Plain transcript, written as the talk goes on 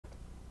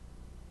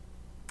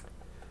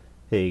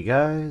Hey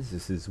guys,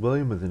 this is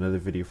William with another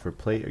video for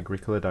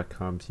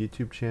Play-agricola.com's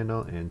YouTube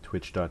channel and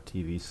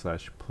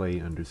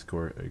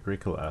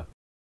twitch.tv/play_agricola.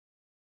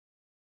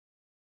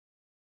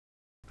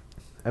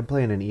 I'm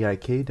playing an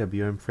EIK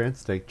WM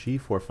France deck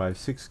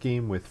G456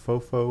 game with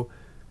fofo,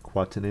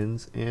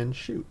 Quattanens, and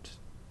shoot.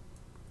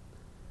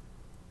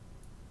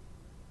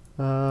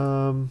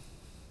 Looking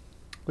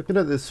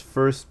at this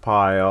first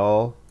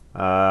pile,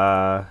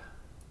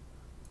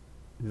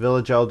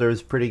 Village Elder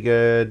is pretty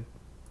good.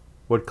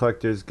 Wood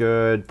Collector's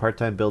good.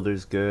 Part-time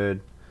Builder's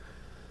good.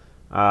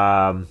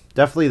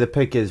 Definitely the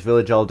pick is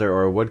Village Elder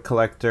or Wood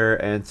Collector,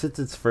 and since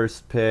it's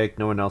first pick,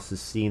 no one else has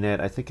seen it,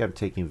 I think I'm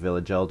taking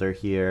Village Elder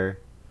here.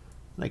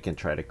 I can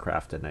try to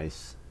craft a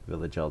nice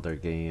Village Elder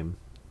game.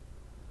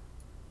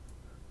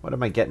 What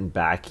am I getting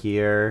back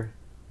here?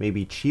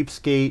 Maybe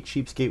Cheapskate.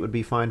 Cheapskate would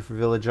be fine for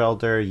Village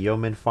Elder.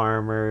 Yeoman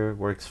Farmer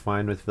works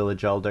fine with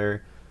Village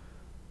Elder.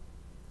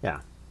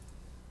 Yeah.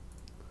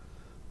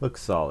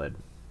 Looks solid.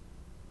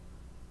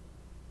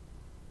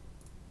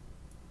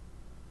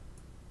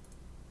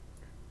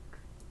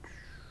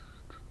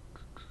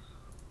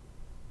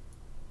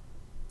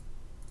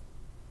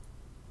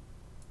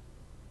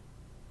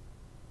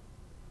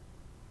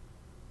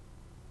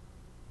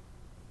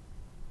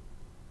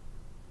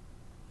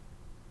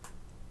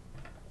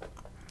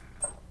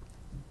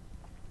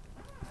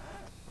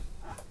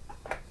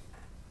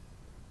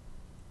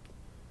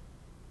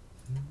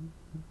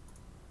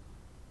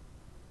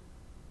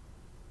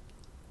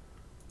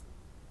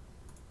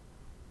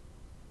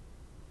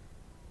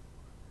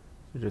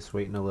 We're just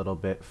waiting a little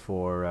bit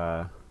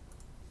for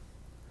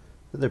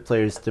other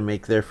players to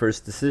make their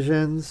first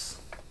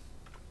decisions.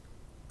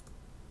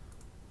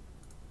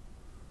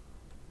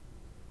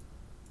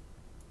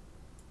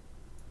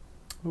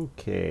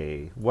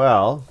 Okay,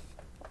 well,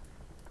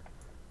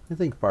 I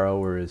think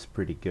Borrower is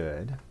pretty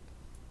good.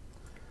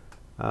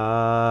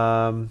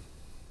 I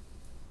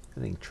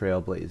think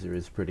Trailblazer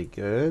is pretty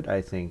good.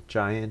 I think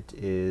Giant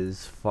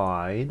is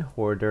fine.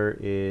 Hoarder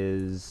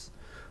is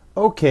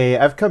okay.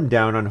 I've come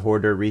down on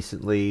Hoarder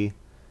recently.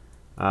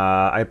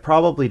 I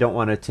probably don't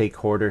want to take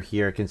Hoarder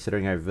here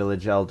considering I have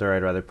Village Elder.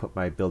 I'd rather put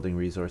my building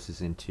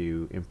resources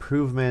into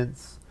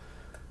improvements.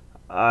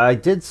 I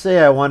did say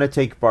I want to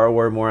take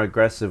Borrower more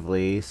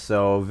aggressively,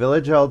 so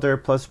Village Elder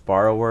plus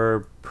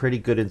Borrower, pretty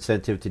good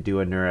incentive to do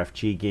a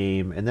NERFG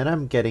game. And then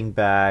I'm getting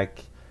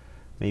back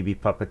maybe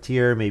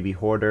Puppeteer, maybe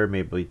Hoarder,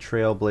 maybe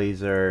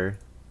Trailblazer.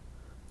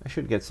 I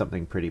should get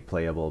something pretty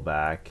playable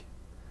back.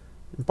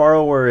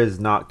 Borrower is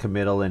not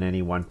committal in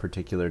any one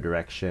particular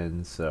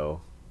direction,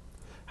 so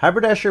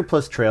Haberdasher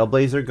plus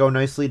Trailblazer go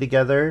nicely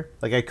together.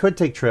 Like, I could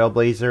take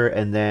Trailblazer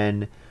and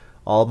then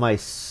all my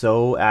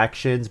sow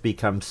actions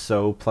become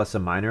sow plus a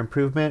minor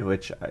improvement,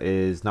 which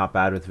is not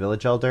bad with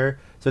Village Elder.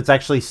 So it's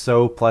actually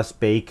sow plus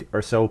bake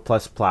or sow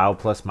plus plow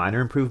plus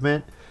minor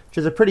improvement, which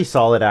is a pretty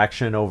solid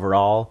action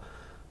overall.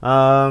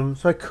 So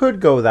I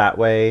could go that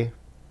way.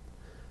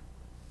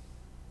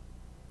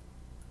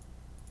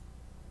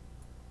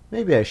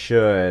 Maybe I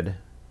should.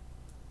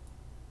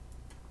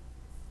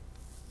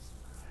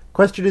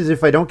 Question is,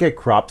 if I don't get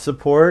crop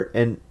support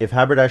and if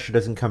Haberdasher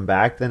doesn't come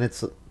back, then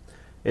it's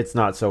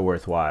not so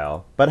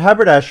worthwhile. But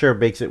Haberdasher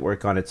makes it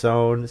work on its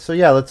own. So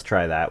yeah, let's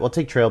try that. We'll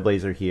take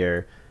Trailblazer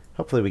here.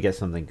 Hopefully we get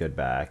something good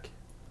back.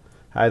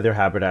 Either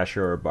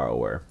Haberdasher or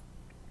Borrower.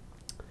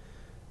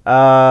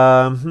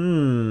 I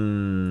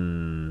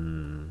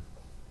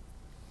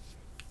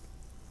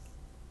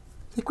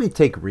think we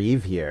take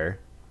Reeve here.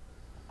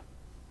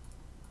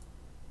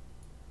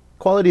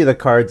 Quality of the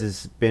cards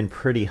has been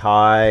pretty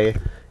high.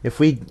 If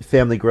we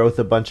family growth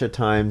a bunch of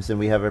times, then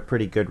we have a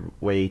pretty good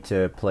way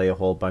to play a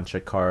whole bunch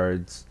of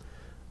cards.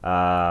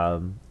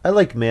 I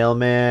like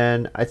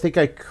Mailman. I think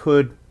I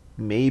could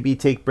maybe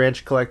take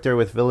Branch Collector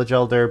with Village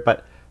Elder,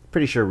 but I'm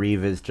pretty sure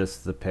Reeve is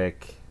just the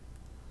pick.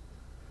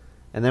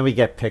 And then we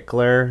get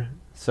Pickler,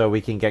 so we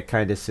can get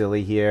kind of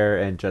silly here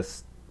and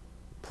just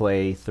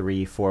play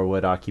 3-4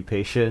 wood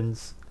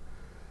occupations.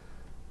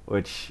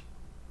 Which,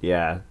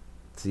 yeah,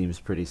 seems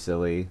pretty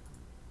silly.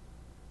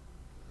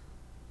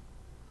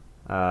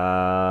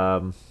 I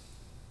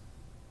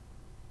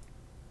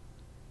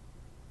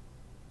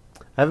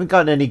haven't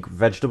gotten any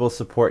vegetable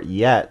support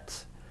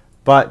yet,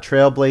 but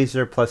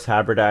Trailblazer plus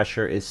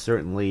Haberdasher is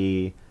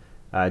certainly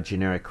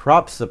generic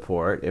crop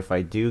support. If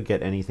I do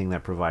get anything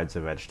that provides a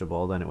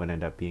vegetable, then it would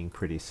end up being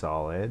pretty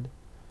solid.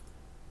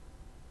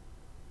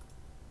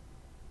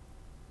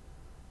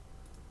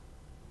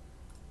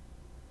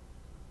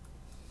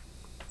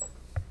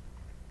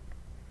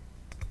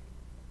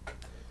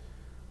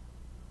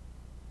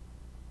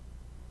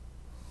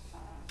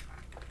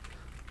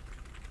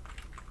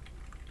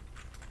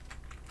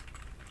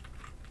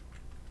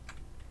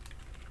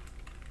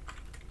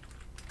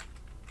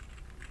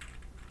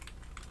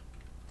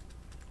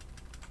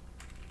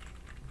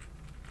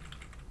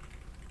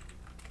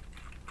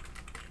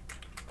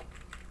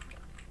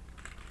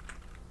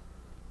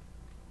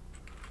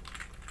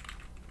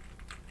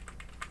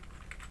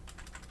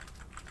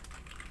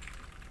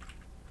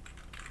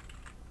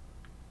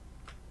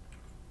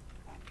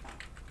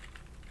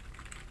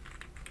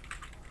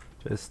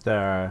 Just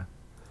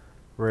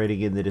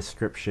writing in the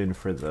description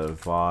for the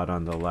VOD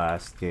on the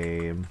last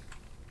game.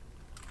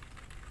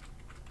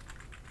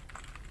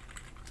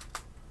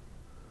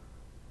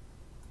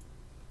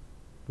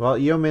 Well,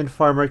 Yeoman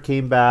Farmer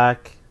came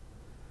back.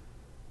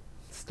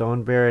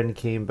 Stone Baron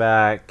came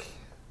back.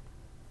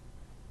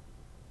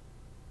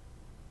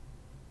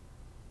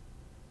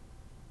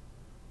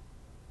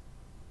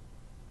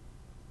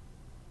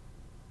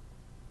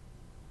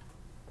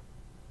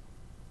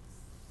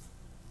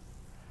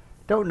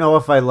 Don't know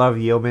if I love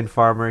Yeoman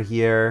Farmer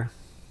here.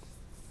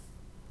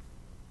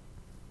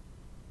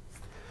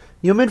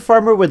 Yeoman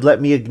Farmer would let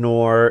me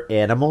ignore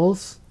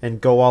animals and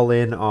go all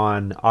in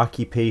on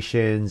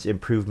occupations,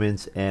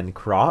 improvements, and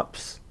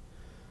crops.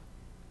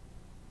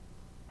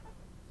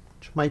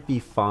 Which might be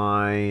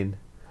fine.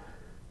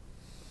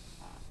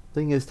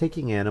 Thing is,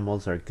 taking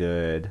animals are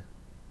good.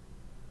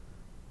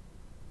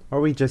 Or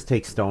we just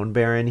take Stone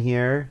Baron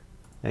here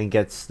and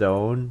get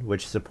Stone,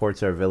 which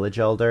supports our Village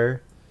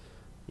Elder.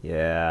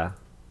 Yeah,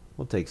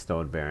 we'll take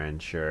Stone Baron,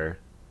 sure.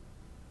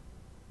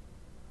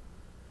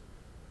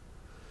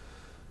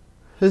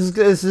 This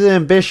is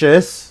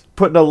ambitious,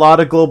 putting a lot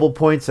of global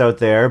points out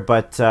there,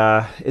 but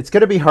it's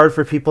going to be hard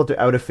for people to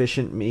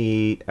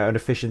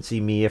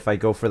out-efficiency me if I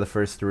go for the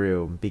first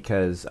room,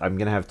 because I'm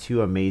going to have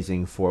three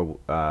amazing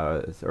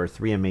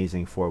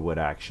 4-wood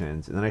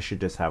actions, and then I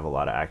should just have a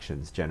lot of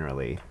actions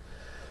generally.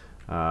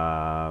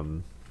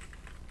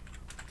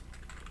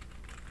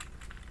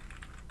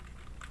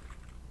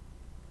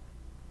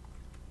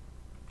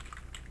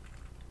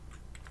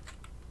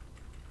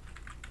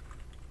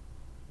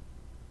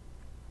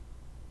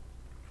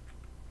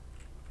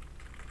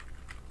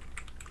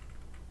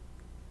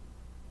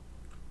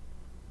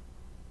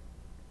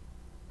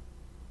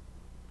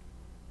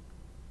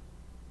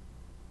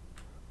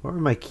 What were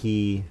my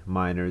key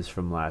miners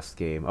from last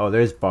game? Oh,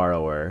 there's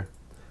Borrower.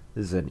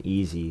 This is an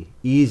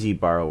easy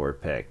Borrower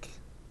pick.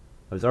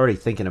 I was already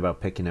thinking about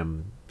picking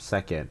him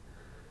second.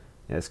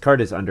 Yeah, this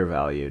card is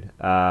undervalued.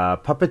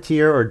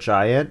 Puppeteer or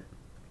Giant.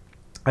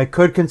 I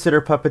could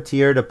consider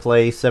Puppeteer to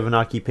play 7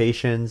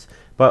 occupations,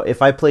 but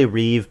if I play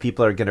Reeve,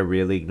 people are going to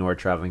really ignore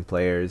traveling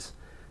players.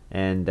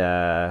 And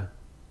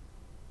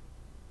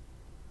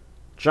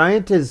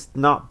Giant is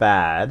not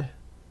bad.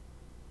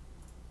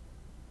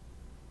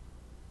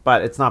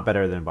 But it's not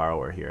better than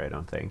Borrower here, I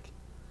don't think.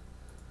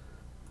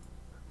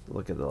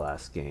 Look at the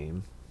last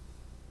game.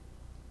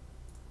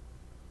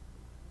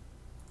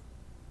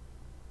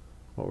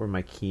 What were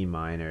my key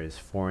miners?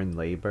 Foreign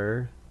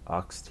Labor,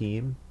 Ox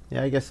Team.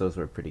 Yeah, I guess those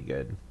were pretty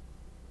good.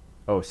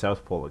 Oh,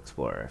 South Pole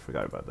Explorer. I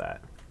forgot about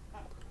that.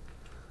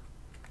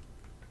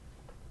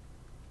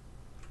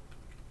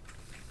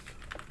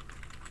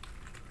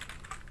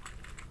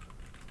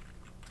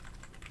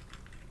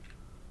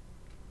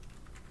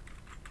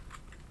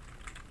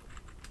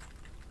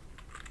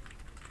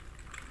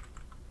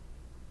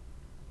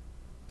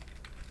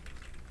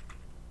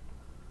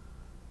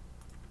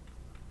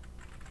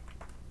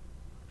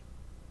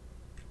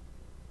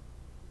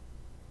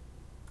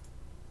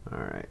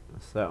 Alright,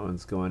 so that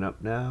one's going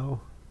up now.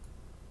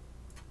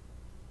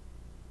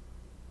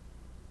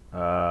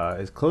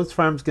 Is Closed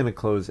Farms going to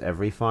close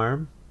every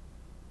farm?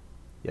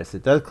 Yes,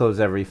 it does close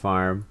every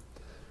farm.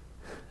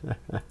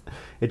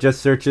 It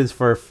just searches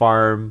for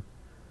farm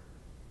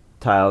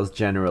tiles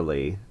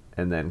generally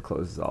and then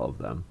closes all of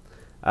them.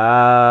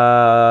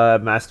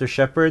 Master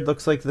Shepherd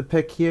looks like the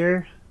pick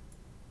here.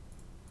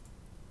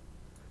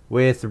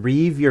 With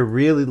Reeve, you're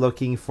really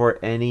looking for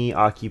any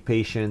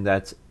occupation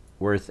that's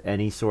worth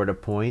any sort of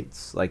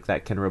points, like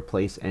that can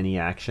replace any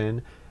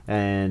action,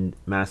 and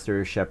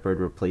Master Shepherd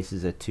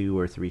replaces a 2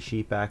 or 3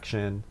 sheep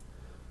action.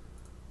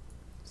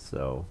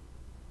 So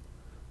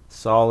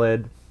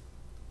solid.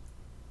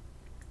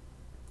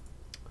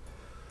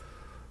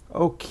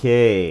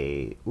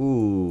 Okay.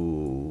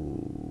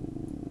 Ooh.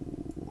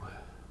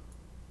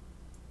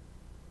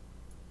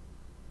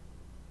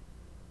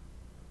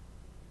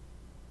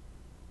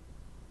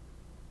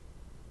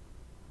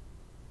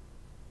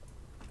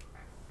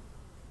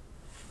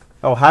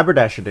 Oh,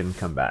 Haberdasher didn't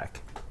come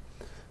back.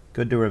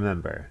 Good to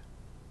remember.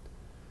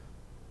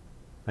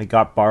 I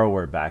got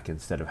Borrower back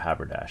instead of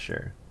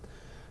Haberdasher.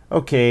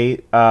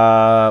 Okay,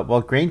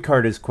 well, Grain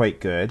Cart is quite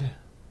good.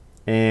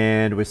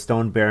 And with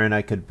Stone Baron,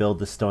 I could build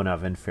the Stone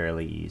Oven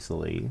fairly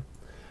easily.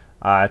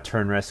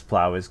 Turn Rest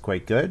Plow is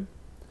quite good.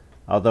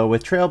 Although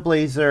with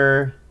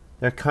Trailblazer,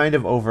 they're kind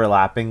of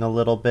overlapping a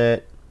little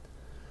bit.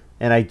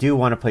 And I do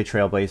want to play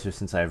Trailblazer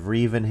since I have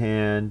Reeve in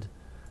hand.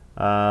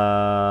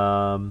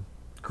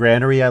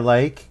 Granary I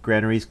like.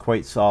 Granary's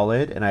quite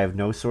solid, and I have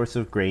no source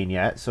of grain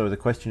yet. So the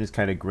question is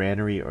kind of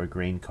Granary or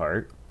Grain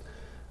Cart.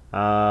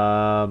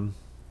 Do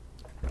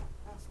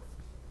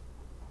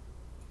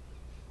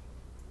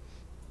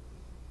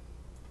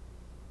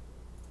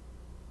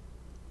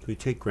we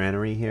take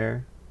Granary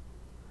here?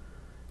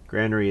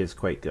 Granary is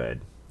quite good.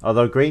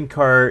 Although Grain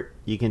Cart,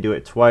 you can do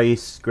it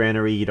twice.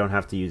 Granary, you don't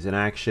have to use an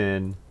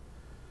action.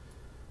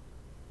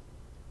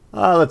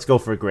 Let's go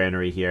for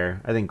Granary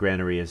here. I think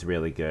Granary is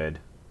really good.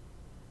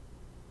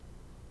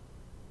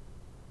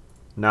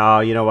 No,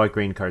 you know what?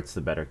 Grain cart's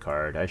the better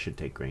card. I should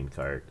take grain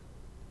cart.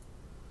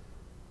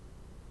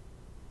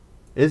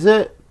 Is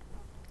it?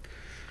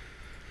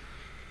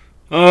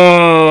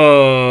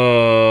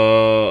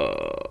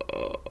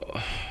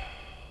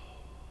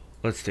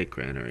 Let's take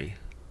granary.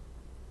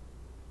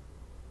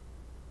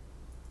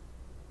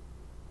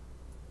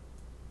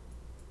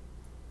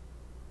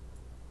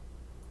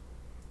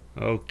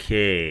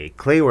 Okay,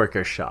 clay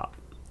worker shop.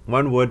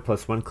 1 wood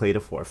plus 1 clay to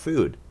 4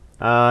 food.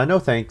 No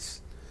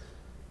thanks.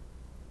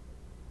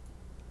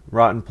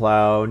 Rotten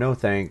plow, no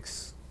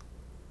thanks.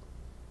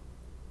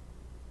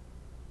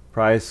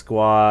 Prize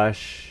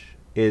squash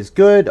is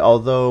good,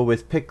 although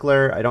with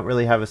pickler, I don't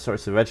really have a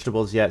source of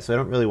vegetables yet, so I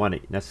don't really want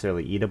to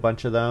necessarily eat a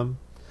bunch of them.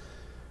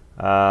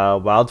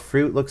 Wild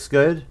fruit looks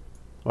good.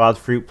 Wild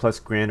fruit plus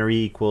granary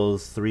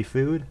equals 3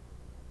 food.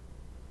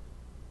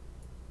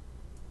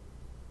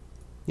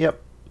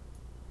 Yep.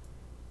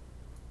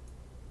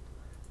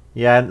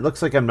 Yeah, it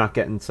looks like I'm not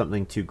getting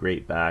something too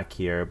great back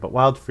here, but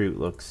wild fruit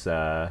looks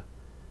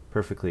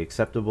perfectly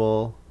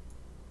acceptable.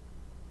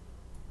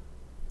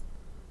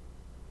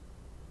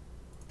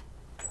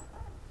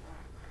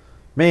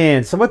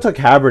 Man, someone took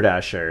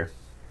haberdasher.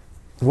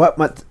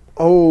 What?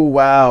 Oh,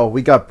 wow.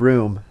 We got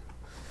broom.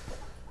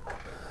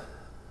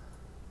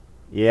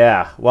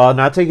 Yeah. Well,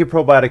 not taking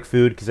probiotic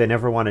food because I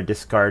never want to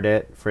discard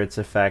it for its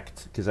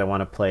effect because I want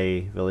to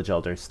play village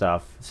elder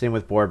stuff. Same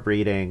with boar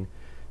breeding.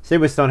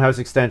 Same with Stonehouse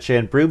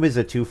extension. Broom is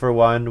a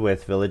 2-for-1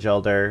 with village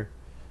elder.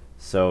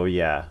 So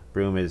yeah,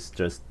 broom is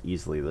just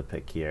easily the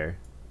pick here.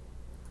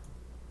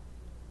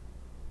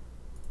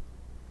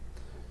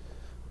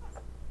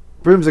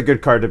 Broom's a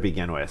good card to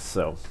begin with,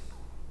 so.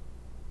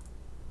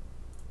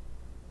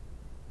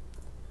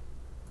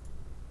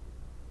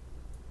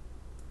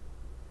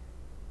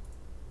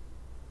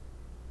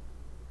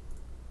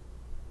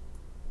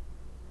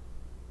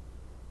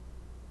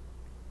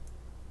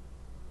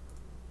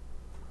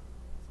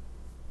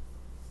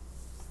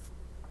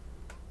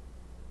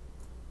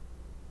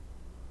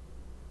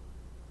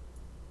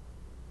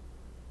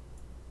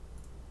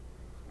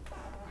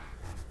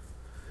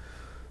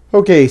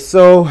 Okay,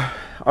 so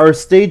our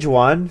stage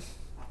 1,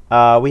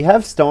 we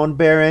have stone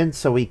baron,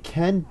 so we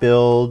can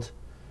build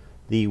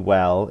the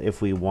well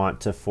if we want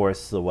to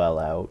force the well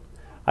out.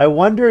 I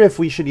wonder if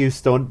we should use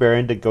stone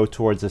baron to go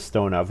towards a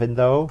stone oven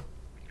though,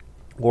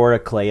 or a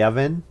clay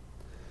oven.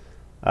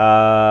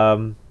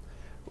 We're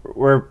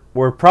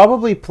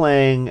probably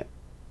playing,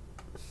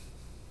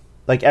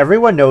 like,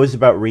 everyone knows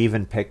about Reeve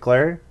and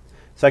Pickler.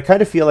 So I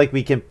kind of feel like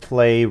we can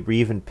play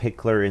Reeve and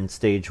Pickler in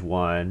stage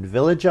 1.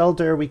 Village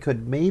Elder we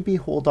could maybe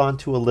hold on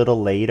to a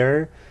little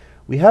later.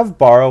 We have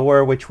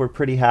Borrower, which we're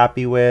pretty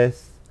happy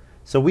with.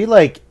 So we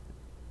like,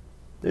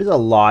 there's a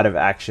lot of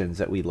actions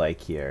that we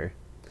like here.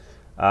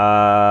 Should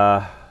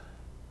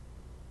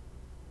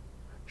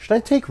I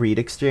take Reed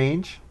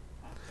Exchange?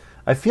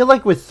 I feel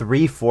like with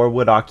 3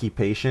 4-wood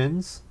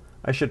occupations,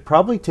 I should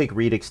probably take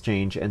Reed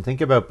Exchange and think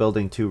about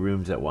building 2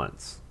 rooms at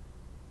once.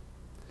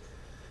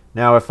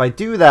 Now, if I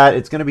do that,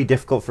 it's going to be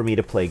difficult for me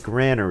to play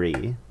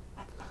Granary.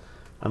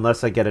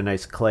 Unless I get a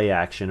nice clay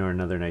action or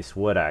another nice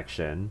wood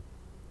action.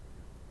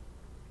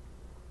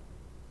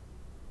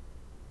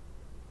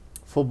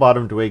 Full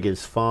bottomed wig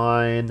is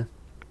fine.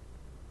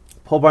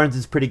 Pole barns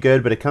is pretty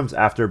good, but it comes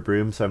after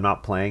broom, so I'm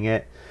not playing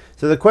it.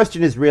 So the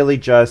question is really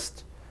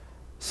just,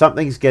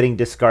 something's getting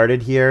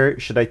discarded here.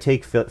 Should I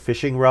take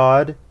fishing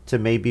rod to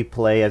maybe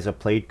play as a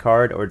played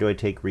card, or do I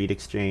take Reed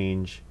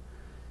Exchange?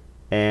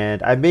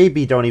 And I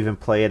maybe don't even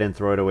play it and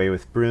throw it away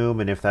with broom,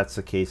 and if that's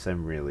the case,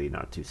 I'm really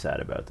not too sad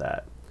about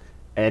that.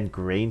 And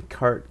grain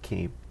cart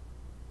came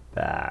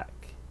back.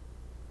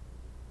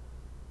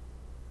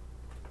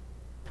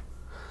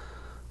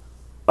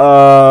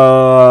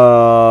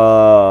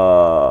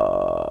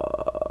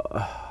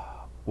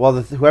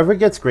 Well, whoever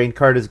gets grain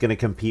cart is going to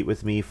compete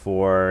with me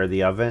for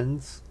the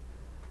ovens.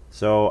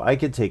 So I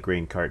could take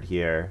grain cart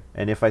here,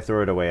 and if I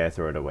throw it away, I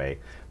throw it away.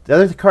 The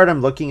other card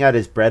I'm looking at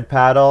is bread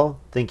paddle,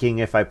 thinking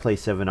if I play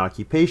 7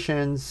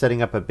 occupations,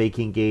 setting up a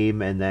baking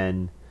game, and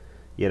then,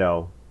 you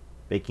know,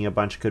 baking a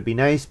bunch could be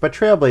nice. But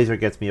Trailblazer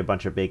gets me a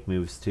bunch of bake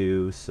moves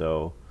too,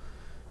 so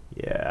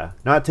yeah.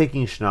 Not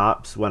taking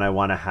schnapps when I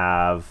want to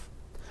have...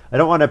 I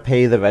don't want to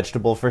pay the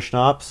vegetable for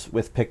schnapps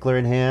with Pickler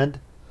in hand.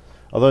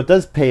 Although it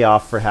does pay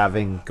off for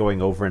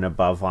going over and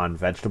above on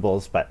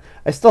vegetables, but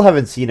I still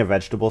haven't seen a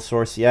vegetable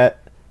source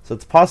yet. So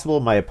it's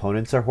possible my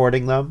opponents are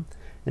hoarding them.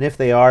 And if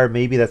they are,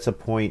 maybe that's a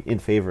point in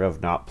favor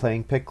of not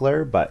playing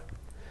Pickler. But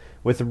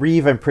with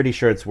Reeve, I'm pretty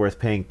sure it's worth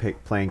playing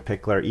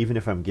Pickler, even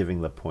if I'm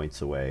giving the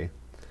points away.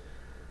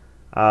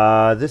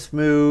 This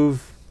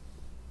move...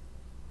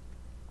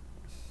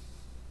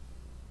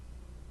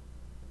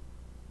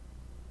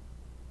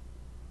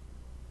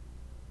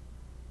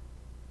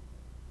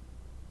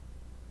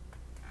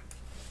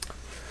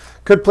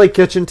 Could play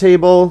kitchen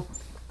table.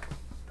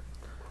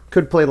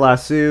 Could play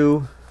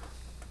lasso.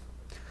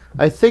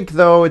 I think,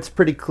 though, it's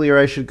pretty clear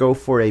I should go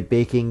for a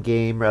baking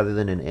game rather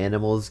than an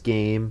animals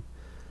game.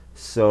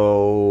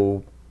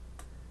 So,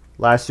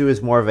 lasso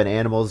is more of an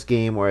animals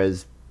game,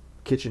 whereas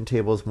Kitchen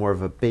table is more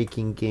of a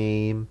baking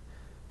game.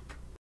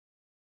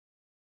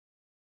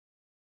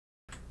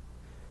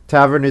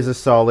 Tavern is a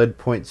solid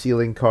point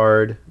ceiling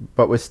card,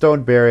 but with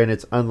Stone Baron,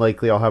 it's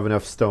unlikely I'll have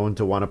enough stone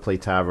to want to play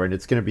Tavern.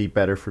 It's going to be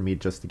better for me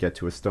just to get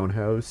to a stone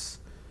house.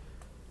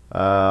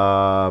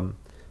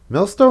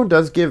 Millstone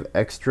does give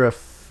extra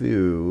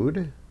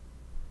food,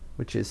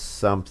 which is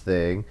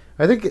something.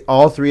 I think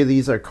all three of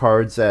these are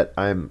cards that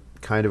I'm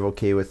kind of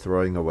okay with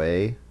throwing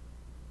away.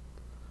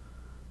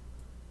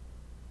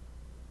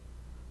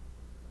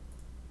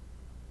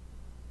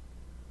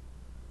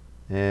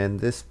 And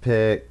this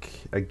pick,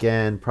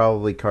 again,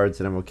 probably cards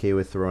that I'm okay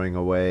with throwing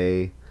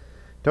away.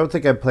 Don't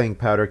think I'm playing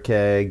Powder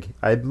Keg.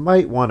 I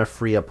might want a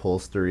free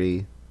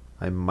upholstery.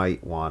 I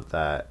might want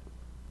that.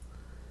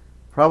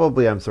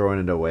 Probably I'm throwing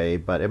it away,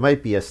 but it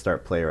might be a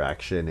start player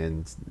action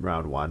in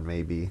round 1,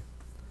 maybe.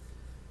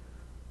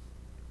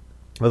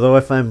 Although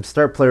if I'm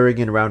start playing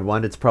in round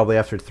 1, it's probably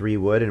after 3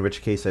 wood, in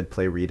which case I'd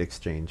play Reed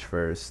Exchange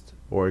first.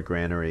 Or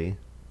Granary.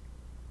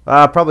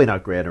 Probably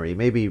not Granary.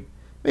 Maybe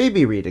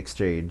Reed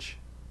Exchange.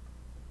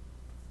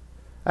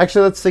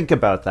 Actually, let's think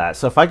about that.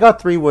 So if I got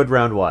 3 wood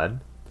round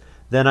 1,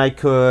 then I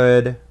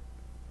could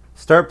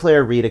start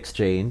player Reed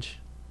Exchange,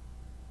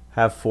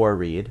 have 4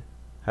 Reed,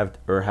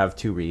 have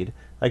 2 Reed.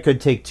 I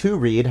could take 2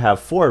 Reed, have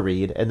 4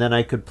 Reed, and then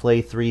I could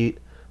play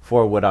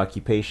 4 wood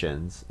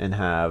occupations and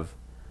have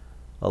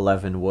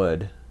 11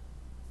 wood.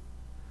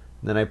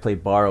 And then I play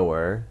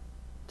Borrower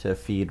to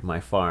feed my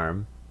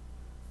farm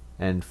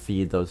and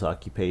feed those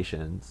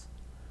occupations.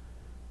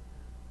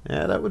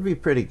 Yeah, that would be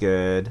pretty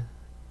good.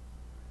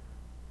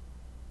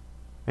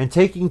 And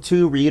taking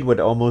 2 Reed would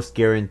almost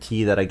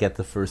guarantee that I get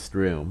the first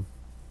room.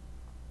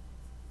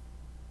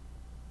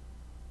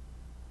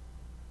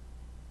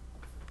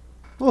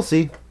 We'll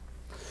see.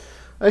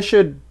 I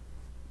should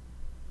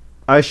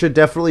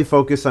definitely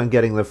focus on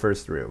getting the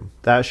first room.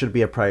 That should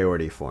be a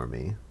priority for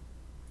me.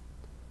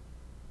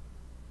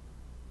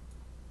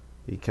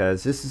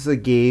 Because this is a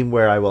game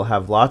where I will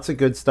have lots of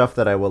good stuff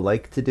that I will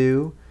like to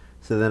do.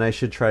 So then I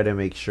should try to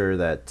make sure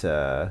that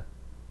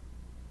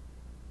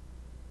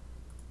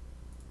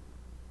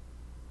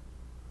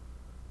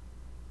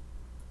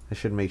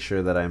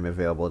I'm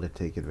available to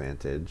take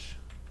advantage.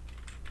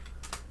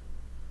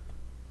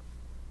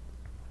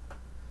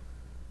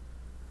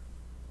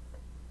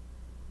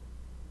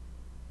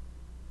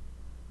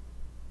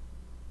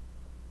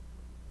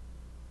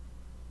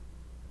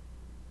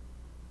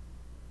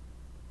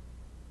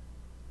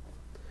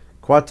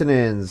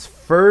 Quattanens,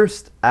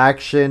 first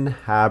action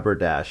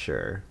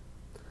haberdasher.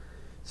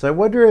 So I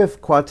wonder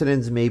if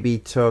Quattanens maybe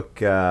took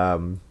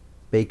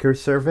Baker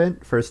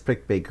Servant, first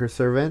pick Baker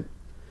Servant.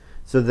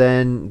 So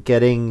then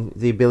getting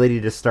the ability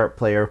to start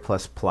player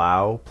plus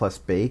plow plus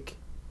bake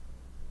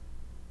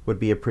would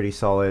be a pretty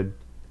solid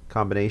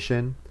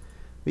combination.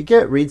 We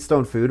get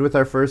Reedstone Food with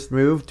our first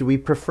move. Do we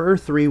prefer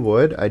 3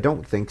 wood? I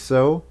don't think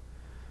so.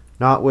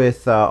 Not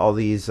with all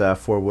these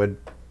 4 wood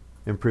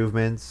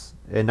improvements,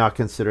 and not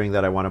considering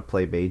that I want to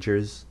play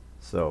majors.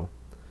 So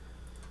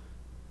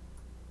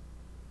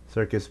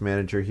Circus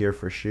Manager here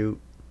for shoot.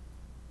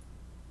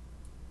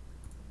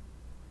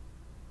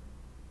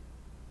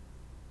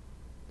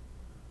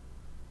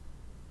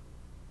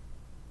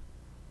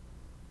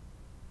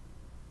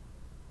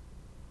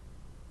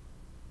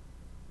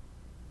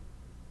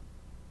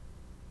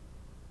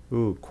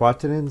 Ooh,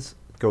 Quattanens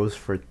goes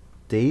for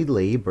day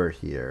labor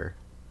here.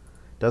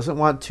 Doesn't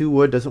want 2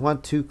 wood, doesn't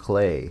want 2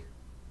 clay.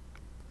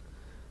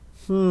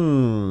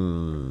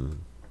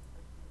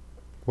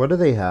 What do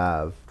they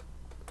have?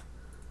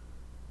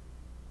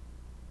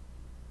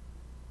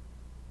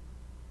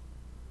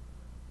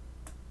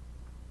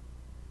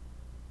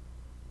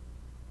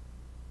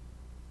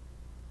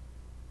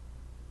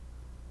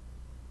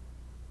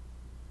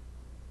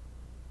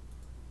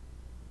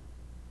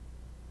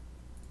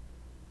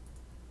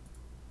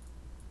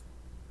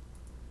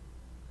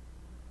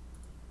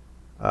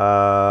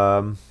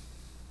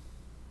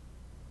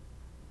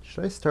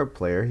 Should I start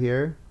player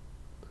here?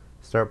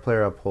 Start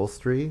player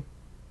upholstery?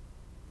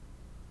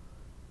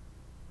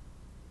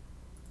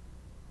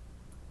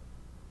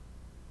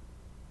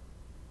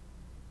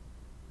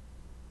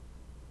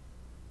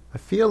 I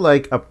feel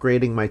like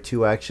upgrading my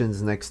 2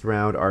 actions next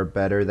round are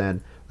better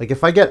than... Like,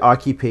 if I get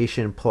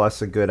occupation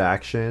plus a good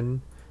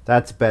action,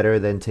 that's better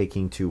than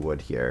taking 2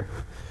 wood here.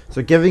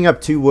 So giving up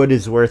 2 wood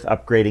is worth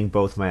upgrading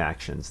both my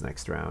actions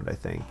next round, I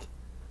think.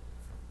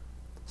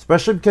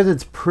 Especially because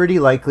it's pretty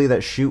likely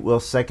that shoot will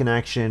second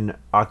action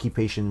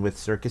occupation with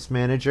Circus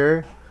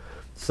Manager.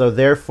 So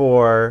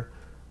therefore,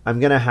 I'm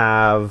going to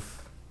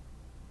have...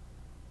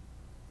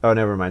 Oh,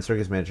 never mind.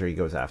 Circus Manager, he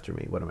goes after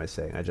me. What am I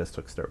saying? I just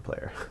took start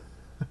player.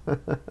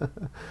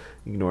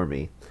 Ignore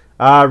me.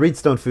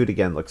 Reedstone Food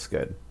again looks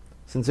good.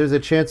 Since there's a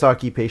chance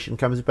occupation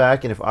comes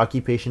back, and if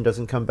occupation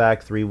doesn't come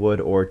back, 3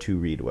 wood or 2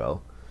 reed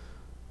will.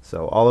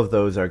 So all of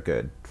those are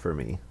good for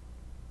me.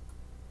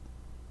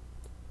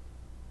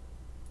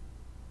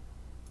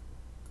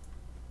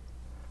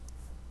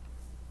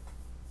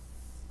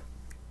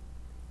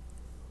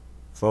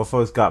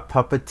 Fofo's got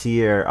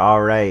Puppeteer.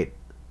 All right.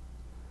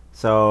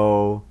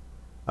 So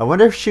I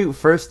wonder if shoot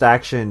first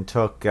action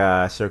took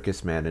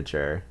circus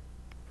manager,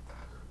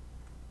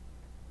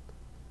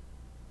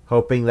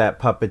 hoping that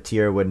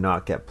puppeteer would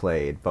not get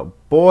played.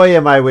 But boy,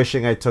 am I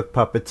wishing I took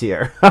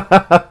puppeteer.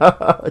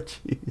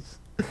 Jeez,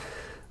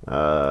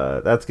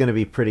 that's gonna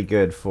be pretty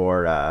good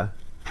for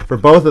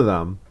both of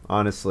them,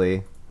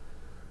 honestly.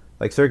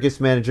 Like circus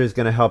manager is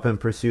gonna help him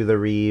pursue the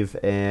Reeve,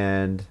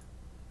 and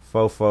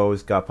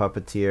Fofo's got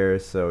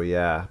puppeteer, so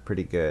yeah,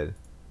 pretty good.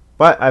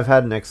 But I've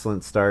had an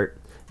excellent start.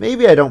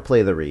 Maybe I don't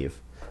play the Reeve.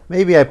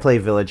 Maybe I play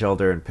Village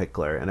Elder and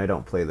Pickler, and I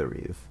don't play the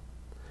Reeve.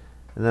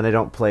 And then I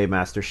don't play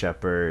Master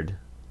Shepherd.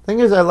 Thing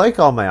is, I like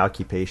all my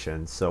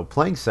occupations, so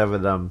playing seven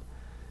of them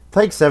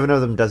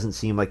doesn't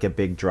seem like a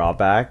big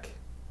drawback.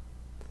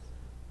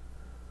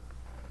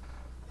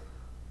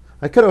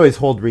 I could always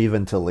hold Reeve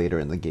until later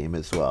in the game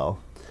as well.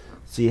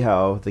 See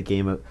how the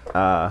game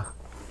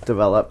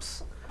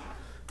develops.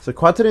 So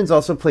Quattanens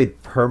also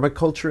played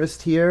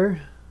Permaculturist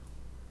here.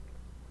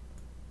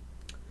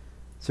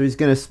 So he's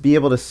going to be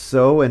able to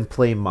sow and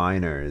play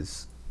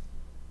miners.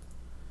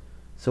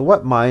 So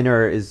what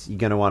miner is he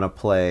going to want to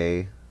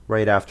play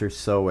right after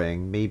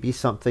sowing? Maybe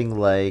something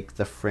like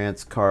the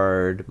France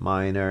card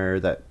miner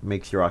that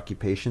makes your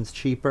occupations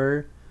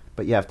cheaper,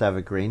 but you have to have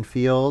a grain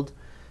field.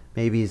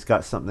 Maybe he's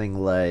got something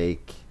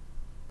like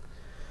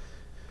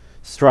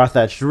straw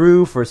thatched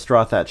roof or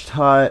straw thatched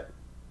hut.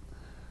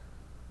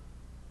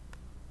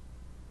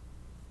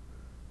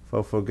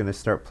 Fofo going to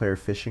start player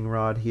fishing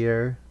rod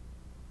here.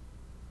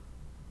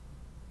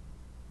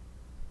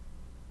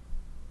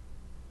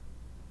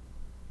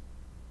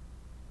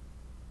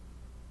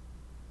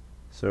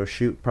 So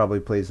shoot probably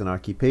plays an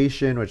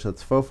occupation, which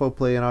lets Fofo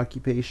play an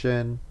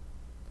occupation.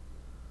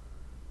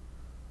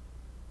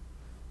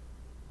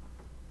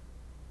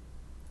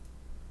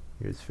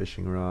 Here's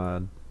fishing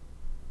rod.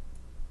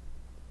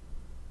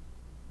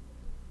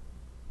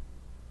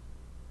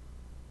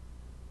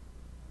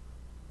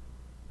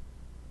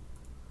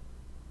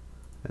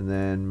 And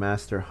then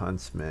Master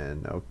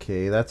Huntsman.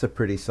 Okay, that's a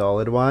pretty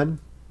solid one.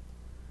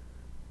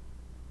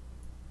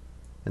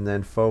 And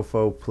then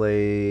Fofo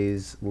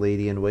plays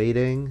Lady in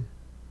Waiting.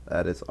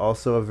 That is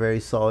also a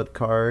very solid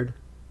card.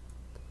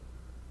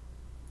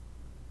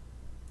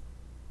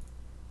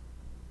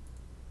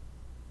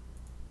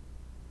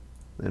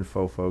 Then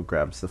Fofo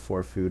grabs the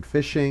 4-food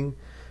fishing.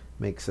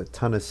 Makes a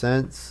ton of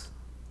sense.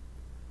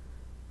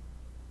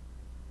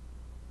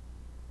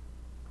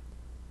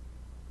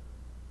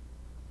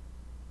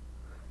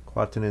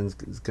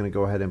 Quattanens is going to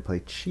go ahead and play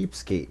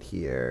Cheapskate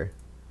here.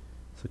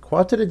 So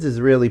Quattanens is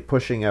really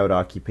pushing out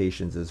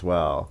occupations as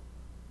well.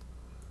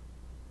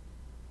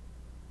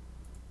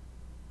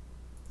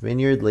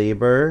 Vineyard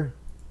Labor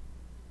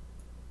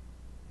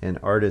and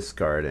Artist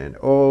Garden.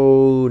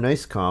 Oh,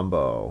 nice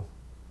combo.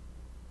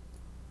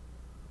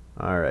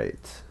 All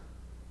right.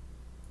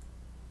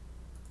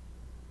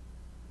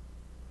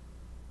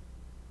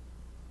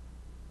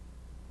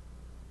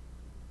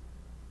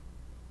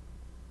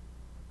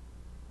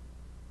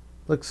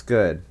 Looks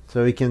good.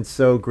 So he can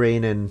sow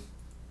grain and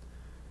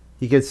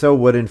he can sow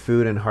wood and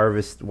food and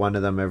harvest one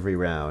of them every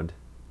round.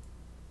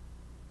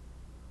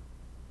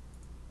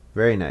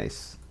 Very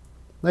nice.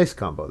 Nice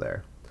combo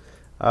there.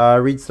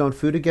 Reedstone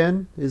food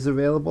again is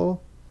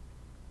available.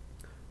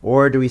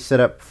 Or do we set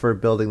up for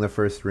building the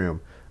first room?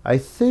 I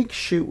think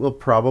shoot will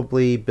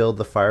probably build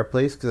the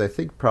fireplace because I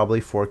think probably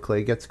 4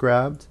 clay gets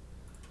grabbed.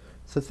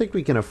 So I think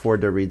we can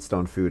afford to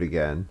Reedstone food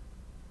again.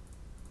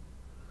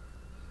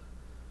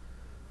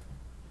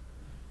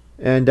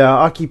 And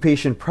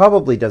occupation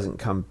probably doesn't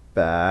come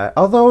back.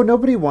 Although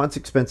nobody wants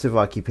expensive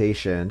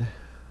occupation.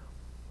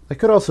 I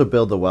could also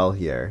build a well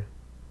here.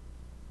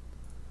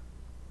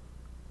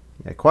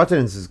 Yeah,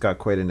 Quattanens has got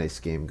quite a nice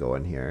game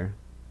going here.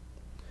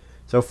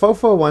 So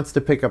Fofo wants to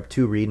pick up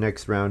 2 reed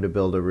next round to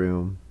build a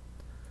room.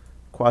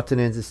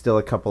 Quattanens is still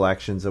a couple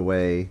actions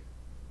away,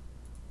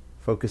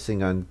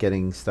 focusing on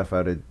getting stuff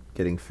out of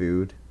getting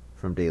food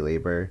from day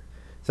labor.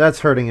 So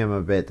that's hurting him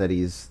a bit that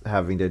he's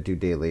having to do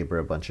day labor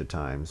a bunch of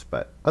times,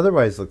 but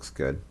otherwise looks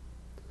good.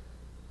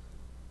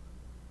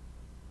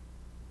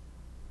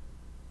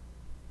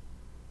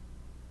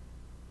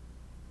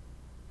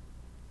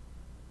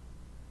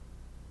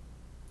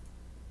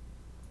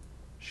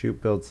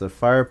 Shoot builds the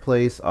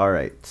fireplace. All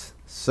right.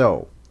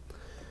 So,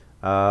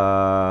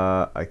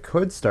 I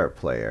could start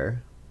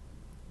player,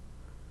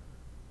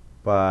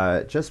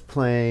 but just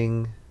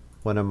playing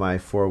one of my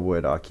 4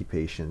 wood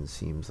occupations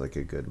seems like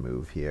a good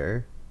move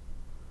here.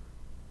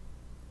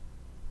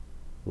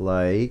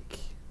 Like,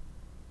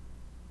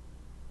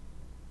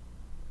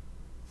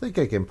 I think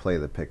I can play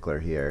the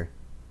pickler here.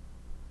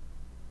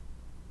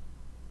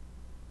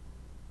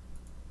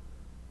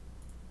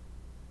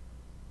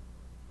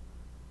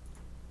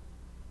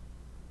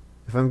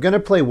 If I'm going to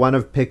play one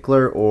of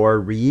Pickler or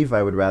Reeve,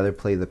 I would rather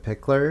play the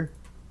Pickler.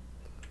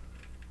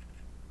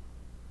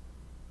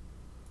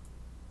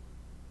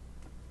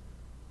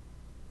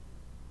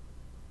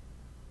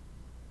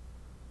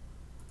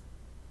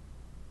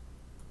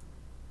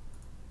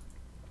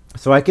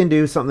 So I can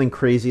do something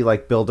crazy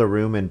like build a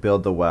room and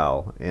build the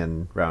well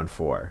in round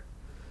 4.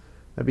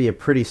 That'd be a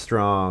pretty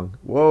strong...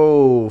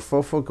 Whoa,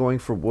 fofo going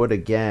for wood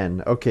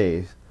again.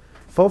 Okay,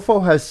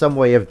 fofo has some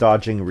way of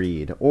dodging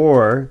reed,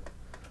 or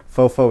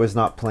fofo is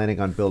not planning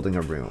on building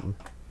a room.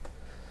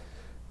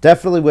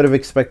 Definitely would have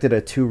expected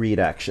a 2 reed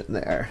action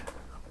there.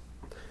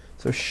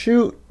 So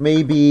shoot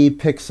maybe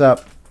picks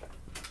up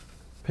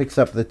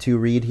the 2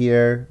 reed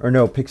here. Or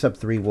no, picks up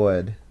 3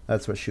 wood.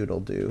 That's what shoot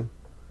will do.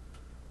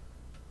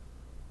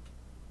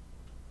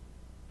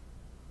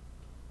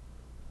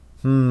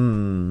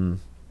 Well,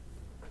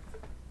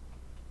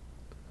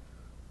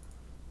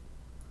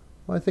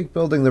 I think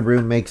building the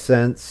room makes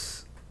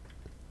sense.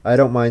 I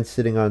don't mind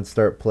sitting on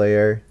start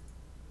player.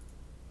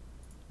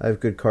 I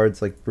have good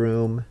cards like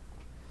broom.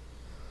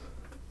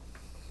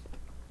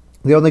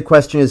 The only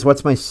question is,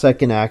 what's my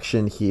second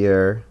action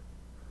here?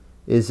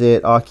 Is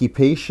it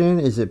occupation?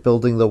 Is it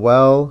building the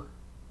well?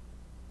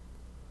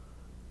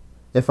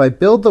 If I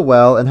build the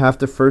well and have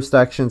to first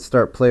action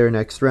start player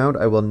next round,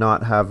 I will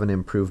not have an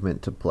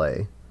improvement to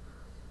play.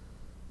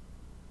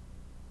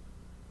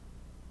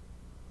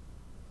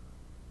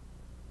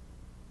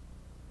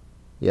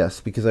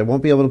 Yes, because I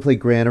won't be able to play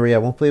granary. I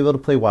won't be able to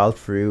play wild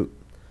fruit.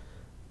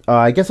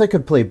 I guess I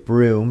could play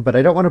broom, but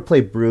I don't want to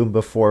play broom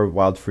before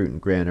wild fruit and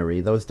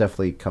granary. Those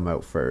definitely come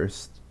out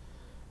first.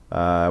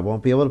 I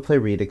won't be able to play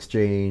reed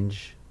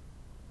exchange.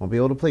 Won't be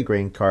able to play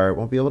grain cart.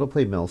 Won't be able to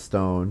play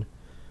millstone.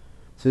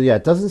 So yeah,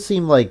 it doesn't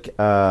seem like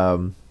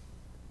that's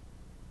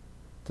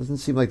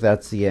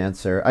the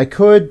answer. I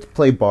could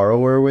play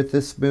borrower with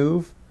this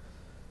move.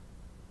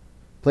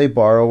 Play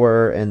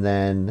borrower and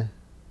then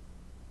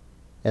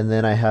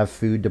I have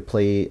food to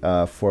play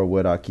 4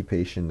 wood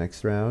occupation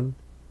next round.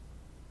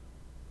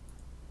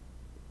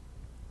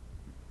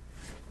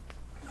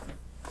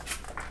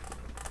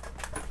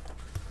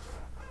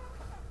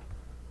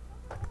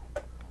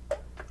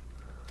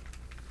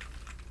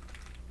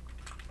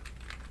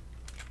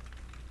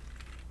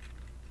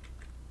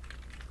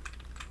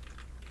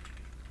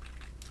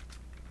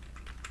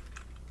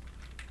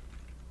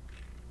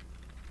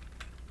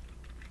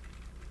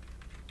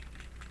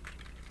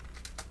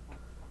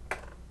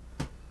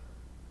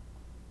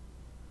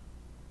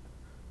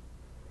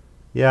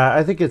 Yeah,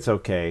 I think it's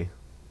okay.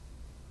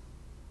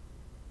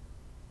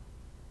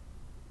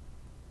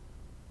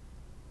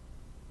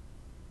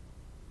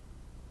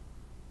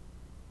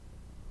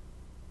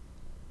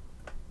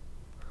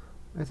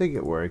 I think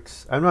it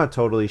works. I'm not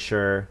totally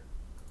sure.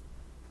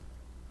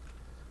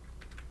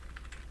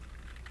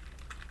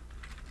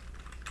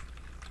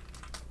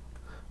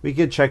 We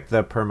could check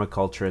the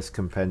permaculturist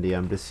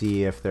compendium to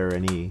see if there are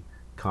any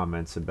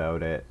comments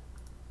about it.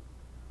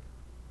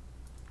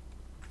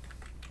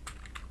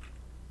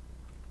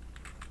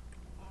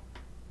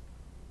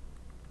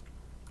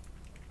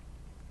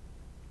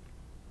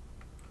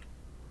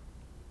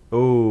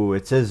 Oh,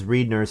 it says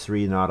reed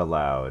nursery not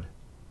allowed.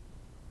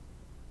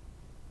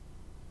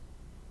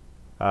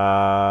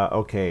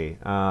 Okay.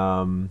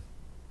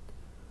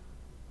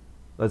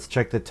 Let's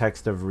check the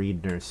text of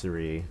reed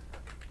nursery.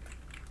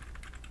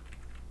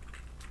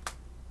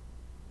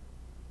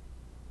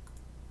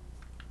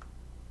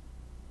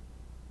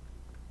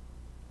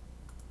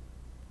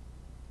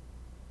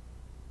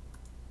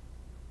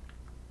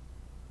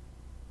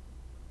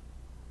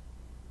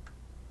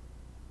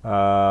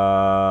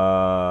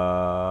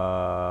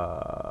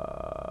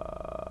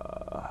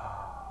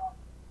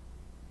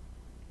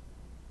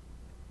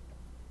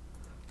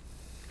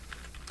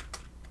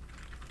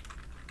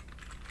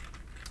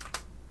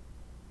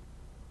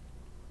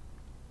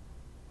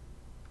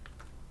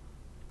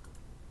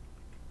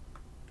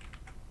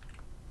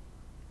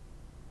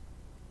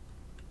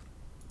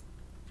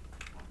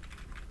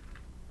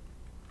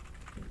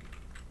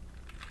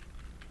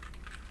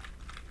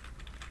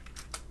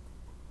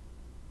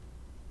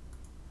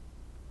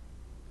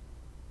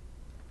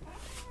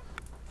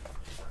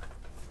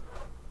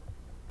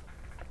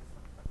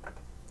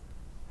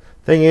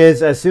 Thing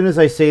is, as soon as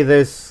I say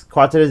this,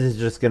 Quattanens is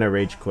just gonna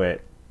rage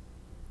quit,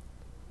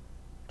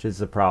 which is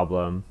the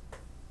problem.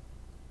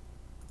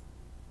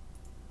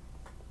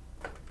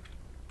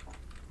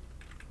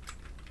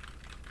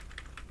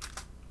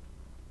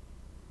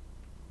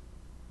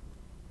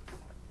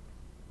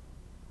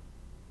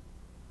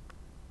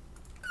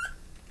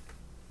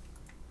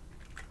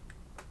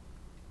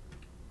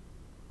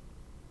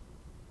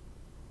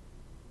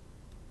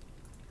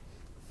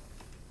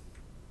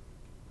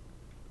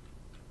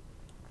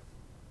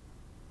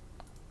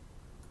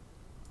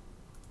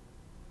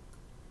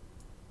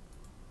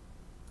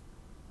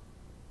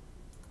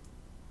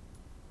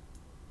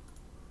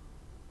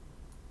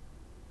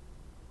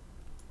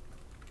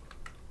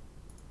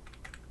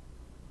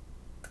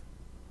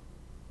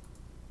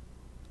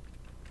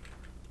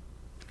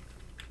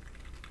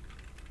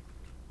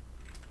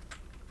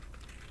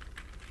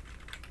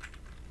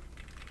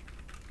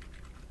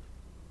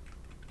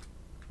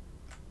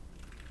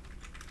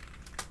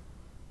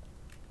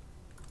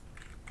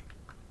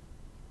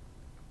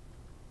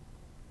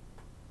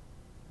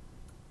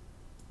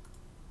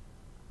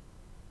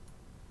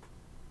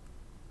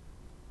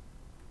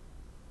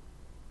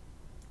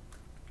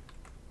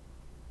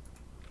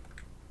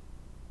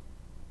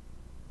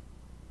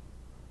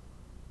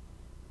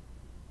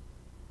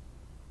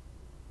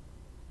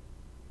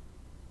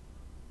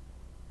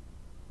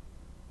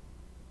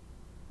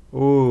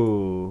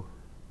 Ooh.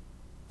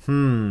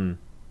 Hmm.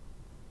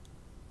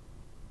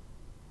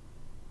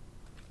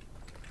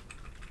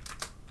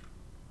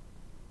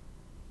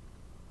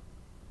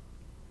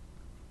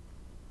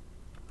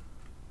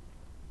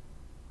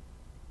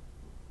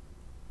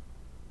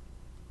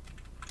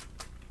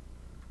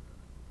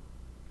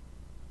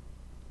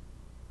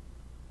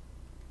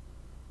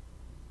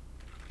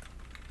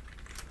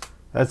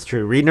 That's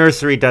true.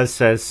 Renursery does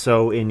says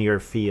sow in your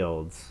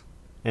fields.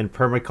 And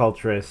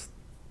permaculturist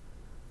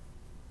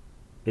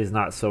is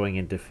not sowing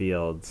into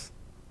fields.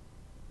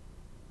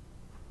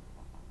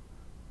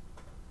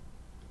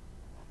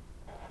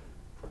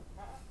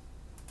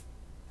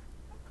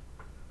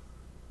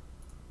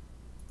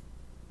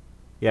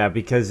 Yeah,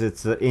 because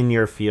it's the in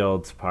your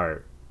fields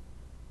part.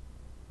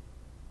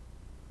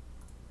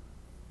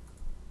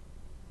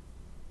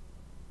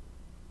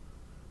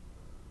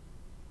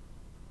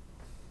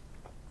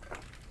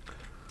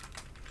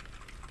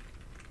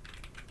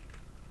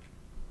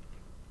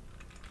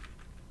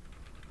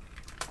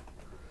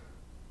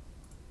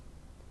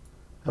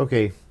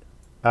 Okay.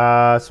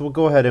 So we'll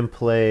go ahead and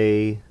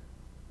play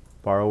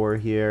borrower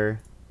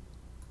here.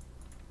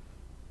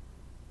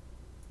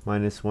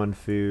 -1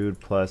 food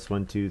plus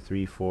 1, 2,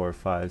 3, 4,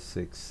 5,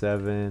 6,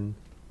 7.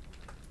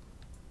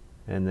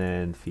 And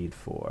then feed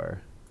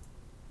 4.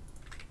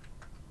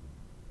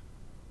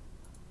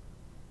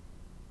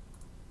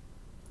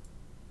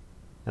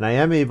 And I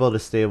am able to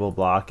stable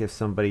block if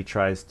somebody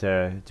tries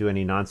to do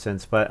any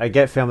nonsense, but I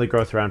get family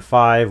growth around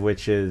 5,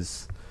 which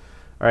is...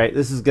 Alright,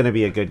 this is going to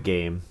be a good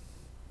game.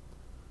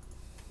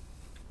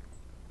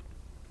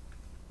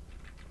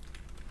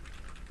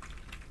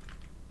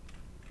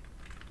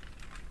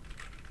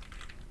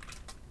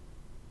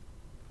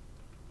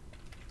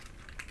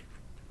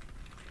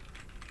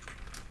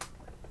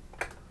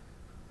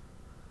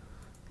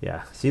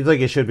 Yeah, seems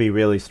like it should be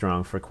really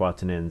strong for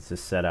Quattanens,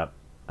 this setup.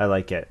 I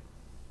like it.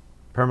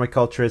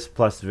 Permaculturist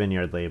plus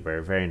vineyard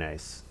labor. Very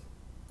nice.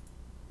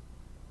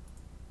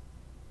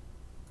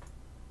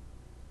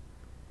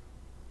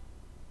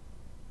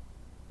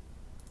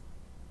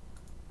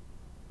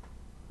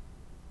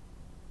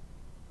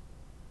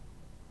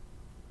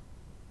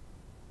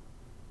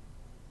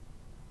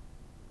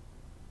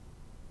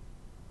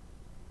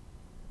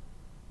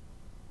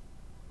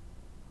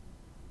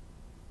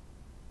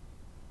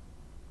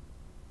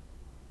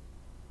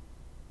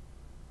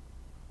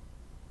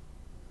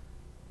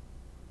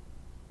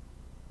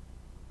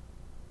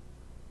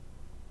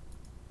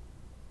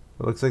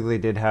 It looks like they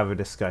did have a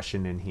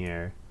discussion in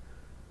here.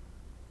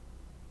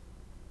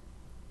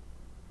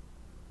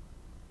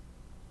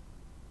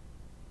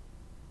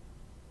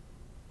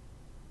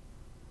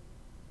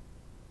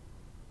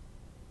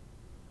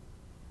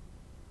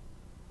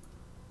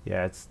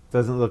 Yeah, it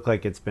doesn't look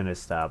like it's been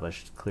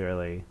established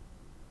clearly.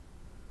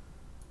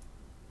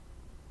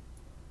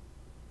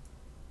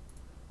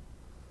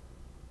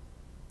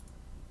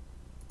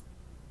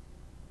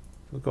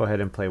 We'll go ahead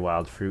and play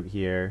wild fruit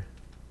here.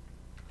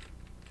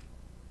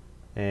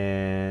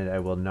 And I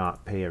will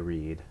not pay a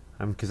read.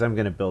 Because I'm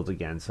going to build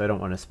again, so I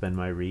don't want to spend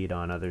my read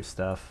on other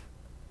stuff.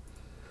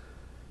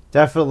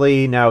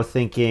 Definitely now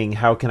thinking,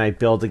 how can I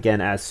build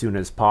again as soon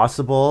as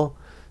possible?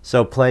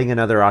 So playing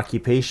another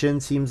occupation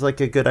seems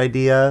like a good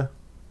idea.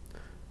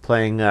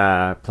 Playing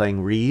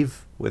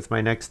Reeve with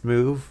my next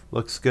move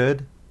looks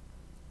good.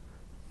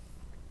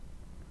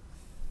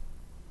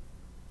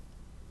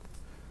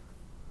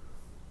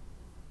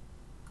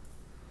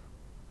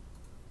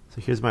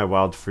 So here's my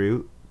wild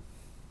fruit.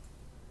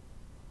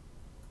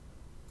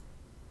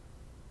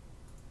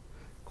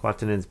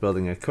 Quattanens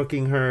building a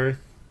cooking hearth.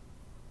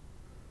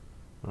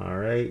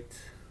 Alright.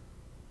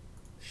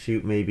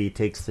 Shoot maybe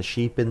takes the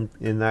sheep in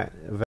that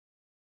event.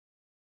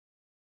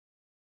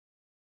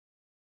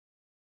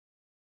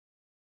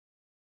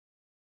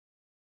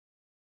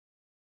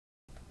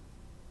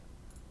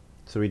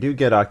 So we do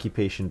get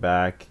occupation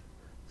back.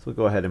 So we'll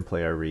go ahead and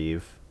play our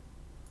Reeve.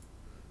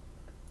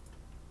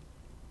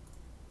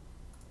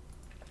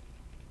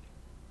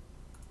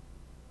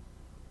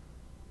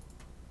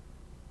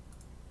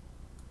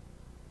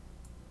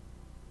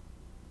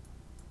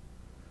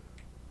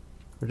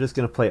 We're just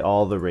going to play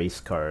all the race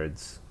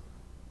cards.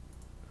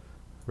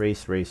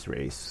 Race, race,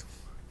 race.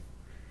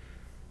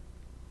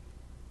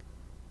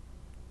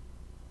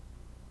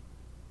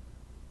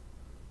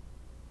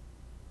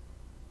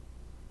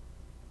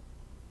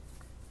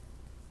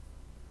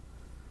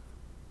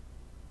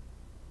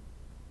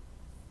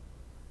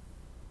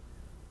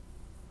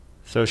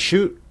 So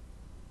shoot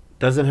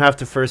doesn't have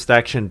to first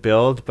action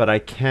build, but I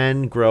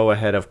can grow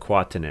ahead of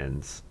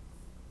Quattanens.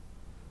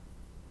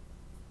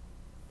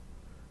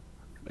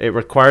 It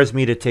requires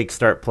me to take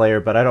start player,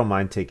 but I don't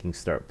mind taking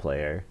start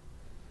player.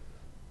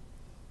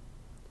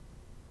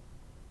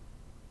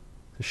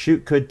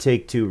 Shoot could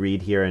take 2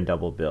 read here and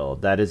double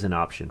build. That is an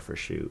option for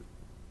shoot.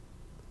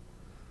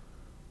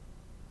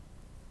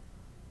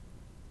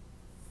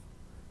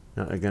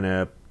 Now I'm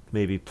gonna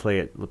maybe play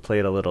it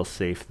a little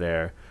safe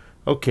there.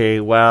 Okay,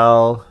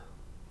 well,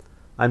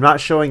 I'm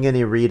not showing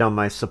any read on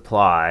my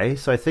supply,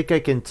 so I think I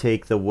can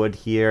take the wood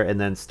here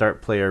and then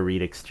start player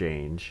read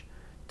exchange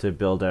to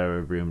build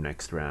a room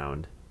next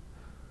round.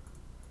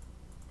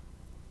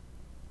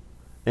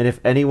 And if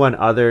anyone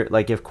other,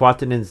 like if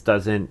Quattanens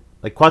doesn't,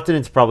 like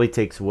Quattanens probably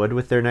takes wood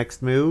with their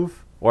next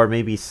move, or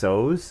maybe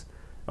sows.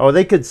 Oh,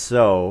 they could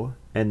sow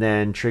and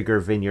then trigger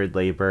vineyard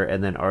labor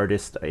and then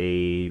artist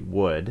a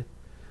wood.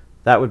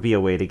 That would be a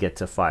way to get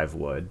to 5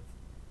 wood.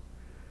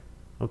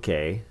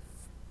 Okay.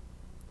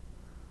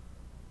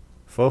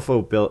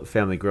 Fofo built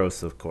family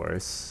growth, of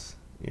course.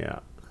 Yeah.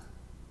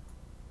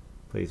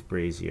 Plays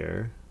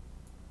Brazier.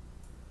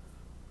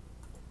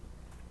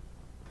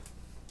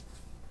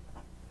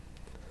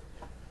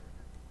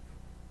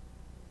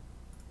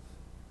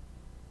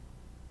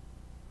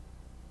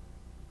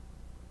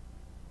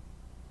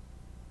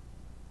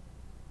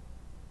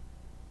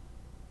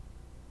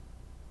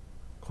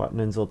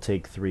 Quattanens will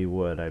take 3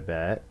 wood, I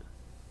bet.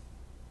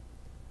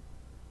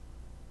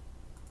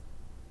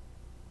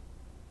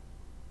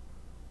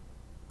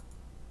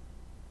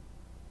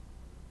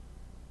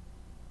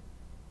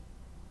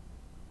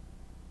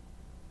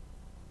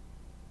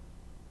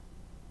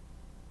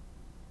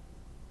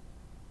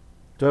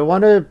 Do I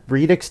want to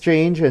breed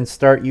exchange and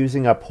start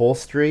using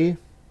upholstery?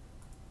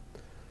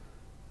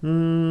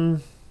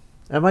 Am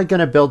I going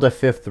to build a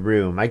 5th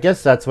room? I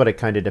guess that's what it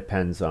kind of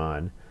depends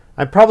on.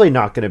 I'm probably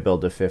not going to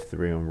build a 5th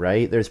room,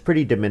 right? There's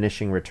pretty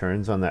diminishing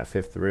returns on that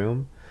 5th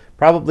room.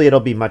 Probably it'll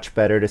be much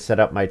better to set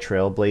up my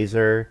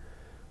Trailblazer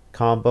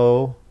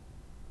combo.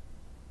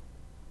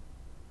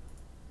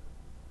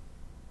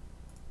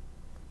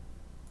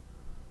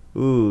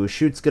 Ooh,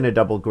 shoot's going to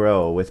double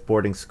grow with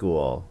boarding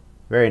school.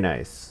 Very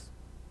nice.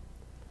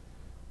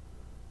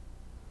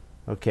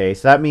 Okay,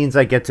 so that means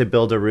I get to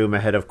build a room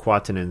ahead of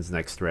Quattanens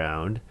next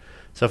round.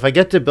 So if I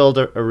get to build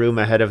a room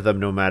ahead of them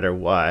no matter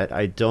what,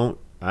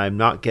 I'm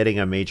not getting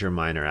a major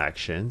minor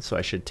action, so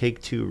I should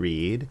take 2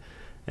 read.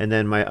 And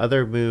then my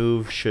other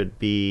move should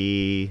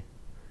be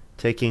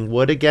taking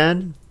wood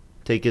again.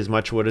 Take as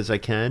much wood as I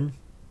can.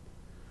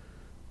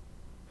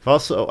 I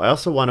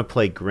also want to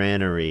play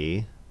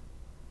Granary.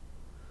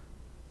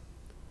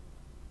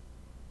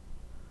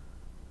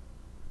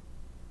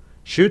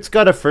 Shoot's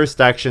got a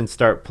first action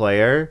start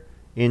player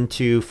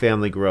into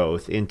family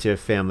growth.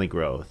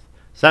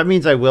 So that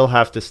means I will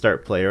have to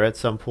start player at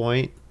some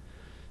point.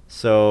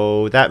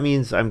 So that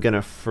means I'm going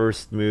to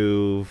first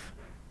move,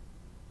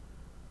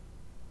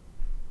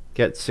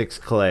 get 6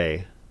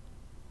 clay.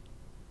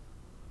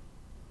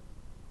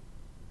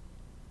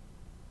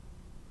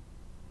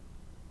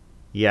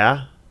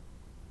 Yeah.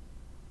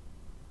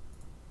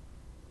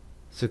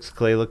 6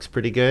 clay looks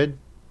pretty good.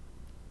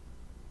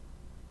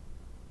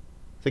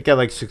 I think I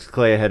like 6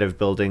 clay ahead of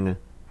building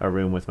a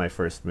room with my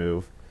first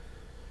move.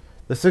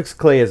 The 6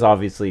 clay is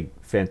obviously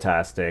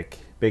fantastic.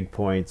 Big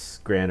points,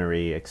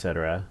 granary,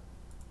 etc.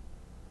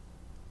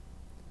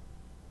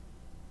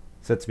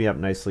 Sets me up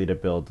nicely to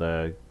build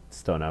a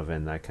stone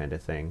oven, that kind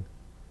of thing.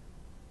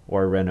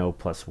 Or Reno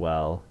plus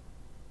well.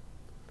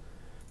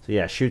 So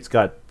yeah, Shoot's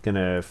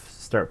gonna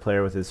start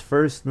player with his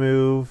first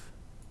move.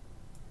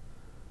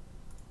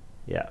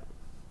 Yeah.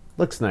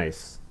 Looks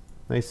nice.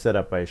 Nice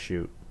setup by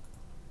Shoot.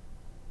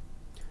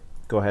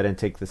 Go ahead and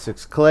take the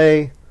 6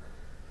 clay.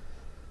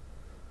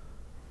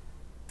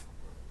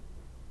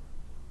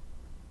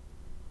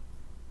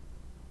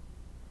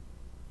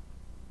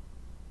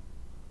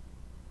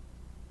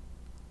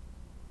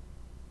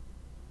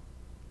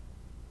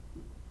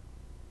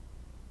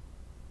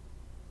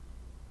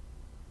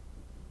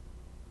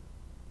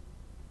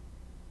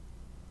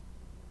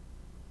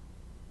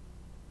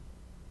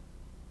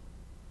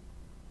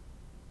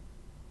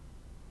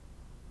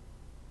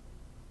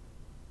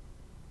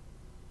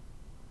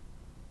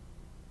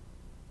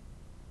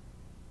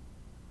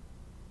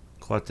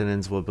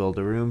 Quattanens will build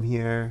a room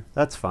here.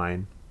 That's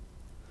fine.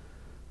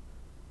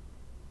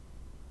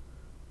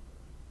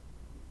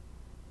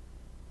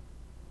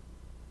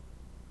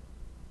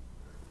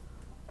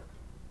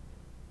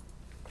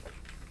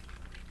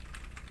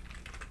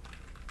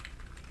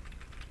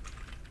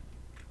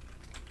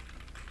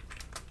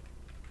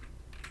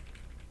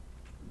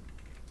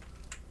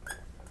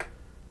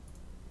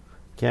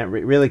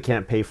 Really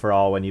can't pay for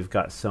all when you've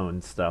got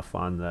sown stuff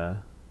on the...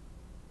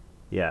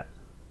 Yeah,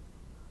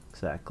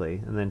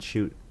 exactly. And then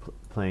Shoot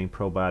playing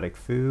probiotic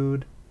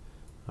food.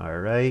 All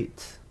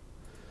right.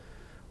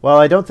 Well,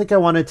 I don't think I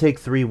want to take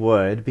 3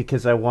 wood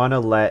because I want to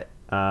let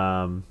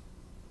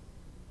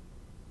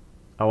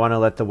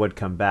the wood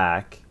come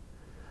back.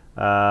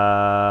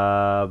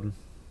 I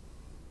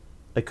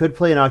could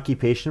play an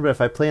occupation, but if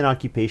I play an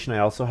occupation, I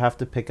also have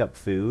to pick up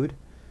food.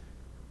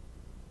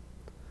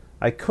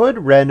 I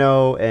could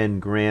Reno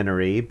and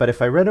Granary, but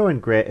if I Reno,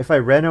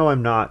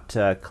 I'm not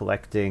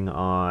collecting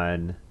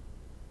on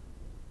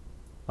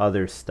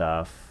other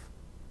stuff.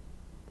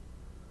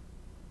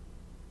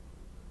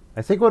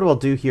 I think what we'll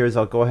do here is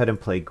I'll go ahead and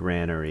play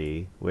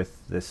Granary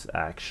with this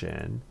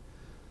action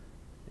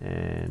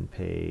and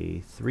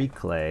pay 3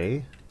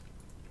 clay.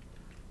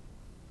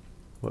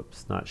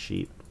 Whoops, not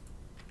sheep.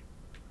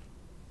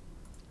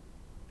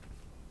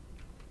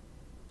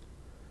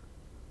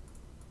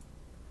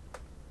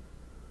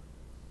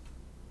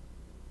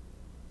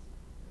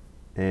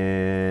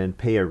 and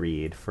pay a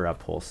reed for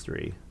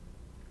upholstery.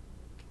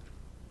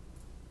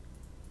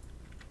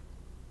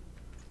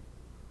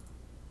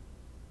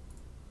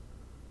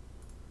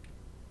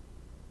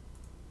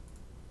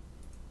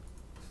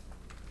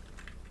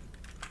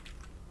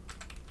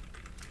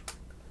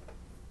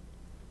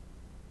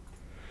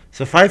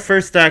 So 5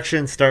 first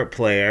action start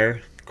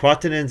player.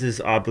 Quattanens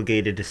is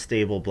obligated to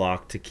stable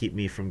block to keep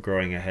me from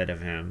growing ahead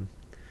of him,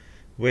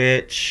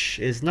 which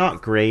is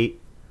not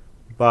great,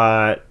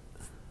 but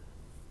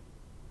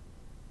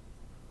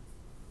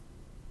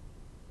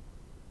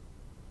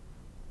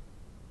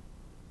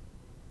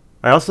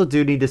I also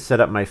do need to set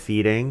up my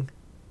feeding.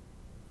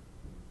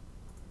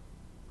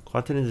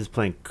 Quattanens is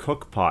playing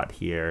Cookpot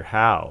here.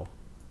 How?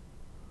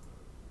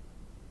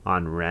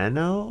 On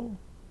Reno?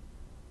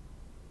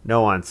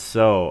 No, on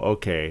So.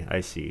 Okay, I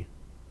see.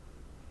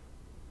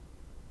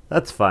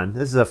 That's fun.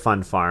 This is a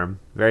fun farm.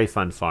 Very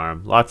fun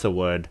farm. Lots of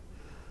wood.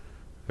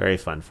 Very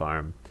fun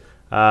farm.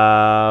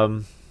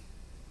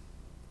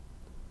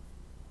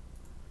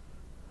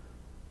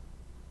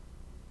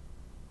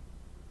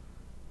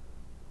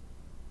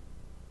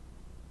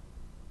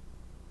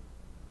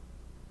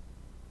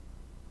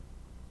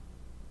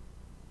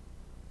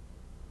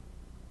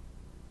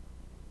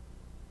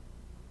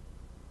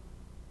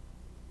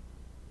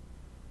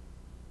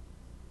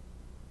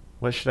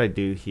 What should I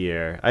do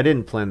here? I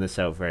didn't plan this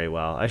out very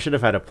well. I should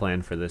have had a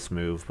plan for this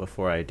move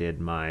before I did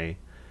my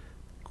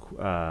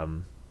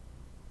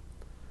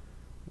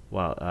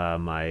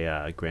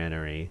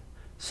granary.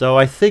 So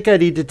I think I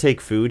need to take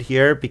food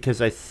here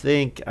because I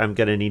think I'm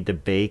gonna need to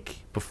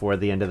bake before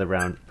the end of the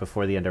round.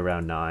 Before the end of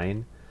round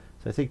 9.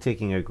 So I think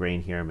taking a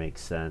grain here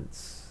makes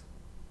sense.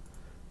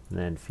 And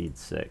then feed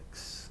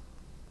 6.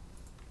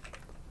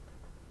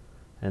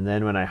 And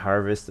then when I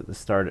harvest at the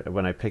start,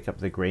 when I pick up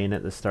the grain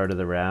at the start of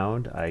the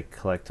round, I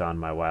collect on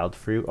my wild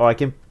fruit. Oh, I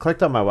can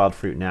collect on my wild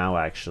fruit now,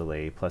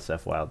 actually. Plus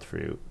F wild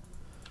fruit.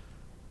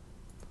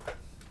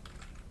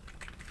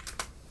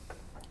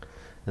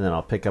 And then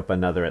I'll pick up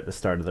another at the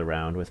start of the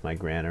round with my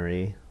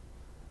granary.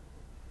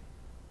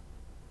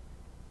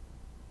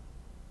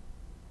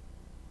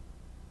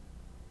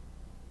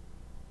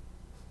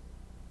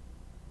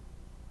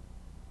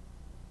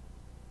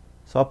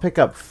 So I'll pick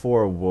up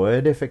 4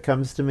 wood if it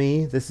comes to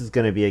me. This is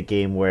going to be a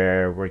game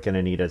where we're going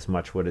to need as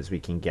much wood as we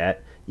can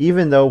get.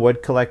 Even though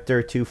Wood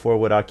Collector, 2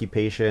 4-wood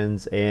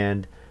occupations,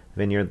 and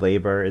Vineyard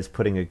Labor is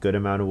putting a good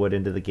amount of wood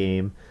into the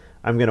game,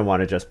 I'm going to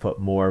want to just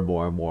put more. I'm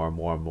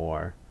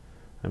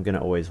going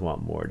to always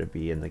want more to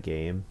be in the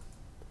game.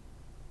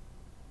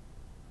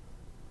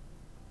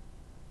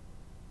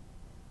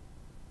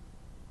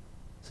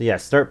 So yeah,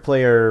 start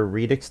player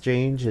reed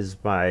exchange is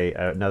my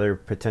another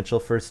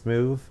potential first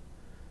move.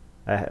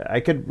 I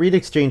could reed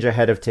exchange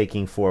ahead of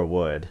taking 4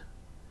 wood.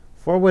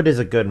 4 wood is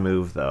a good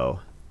move, though.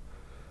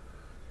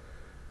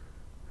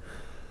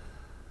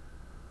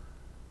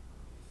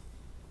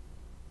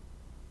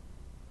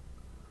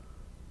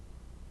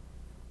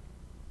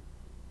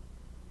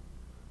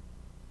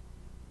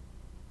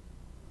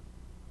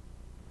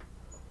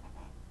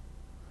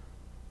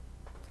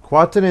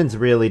 Quattanens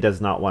really does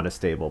not want to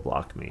stable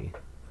block me.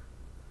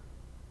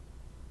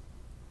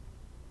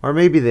 Or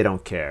maybe they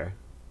don't care.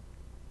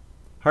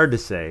 Hard to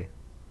say.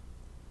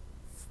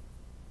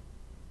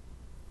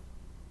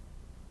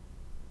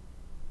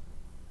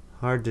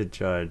 Hard to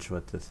judge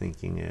what the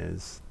thinking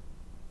is.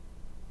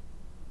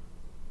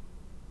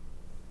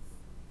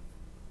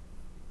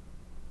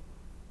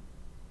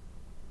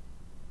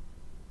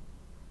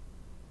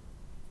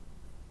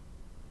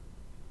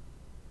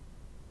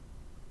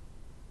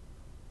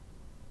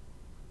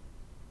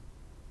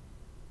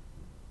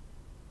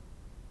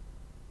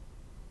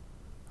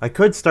 I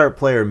could start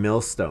player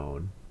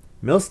Millstone.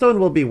 Millstone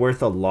will be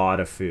worth a lot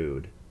of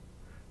food.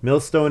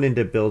 Millstone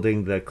into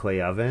building the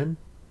clay oven.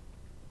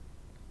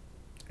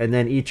 And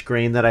then each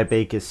grain that I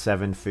bake is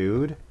 7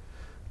 food,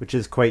 which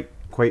is quite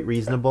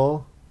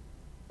reasonable.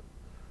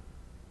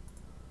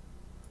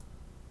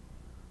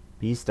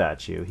 Bee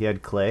statue. He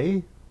had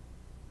clay?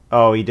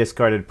 Oh, he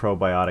discarded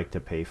probiotic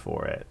to pay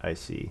for it. I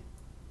see.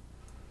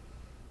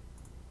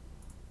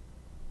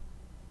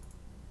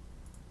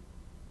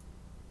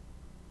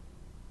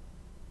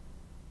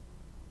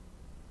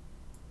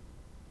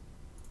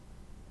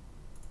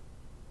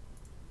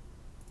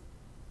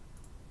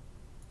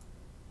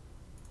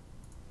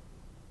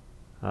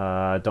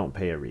 Don't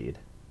pay a reed.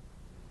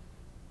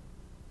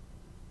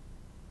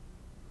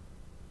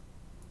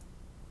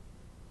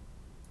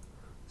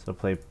 So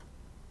play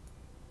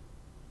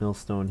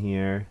Millstone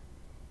here.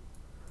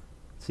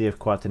 See if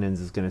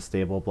Quattanens is going to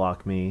stable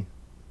block me.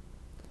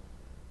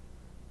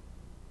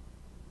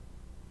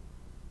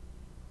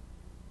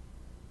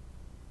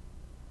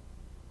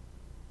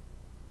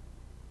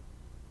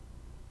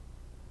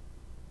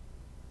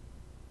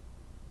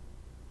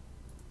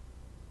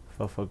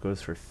 Fofo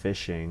goes for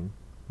fishing.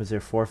 Was there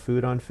 4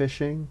 food on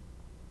fishing?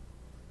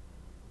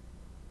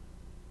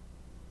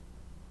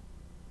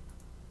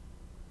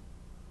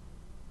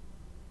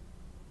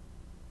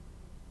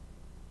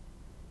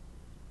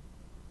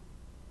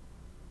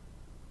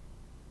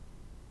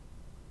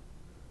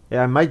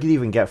 Yeah, I might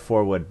even get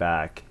 4 wood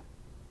back.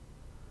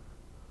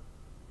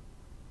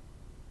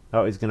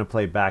 Oh, he's gonna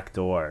play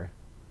backdoor.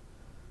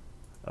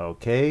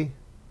 Okay.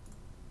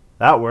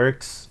 That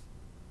works.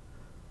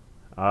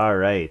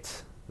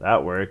 Alright.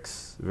 That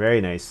works very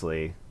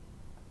nicely.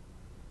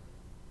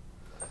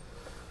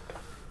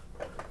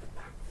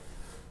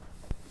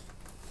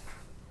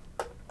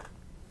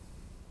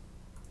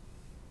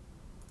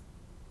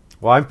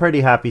 Well, I'm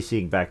pretty happy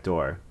seeing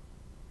backdoor.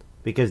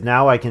 Because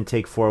now I can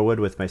take 4 wood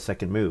with my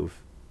second move.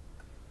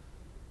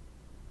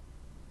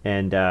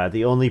 And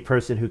the only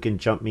person who can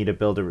jump me to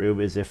build a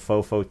room is if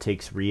Fofo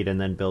takes reed and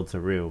then builds a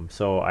room.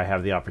 So I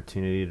have the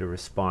opportunity to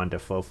respond to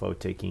Fofo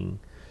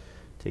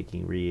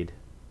taking reed.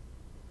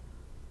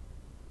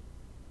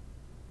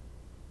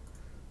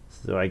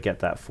 So I get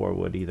that 4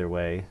 wood either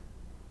way.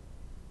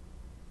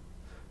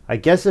 I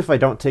guess if I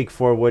don't take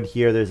 4 wood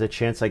here, there's a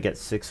chance I get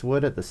 6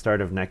 wood at the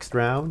start of next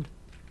round.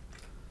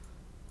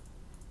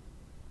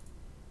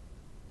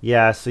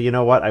 Yeah, so you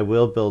know what? I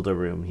will build a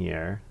room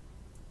here.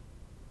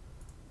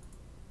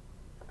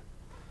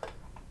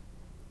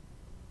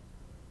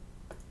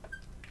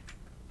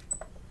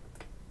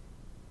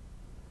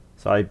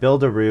 So I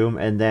build a room,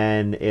 and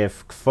then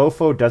if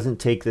Fofo doesn't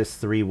take this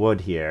 3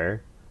 wood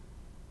here,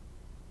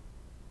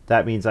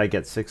 that means I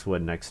get 6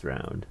 wood next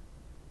round.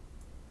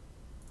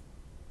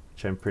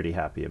 Which I'm pretty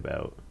happy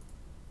about.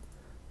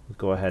 We'll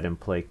go ahead and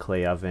play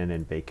clay oven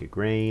and bake a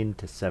grain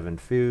to 7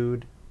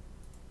 food.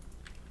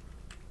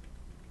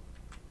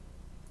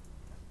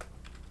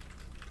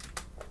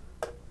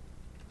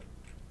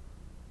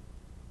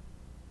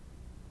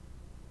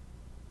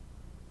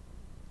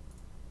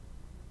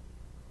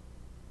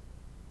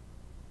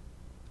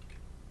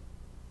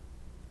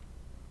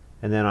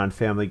 And then on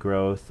family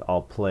growth,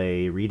 I'll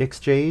play reed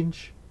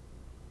exchange.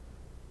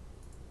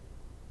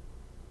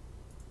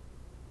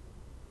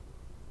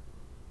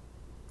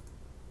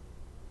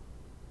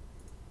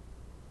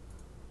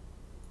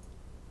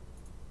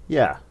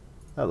 Yeah,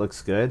 that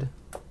looks good.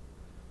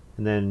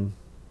 And then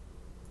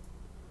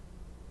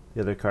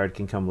the other card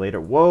can come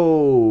later.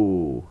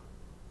 Whoa!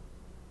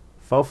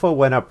 Fofo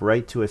went up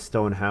right to a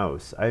stone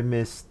house. I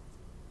missed...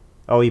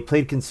 Oh, he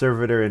played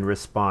conservator in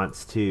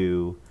response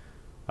to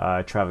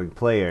traveling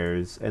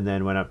players, and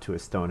then went up to a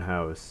stone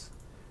house.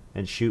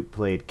 And Shoot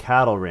played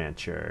cattle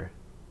rancher.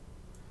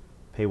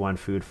 Pay 1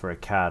 food for a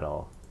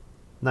cattle.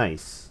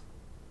 Nice.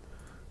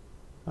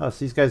 Oh,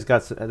 so these guys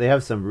they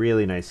have some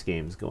really nice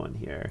games going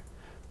here.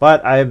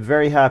 But I am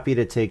very happy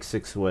to take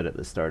 6 wood at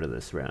the start of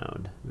this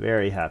round.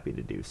 Very happy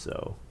to do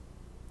so.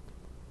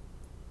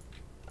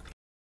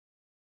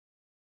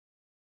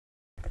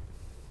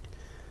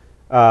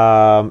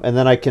 And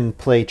then I can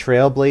play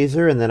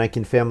Trailblazer, and then I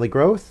can family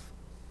growth.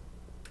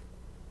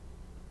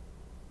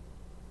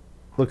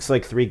 Looks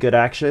like 3 good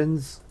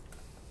actions.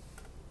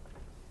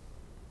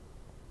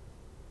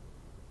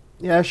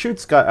 Yeah,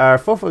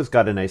 Fofo's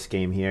got a nice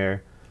game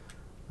here.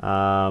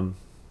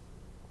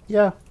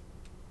 Yeah.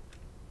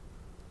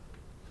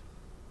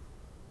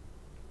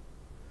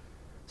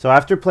 So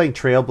after playing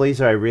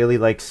Trailblazer, I really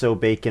like Sow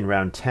Bake in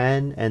round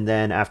 10, and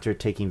then after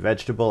taking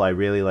Vegetable, I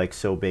really like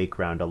Sow Bake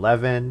round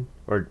 11,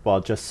 or, well,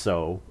 just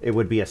Sow. It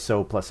would be a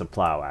Sow plus a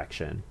Plow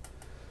action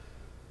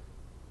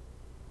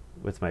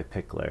with my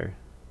Pickler.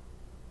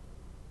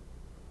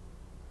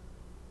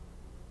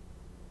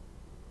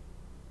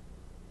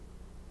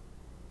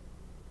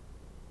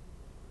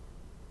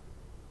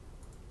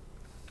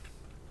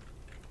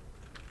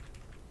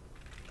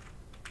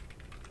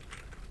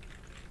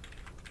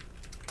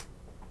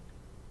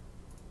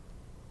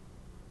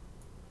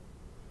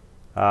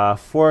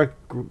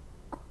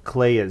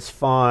 Clay is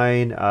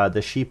fine.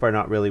 The sheep are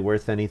not really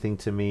worth anything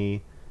to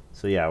me.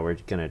 So yeah, we're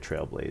going to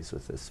Trailblaze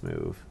with this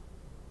move.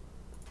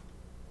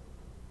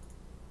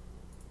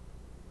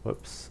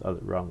 Whoops,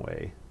 wrong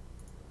way.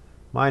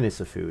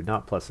 Minus a food,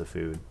 not plus a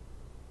food.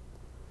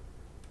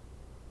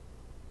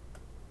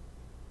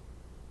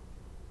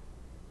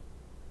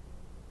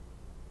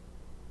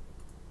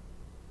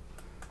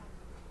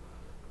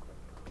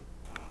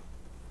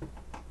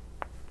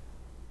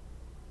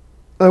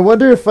 I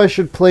wonder if I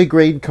should play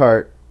Grain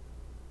Cart.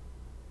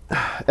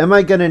 Am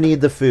I going to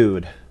need the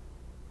food?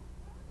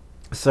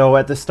 So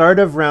at the start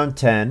of round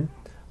 10,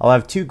 I'll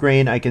have 2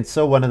 grain. I can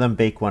sow one of them,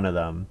 bake one of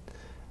them.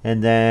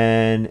 And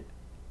then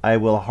I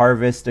will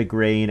harvest a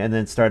grain, and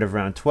then start of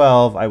round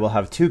 12, I will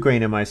have 2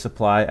 grain in my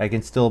supply. I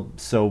can still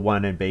sow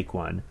one and bake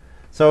one.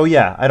 So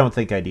yeah, I don't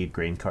think I need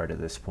Grain Cart at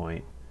this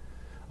point.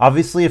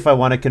 Obviously, if I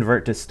want to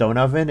convert to Stone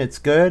Oven, it's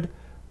good.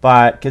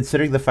 But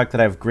considering the fact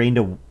that I have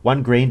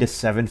 1 grain to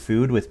 7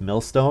 food with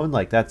Millstone,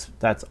 like that's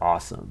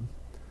awesome.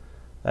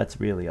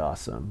 That's really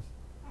awesome.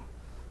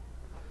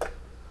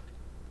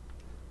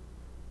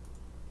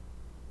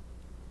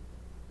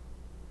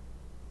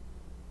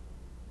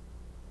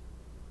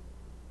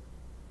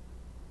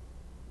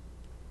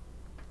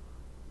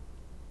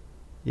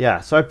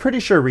 Yeah, so I'm pretty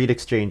sure reed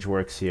exchange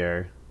works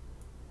here.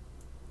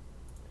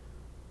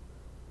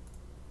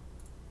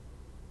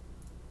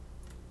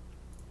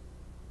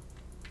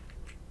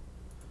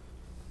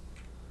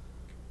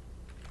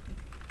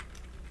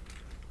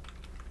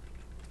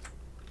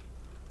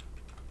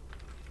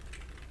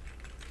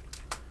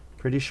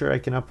 Pretty sure I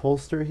can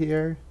upholster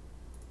here.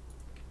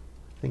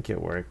 I think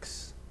it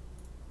works.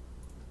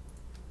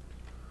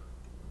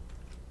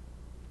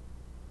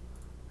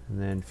 And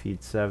then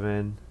feed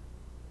 7.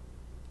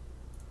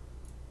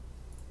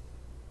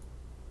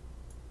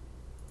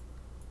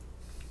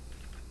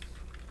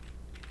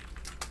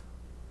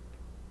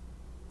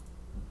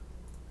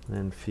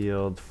 Then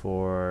field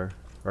for,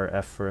 or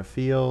F for a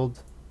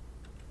field.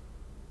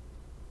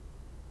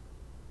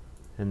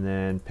 And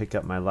then pick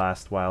up my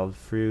last wild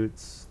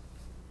fruits.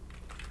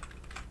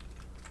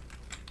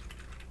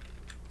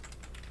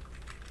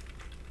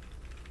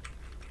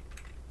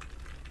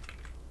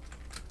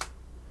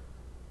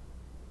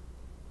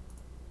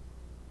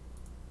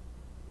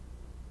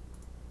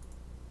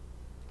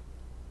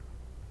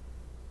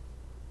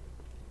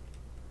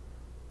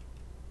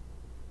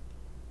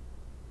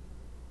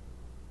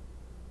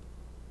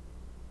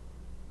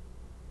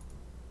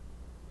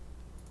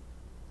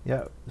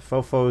 Yeah,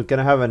 Fofo is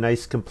gonna have a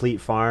nice complete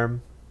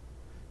farm.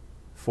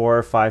 4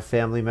 or 5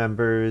 family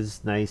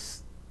members,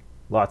 nice,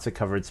 lots of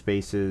covered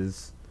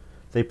spaces.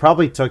 They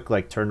probably took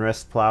like turn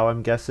rest plow,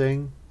 I'm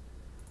guessing.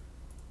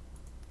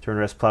 Turn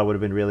rest plow would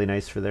have been really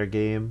nice for their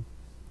game.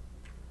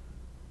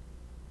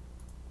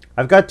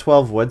 I've got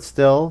 12 wood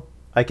still.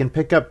 I can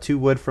pick up 2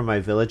 wood from my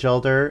village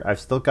elder. I've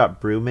still got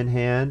broom in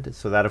hand,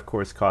 so that of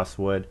course costs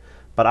wood.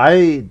 But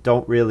I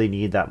don't really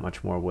need that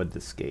much more wood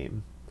this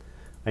game.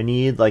 I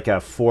need like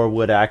a 4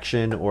 wood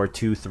action or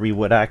 2 3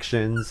 wood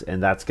actions,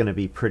 and that's going to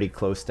be pretty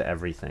close to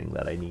everything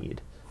that I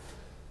need.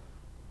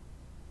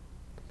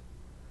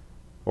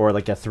 Or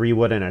like a 3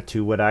 wood and a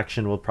 2 wood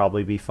action will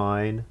probably be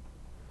fine.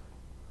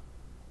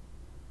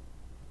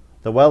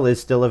 The well is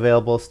still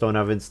available, stone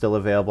oven's still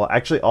available.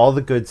 Actually, all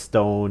the good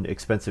stone,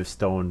 expensive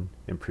stone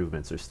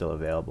improvements are still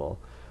available.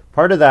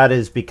 Part of that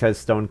is because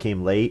stone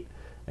came late,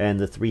 and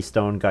the 3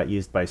 stone got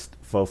used by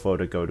Fofo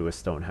to go to a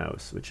stone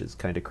house, which is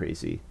kind of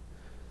crazy.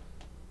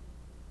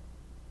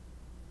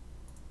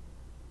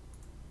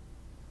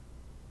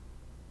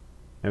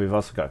 And we've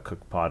also got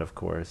cook pot, of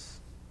course.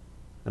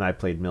 And I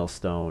played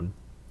millstone.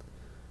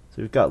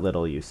 So we've got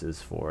little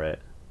uses for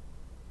it.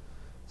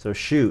 So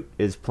Shoot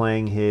is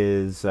playing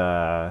his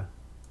boarding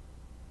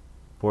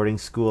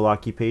school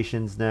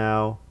occupations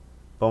now.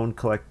 Bone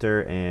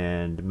collector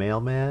and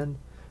mailman.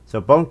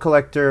 So bone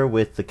collector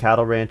with the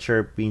cattle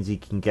rancher means he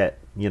can get,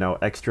 you know,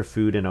 extra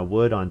food and a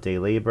wood on day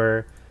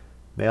labor.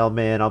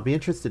 Mailman, I'll be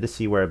interested to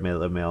see where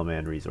the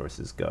mailman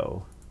resources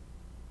go.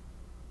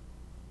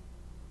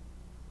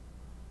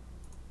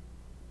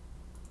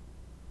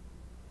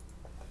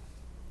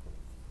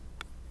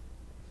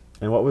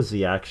 And what was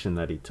the action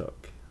that he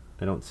took?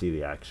 I don't see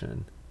the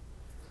action.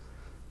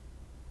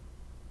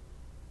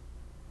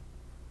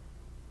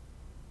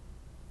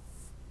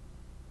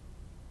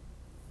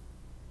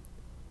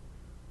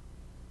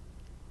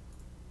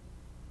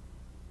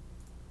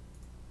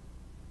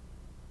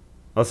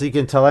 Also, you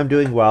can tell I'm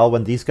doing well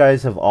when these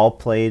guys have all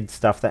played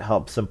stuff that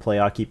helps them play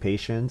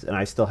occupations, and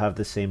I still have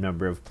the same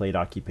number of played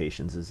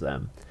occupations as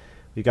them.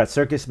 We've got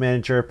circus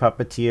manager,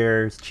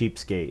 puppeteer,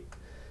 cheapskate,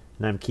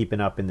 and I'm keeping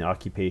up in the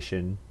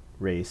occupation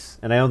race,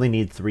 and I only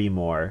need 3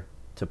 more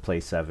to play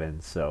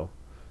 7, so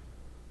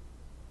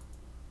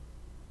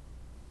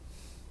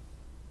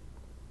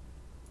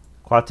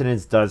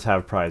Quattanens does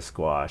have prize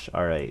squash.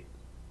 Alright,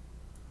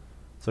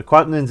 so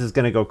Quattanens is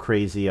going to go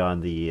crazy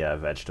on the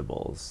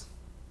vegetables.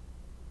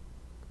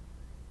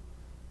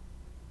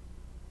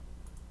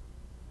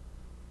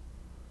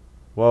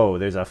 Whoa,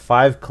 there's a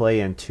 5 clay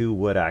and 2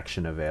 wood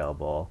action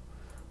available.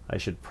 I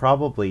should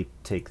probably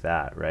take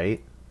that,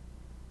 right?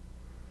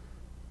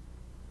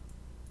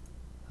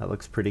 That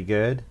looks pretty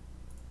good.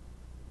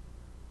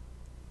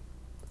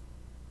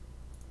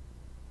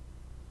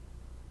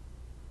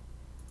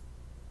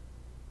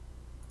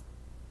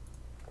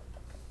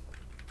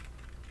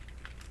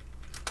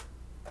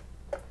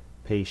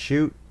 Pay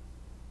Shoot.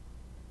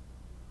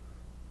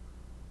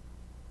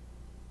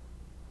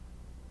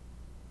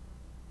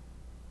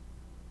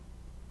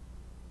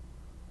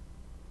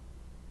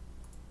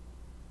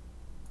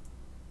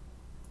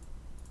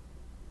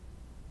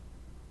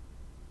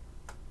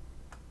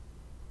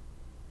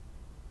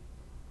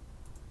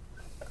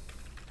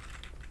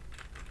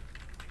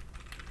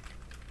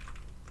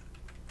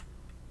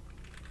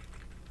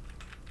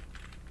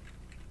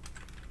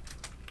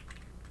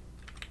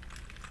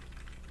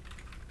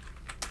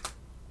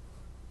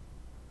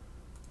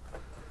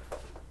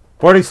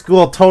 Boarding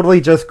school totally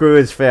just grew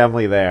his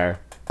family there.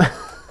 5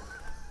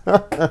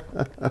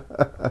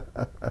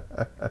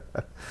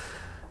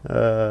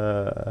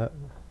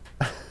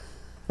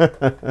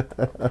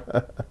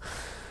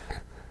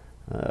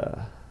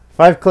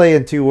 clay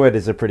and 2 wood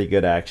is a pretty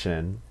good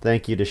action.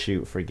 Thank you to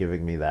Shoot for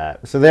giving me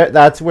that. So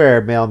that's where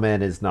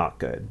mailman is not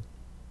good.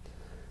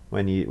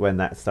 When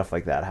that stuff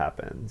like that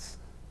happens.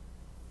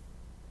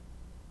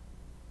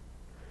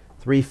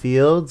 3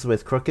 fields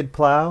with crooked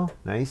plow.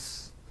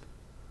 Nice.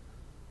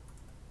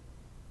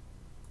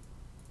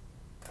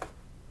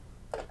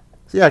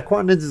 So yeah,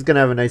 Quattanens is going to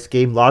have a nice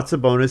game. Lots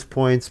of bonus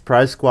points.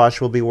 Prize squash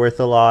will be worth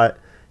a lot.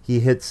 He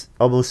hits,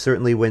 almost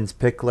certainly wins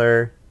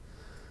Pickler.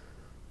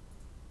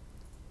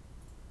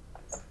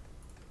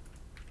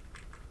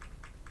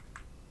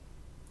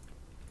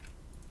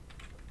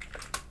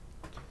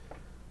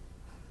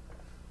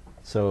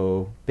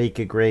 So bake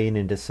a grain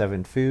into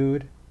 7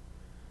 food.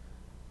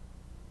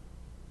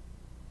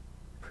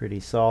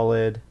 Pretty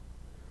solid.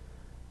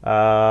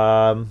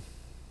 I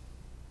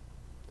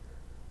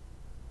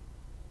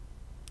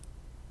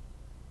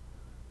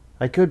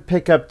could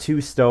pick up 2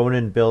 stone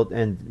and build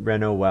and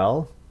reno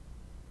well.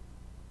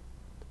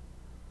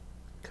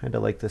 Kind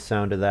of like the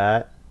sound of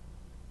that.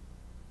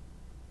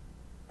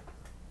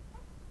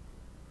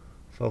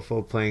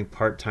 Fofo playing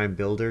part-time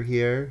builder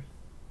here.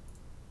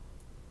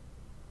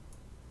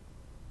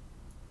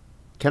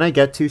 Can I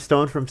get 2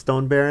 stone from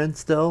Stone Baron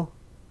still?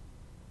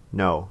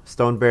 No,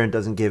 Stone Baron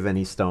doesn't give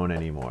any stone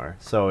anymore,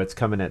 so it's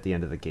coming at the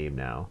end of the game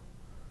now.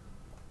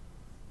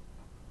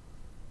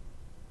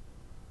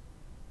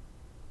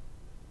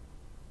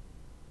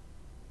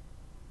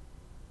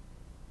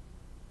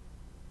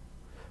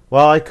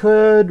 Well, I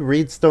could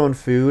reedstone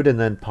food and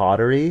then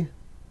pottery.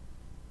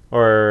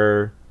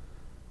 Or...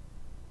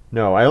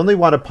 No, I only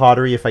want a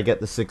pottery if I get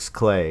the 6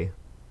 clay.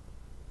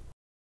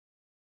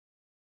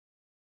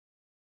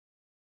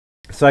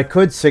 So I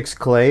could 6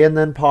 clay and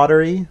then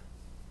pottery.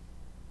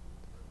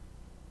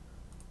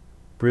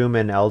 Broom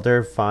and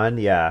elder, fun,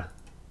 yeah.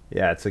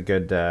 Yeah, it's a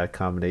good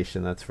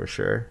combination, that's for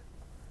sure.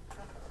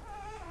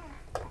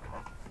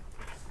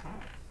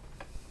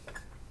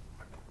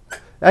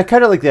 I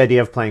kind of like the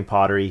idea of playing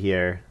pottery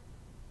here.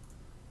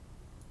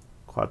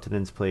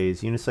 Quattanens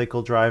plays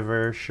unicycle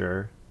driver,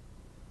 sure.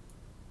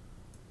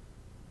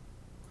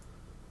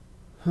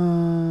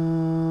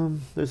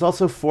 There's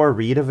also 4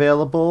 reed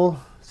available,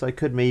 so I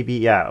could maybe,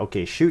 yeah,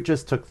 okay, shoot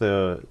just took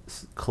the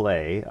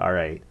clay,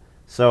 alright.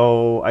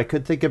 So I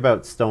could think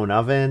about stone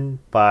oven,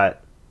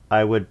 but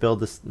I would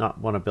build this, not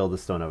want to build a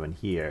stone oven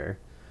here.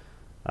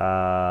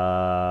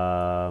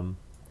 I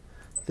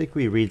think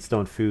we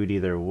reedstone food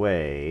either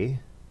way.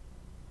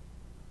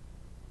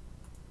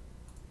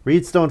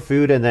 Reedstone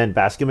food and then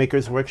basket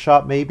maker's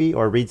workshop maybe,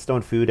 or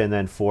reedstone food and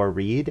then 4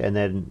 reed and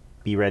then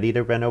be ready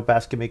to reno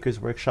basket maker's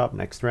workshop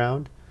next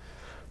round.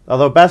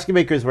 Although basket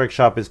maker's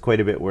workshop is quite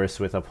a bit worse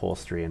with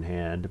upholstery in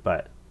hand,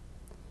 but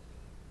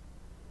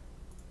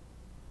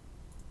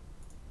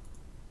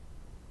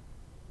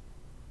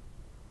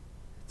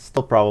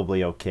still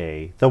probably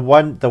okay. The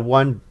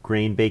one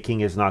grain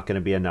baking is not going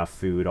to be enough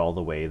food all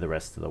the way the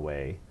rest of the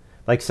way.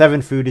 Like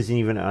 7 food isn't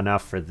even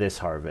enough for this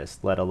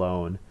harvest, let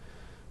alone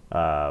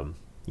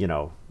you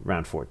know,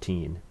 round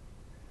 14.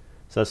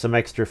 So some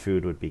extra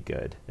food would be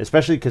good,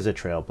 especially because of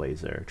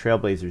Trailblazer.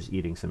 Trailblazer's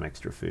eating some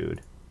extra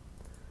food.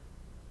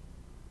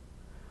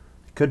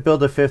 Could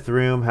build a 5th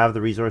room, have the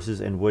resources,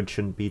 and wood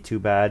shouldn't be too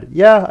bad.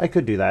 Yeah, I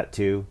could do that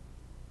too.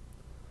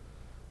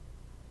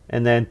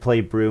 And then play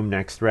broom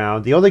next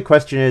round. The only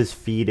question is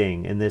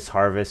feeding in this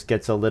harvest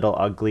gets a little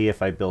ugly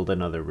if I build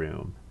another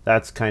room.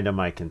 That's kind of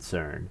my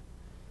concern.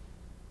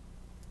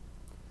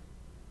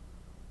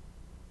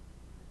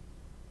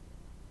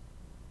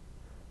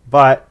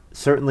 But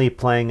certainly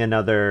playing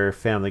another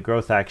family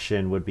growth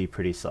action would be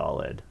pretty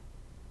solid.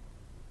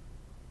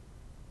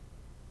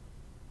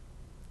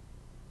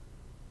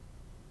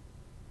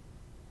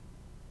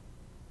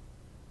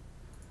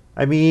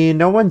 I mean,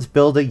 no one's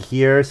building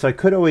here, so I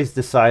could always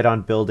decide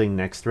on building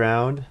next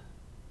round.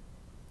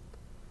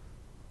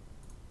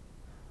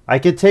 I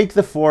could take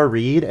the 4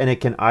 reed, and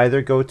it can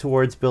either go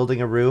towards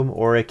building a room,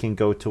 or it can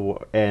go to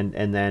and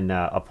then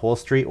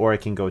upholstery, or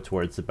it can go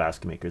towards the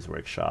basket maker's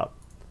workshop.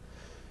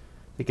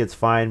 I think it's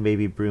fine.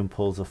 Maybe broom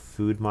pulls a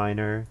food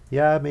miner.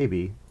 Yeah,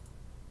 maybe.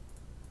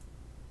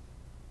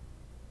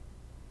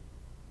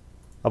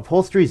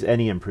 Upholstery's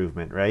any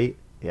improvement, right?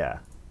 Yeah,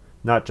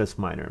 not just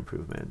minor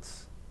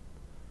improvements.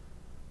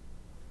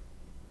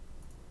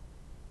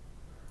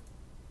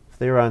 If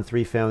they were on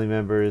 3 family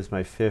members,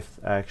 my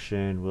 5th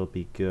action will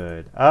be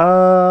good.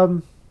 I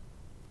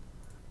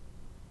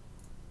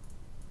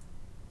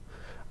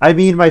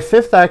mean, my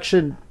 5th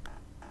action...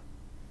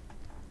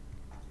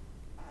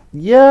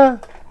 Yeah...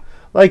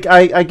 Like,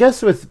 I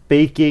guess with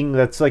baking,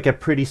 that's like a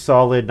pretty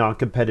solid,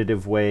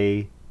 non-competitive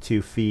way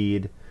to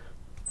feed.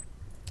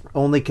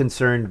 Only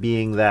concern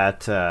being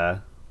that,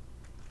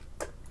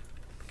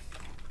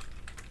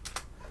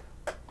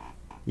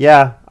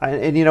 yeah,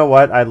 and you know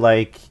what? I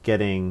like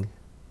getting...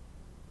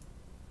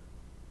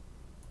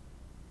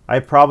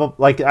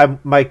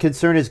 my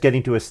concern is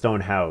getting to a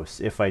stone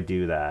house if I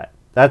do that.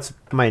 That's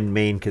my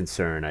main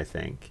concern, I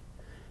think.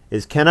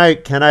 Is can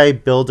I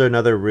build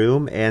another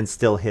room and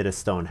still hit a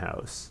stone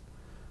house?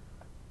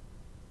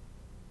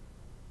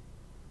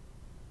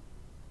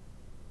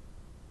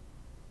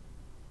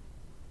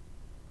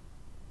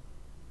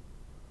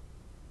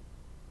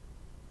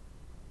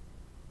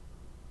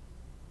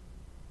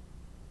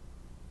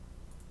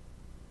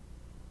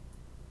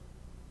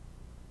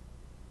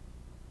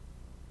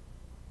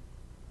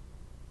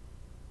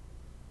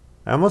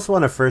 I almost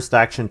want to first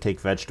action take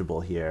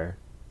vegetable here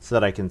so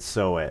that I can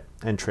sow it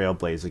and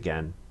trailblaze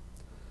again.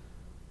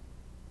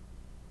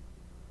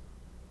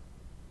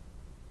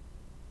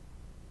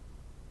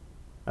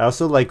 I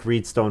also like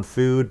reedstone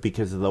food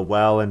because of the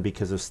well and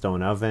because of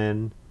stone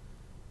oven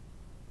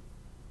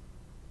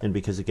and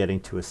because of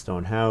getting to a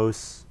stone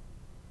house.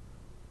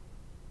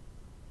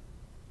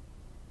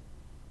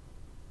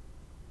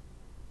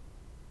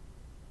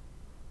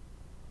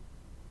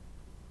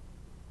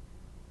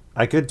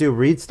 I could do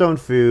Reedstone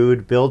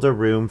Food, Build a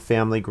Room,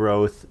 Family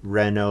Growth,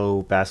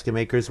 Reno, Basket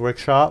Maker's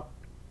Workshop.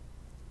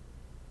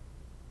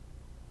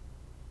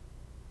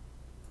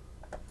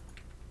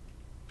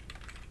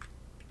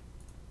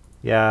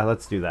 Yeah,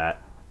 let's do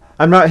that.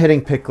 I'm not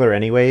hitting Pickler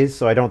anyways,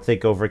 so I don't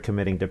think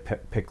overcommitting to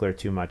Pickler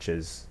too much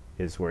is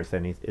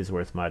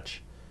worth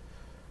much.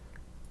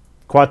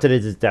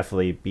 Quattanens is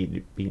definitely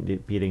beating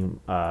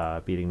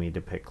me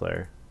to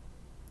Pickler.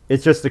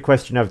 It's just a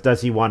question of,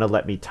 does he want to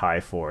let me tie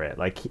for it?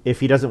 Like,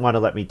 if he doesn't want to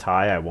let me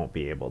tie, I won't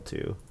be able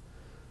to.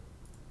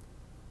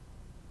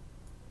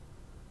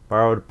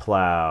 Borrowed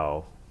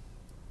plow.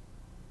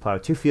 Plow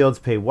 2 fields,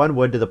 pay 1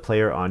 wood to the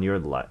player on your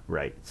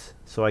right.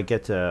 So I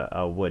get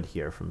a wood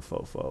here from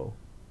Fofo.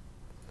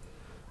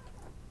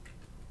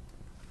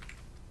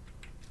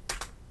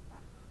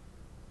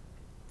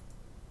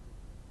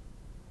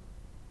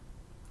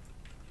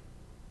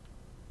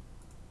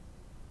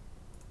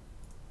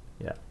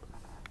 Yeah.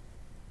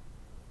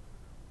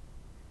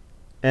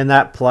 And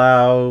that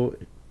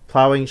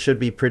plowing should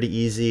be pretty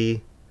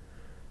easy.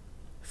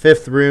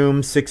 5th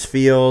room, 6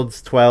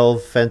 fields,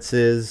 12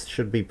 fences,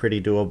 should be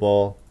pretty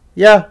doable.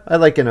 Yeah, I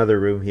like another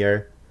room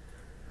here.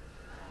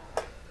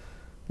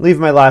 Leave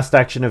my last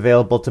action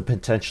available to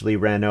potentially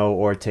reno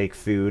or take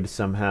food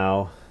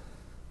somehow.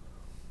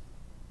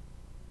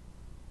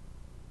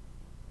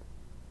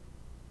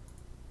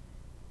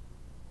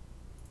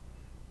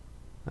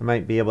 I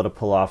might be able to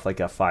pull off like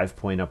a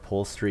 5-point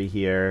upholstery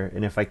here,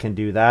 and if I can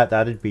do that,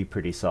 that'd be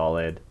pretty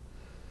solid.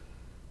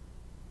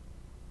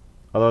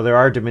 Although there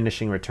are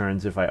diminishing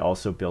returns if I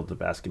also build the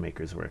Basket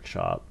Maker's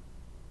Workshop.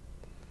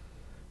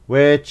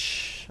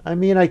 Which, I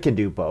mean, I can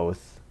do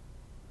both.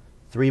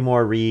 3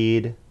 more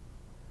reed,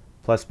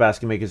 plus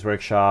Basket Maker's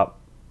Workshop,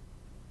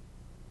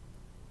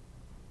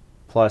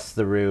 plus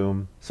the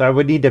room. So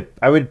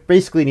I would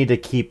basically need to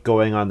keep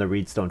going on the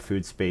Reedstone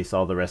food space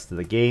all the rest of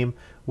the game,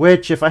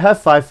 which if I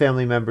have 5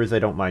 family members, I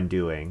don't mind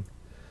doing.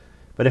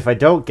 But if I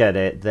don't get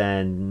it,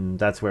 then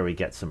that's where we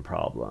get some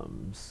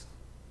problems.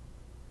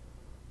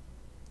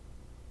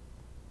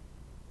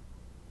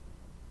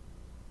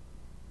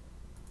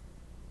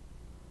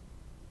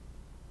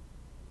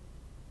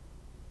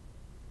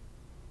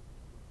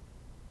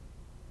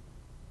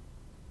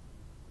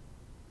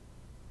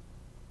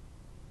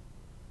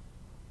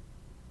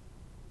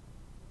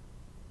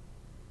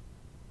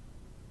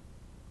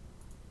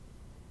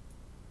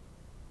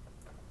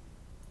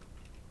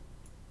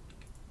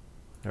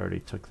 I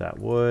already took that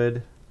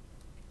wood.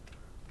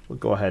 We'll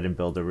go ahead and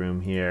build a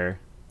room here.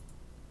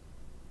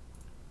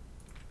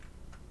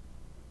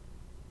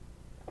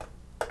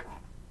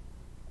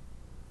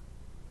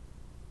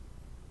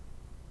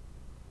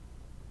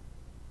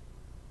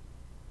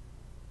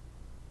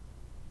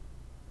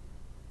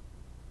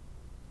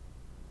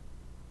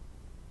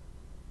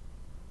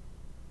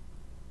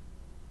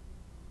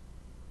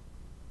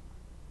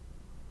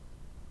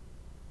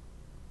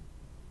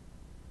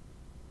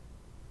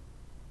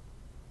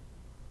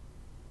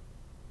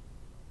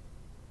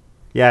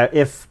 Yeah,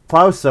 if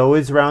Plow Sow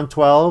is round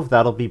 12,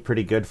 that'll be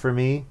pretty good for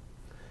me.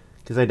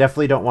 Because I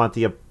definitely don't want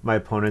my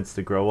opponents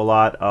to grow a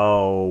lot.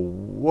 Oh,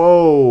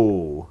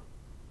 whoa.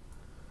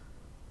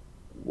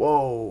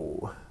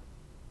 Whoa.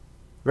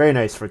 Very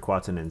nice for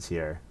Quattanens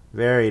here.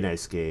 Very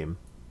nice game.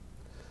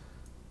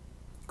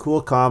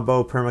 Cool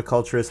combo,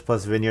 permaculturist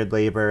plus vineyard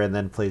labor, and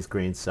then plays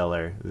grain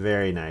cellar.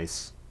 Very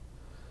nice.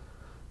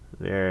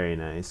 Very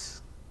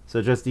nice.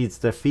 So just needs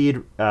to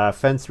feed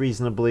fence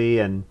reasonably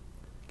and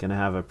gonna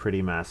have a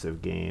pretty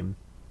massive game.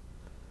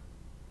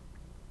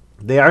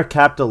 They are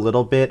capped a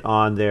little bit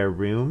on their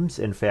rooms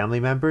and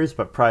family members,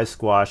 but prize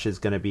squash is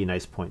gonna be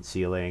nice point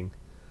ceiling.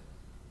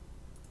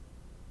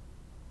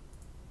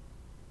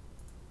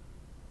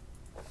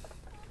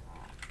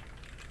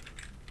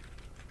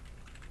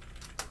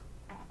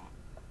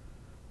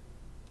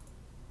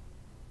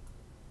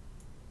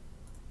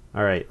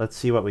 All right, let's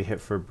see what we hit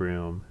for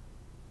broom.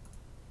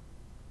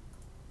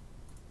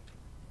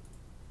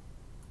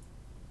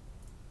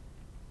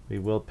 We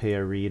will pay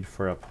a reed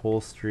for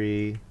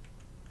upholstery.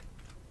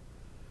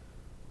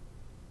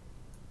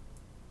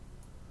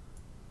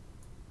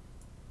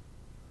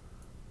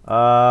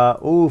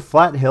 Ooh,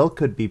 Flat Hill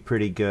could be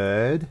pretty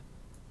good.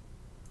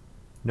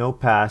 No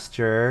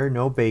pasture,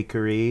 no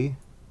bakery.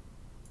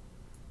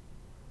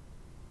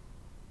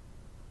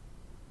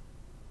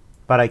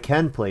 But I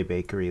can play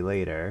bakery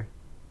later.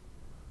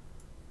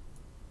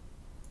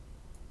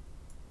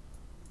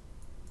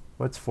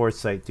 What's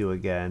Foresight do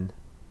again?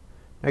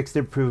 Next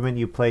improvement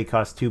you play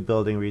costs 2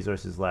 building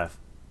resources left.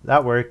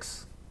 That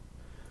works.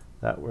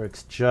 That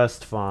works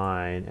just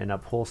fine. And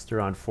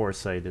upholster on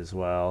Foresight as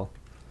well.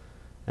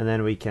 And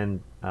then we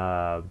can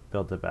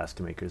build the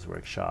Basket Maker's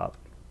Workshop.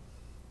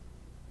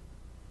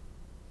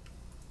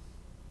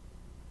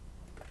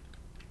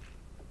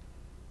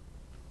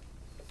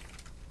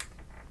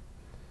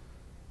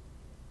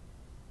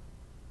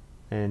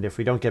 And if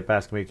we don't get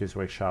Basket Maker's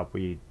Workshop,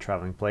 we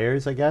Traveling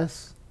Players, I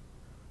guess.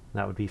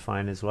 That would be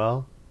fine as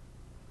well.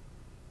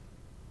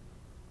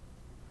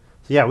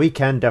 So yeah, we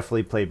can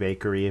definitely play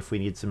bakery if we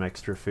need some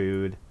extra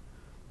food.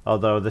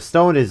 Although the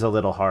stone is a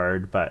little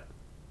hard, but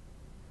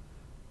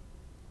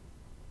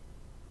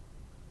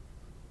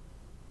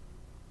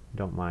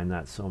don't mind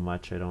that so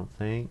much, I don't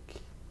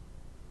think.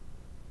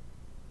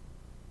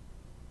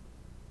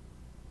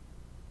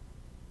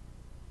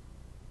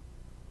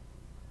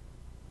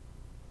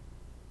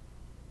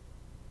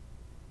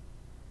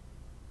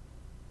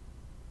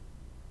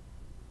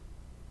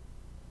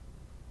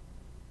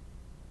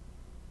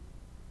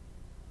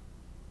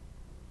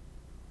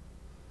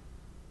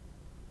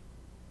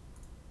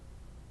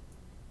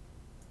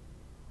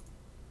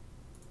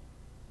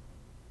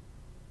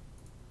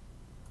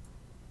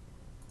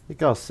 I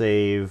think I'll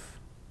save.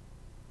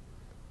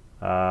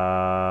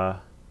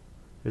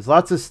 There's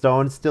lots of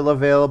stone still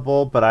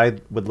available, but I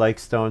would like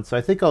stone, so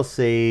I think I'll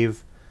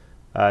save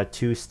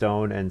 2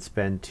 stone and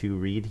spend 2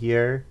 reed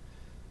here.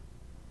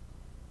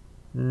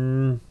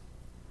 No,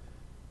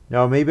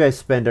 maybe I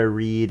spend a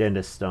reed and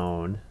a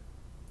stone.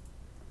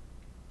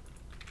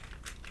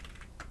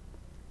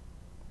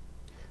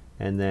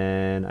 And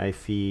then I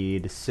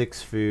feed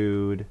 6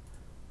 food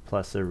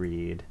plus a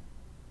reed.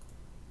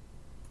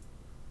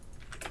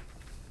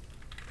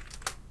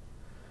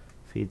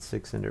 Feed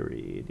 6 and a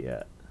reed,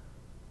 yeah.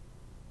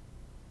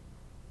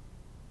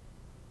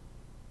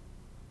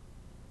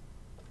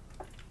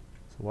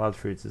 So wild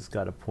fruits has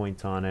got a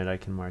point on it. I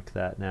can mark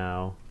that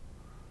now.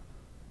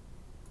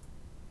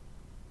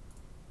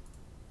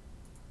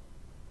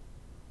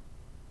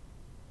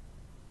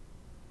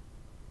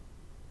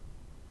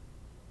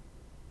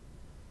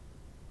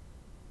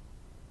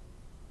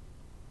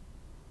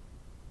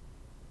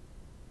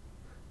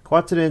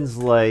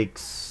 Quattanens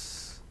likes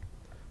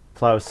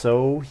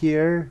Plauso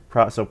here,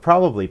 so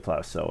probably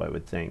Plauso, I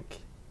would think.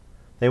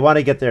 They want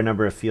to get their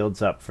number of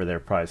fields up for their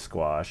prize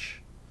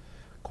squash.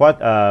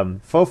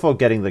 Fofo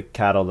getting the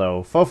cattle,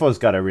 though. Fofo's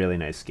got a really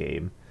nice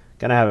game.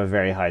 Gonna have a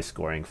very high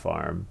scoring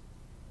farm.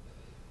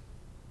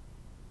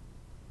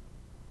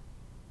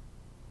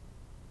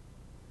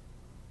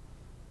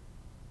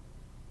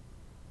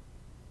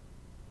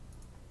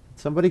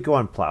 Did somebody go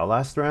on plow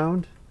last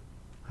round?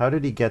 How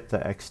did he get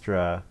the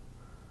extra...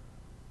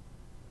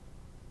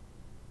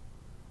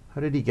 How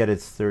did he get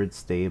his 3rd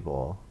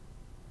stable?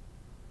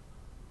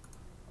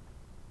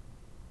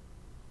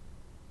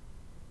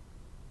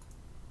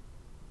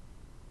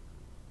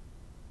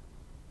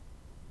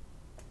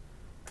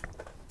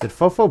 Did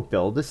Fofo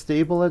build a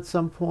stable at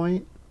some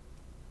point?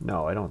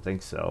 No, I don't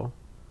think so.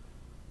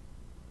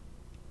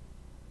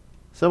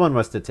 Someone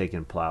must have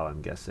taken plow,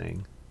 I'm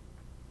guessing.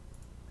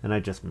 And I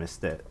just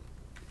missed it.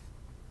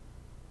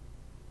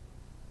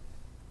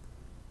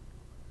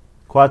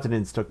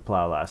 Quattanens took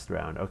plow last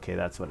round. Okay,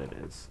 that's what it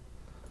is.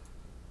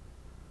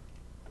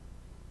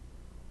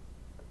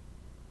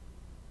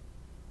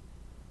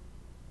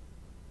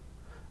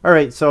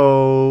 Alright,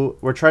 so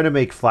we're trying to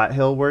make Flat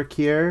Hill work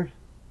here.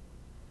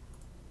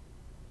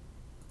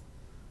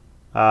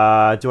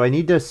 Do I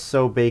need to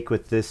sow bake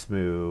with this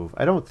move?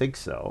 I don't think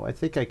so. I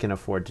think I can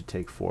afford to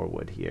take 4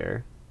 wood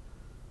here.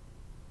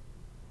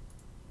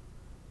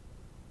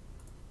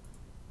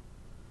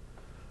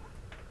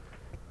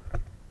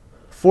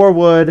 Four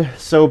wood,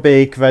 sow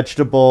bake,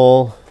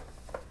 vegetable.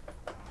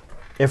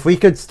 If we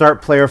could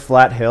start player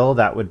Flat Hill,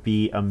 that would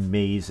be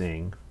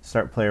amazing.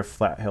 Start player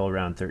Flat Hill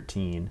round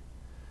 13.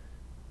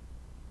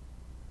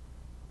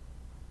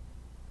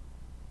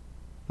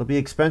 It'll be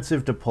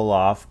expensive to pull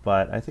off,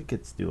 but I think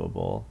it's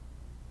doable.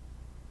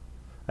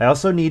 I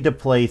also need to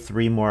play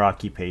 3 more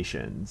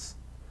occupations,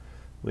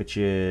 which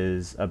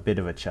is a bit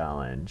of a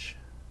challenge.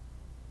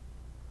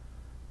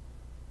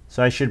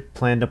 So I should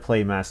plan to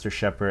play Master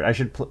Shepherd. I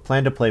should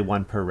plan to play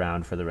 1 per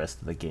round for the rest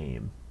of the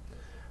game.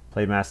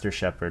 Play Master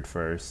Shepherd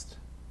first.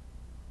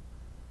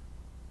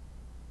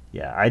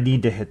 Yeah, I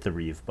need to hit the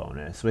Reeve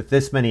bonus. With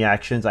this many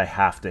actions, I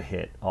have to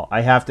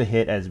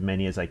hit as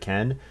many as I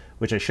can,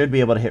 which I should be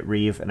able to hit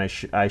Reeve, and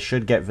I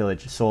should get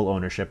sole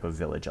ownership of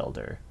Village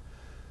Elder.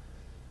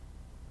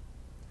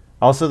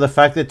 Also, the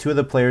fact that 2 of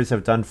the players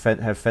have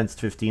fenced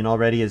 15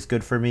 already is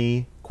good for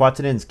me.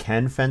 Quattanens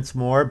can fence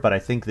more, but I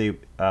think they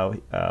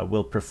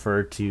will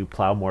prefer to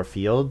plow more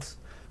fields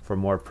for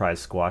more prize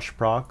squash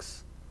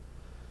procs.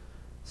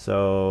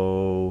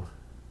 So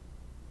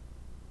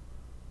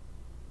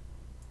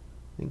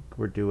I think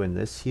we're doing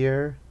this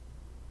here.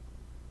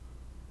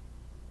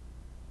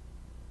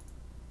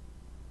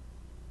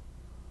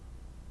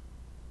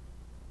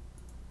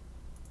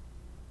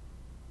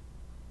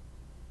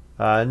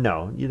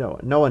 No,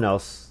 no one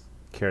else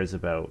cares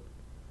about.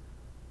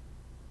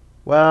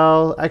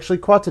 Well, actually,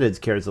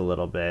 Quattanens cares a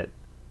little bit.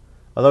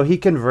 Although he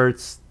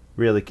converts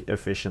really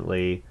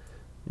efficiently.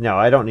 No,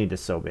 I don't need to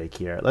sow bake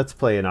here. Let's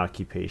play an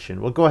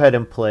occupation. We'll go ahead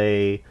and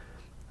play...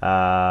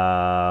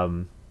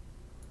 go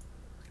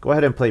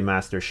ahead and play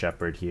Master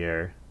Shepherd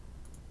here.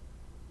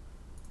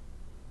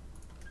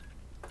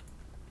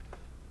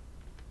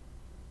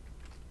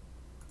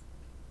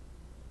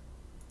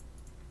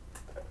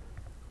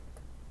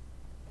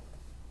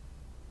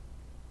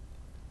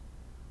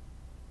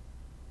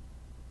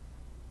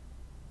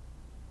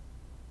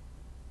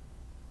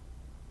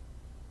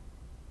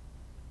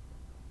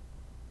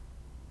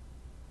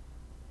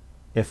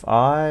 If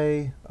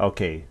I...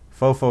 Okay,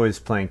 Fofo is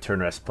playing turn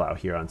rest plow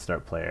here on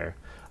start player.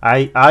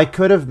 I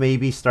could have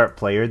maybe start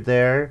playered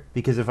there,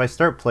 because if I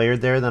start playered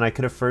there, then I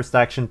could have first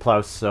action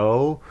plow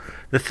sow.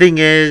 The thing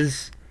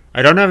is,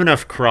 I don't have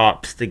enough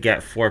crops to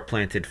get 4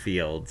 planted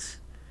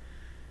fields.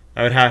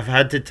 I would have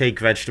had to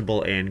take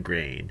vegetable and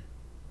grain.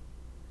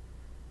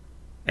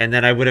 And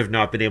then I would have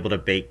not been able to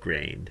bake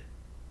grain.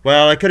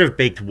 Well, I could have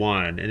baked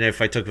one, and if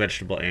I took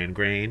vegetable and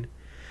grain.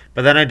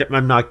 But then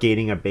I'm not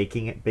gaining a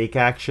bake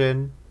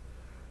action.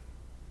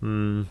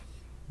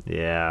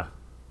 Yeah.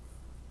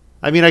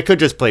 I mean, I could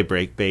just play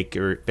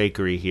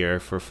bakery here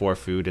for 4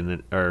 food and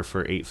then or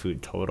for 8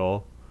 food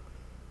total,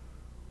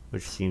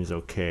 which seems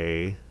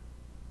okay.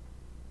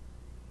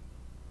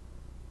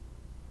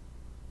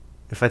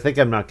 If I think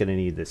I'm not going to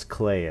need this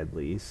clay, at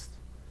least.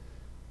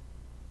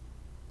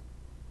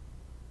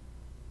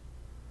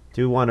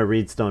 Do want a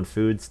reedstone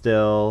food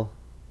still.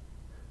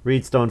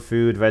 Reedstone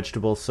food,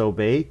 vegetable, so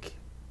bake.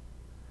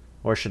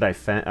 Or should I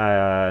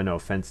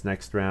fence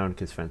next round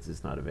because fence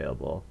is not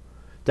available.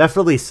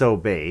 Definitely so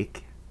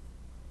bake.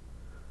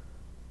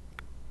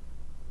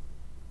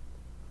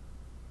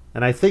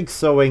 And I think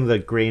sowing the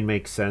grain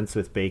makes sense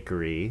with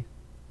bakery.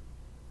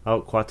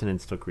 Oh,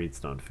 Quattanens took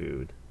reedstone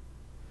food.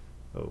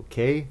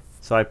 Okay,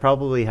 so I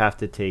probably have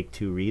to take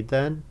 2 reed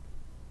then.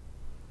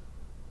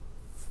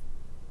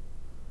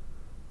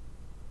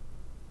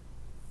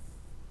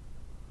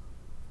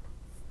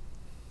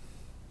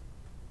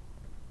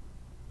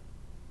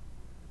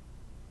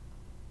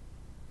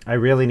 I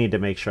really need to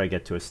make sure I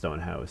get to a stone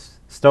house.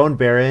 Stone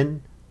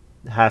Baron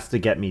has to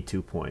get me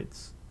 2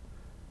 points.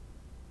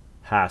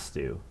 Has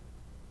to.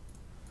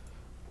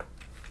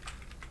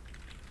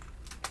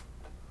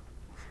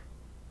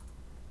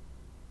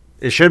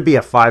 It should be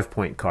a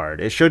 5-point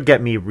card. It should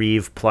get me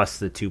Reeve plus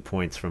the 2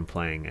 points from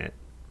playing it.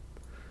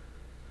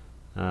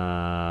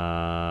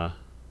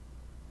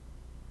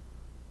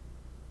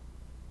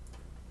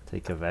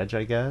 Take a veg,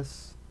 I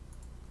guess.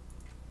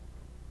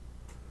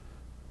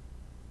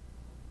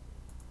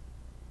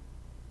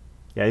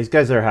 Yeah, these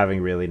guys are having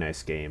really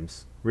nice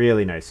games.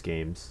 Really nice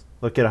games.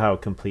 Look at how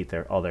complete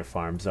all their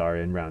farms are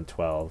in round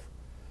 12.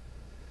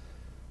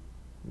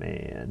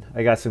 Man,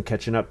 I got some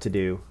catching up to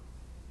do.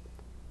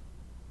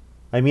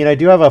 I mean, I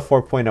do have a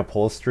 4-point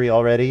upholstery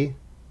already,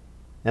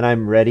 and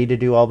I'm ready to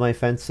do all my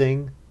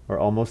fencing, or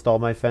almost all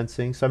my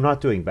fencing, so I'm not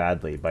doing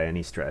badly by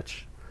any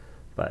stretch,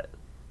 but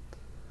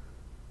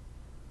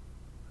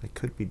I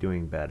could be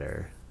doing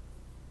better.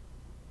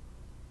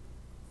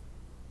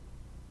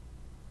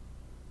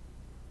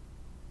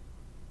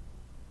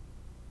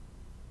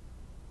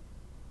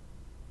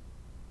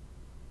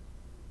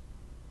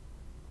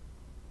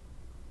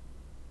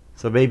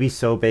 So maybe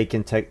Sobe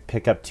can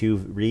pick up 2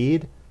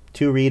 reed.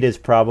 2 reed is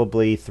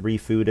probably 3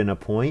 food and a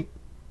point.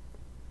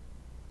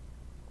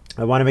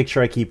 I want to make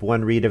sure I keep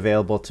 1 reed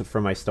available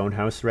for my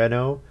Stonehouse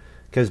Reno,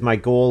 because my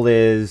goal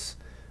is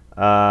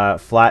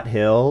Flat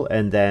Hill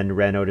and then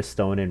Reno to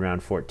Stone in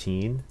round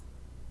 14.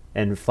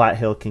 And Flat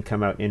Hill can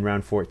come out in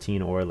round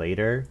 14 or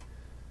later,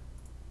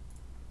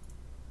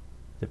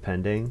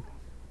 depending.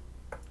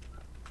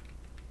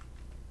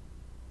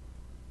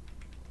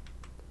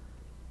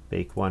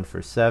 Bake 1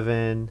 for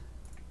 7.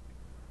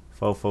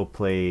 Fofo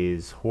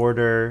plays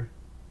Hoarder,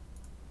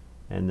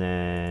 and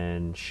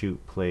then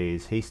Shoot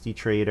plays Hasty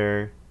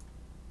Trader.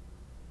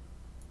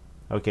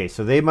 Okay,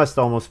 so they must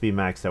almost be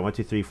maxed out. 1,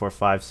 2, 3, 4,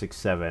 5, 6,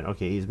 7.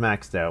 Okay, he's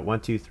maxed out. 1,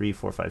 2, 3,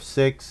 4, 5,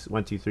 6.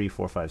 1, 2, 3,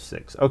 4, 5,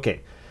 6.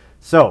 Okay,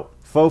 so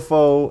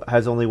Fofo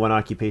has only 1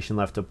 occupation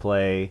left to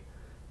play,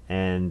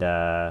 and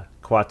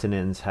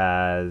Quattanens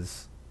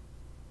has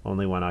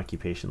only 1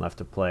 occupation left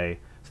to play.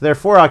 So there are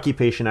 4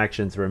 occupation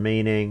actions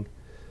remaining.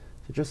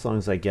 So just as long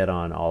as I get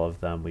on all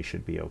of them, we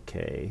should be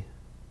okay.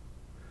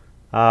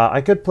 I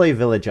could play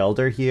Village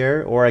Elder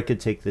here, or I could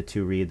take the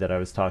 2 reed that I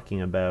was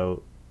talking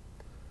about.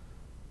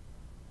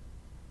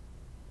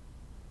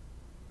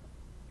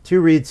 2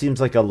 reed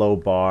seems like a low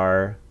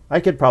bar. I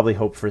could probably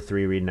hope for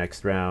 3 reed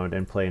next round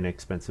and play an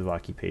expensive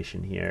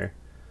occupation here.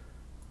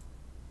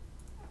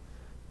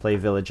 Play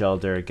Village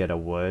Elder, get a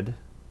wood.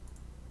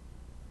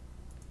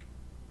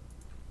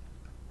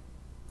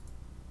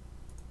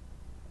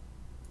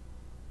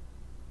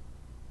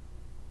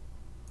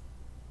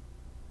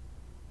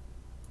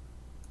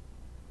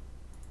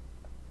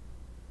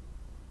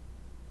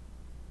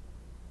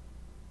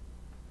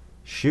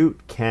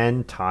 Shoot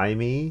can tie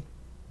me,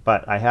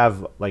 but I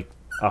have like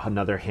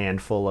another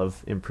handful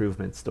of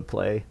improvements to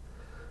play.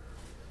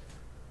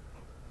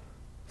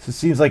 So it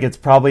seems like it's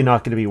probably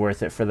not going to be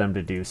worth it for them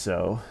to do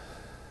so.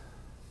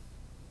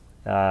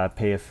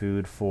 Pay a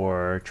food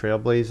for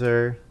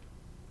Trailblazer.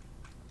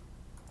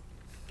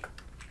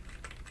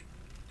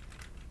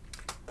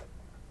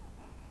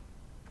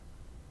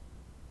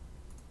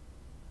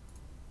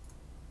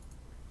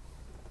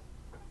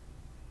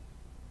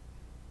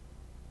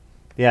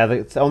 Yeah,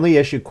 the only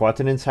issue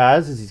Quattanens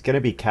has is he's going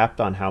to be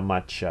capped on how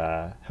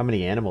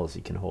many animals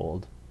he can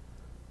hold.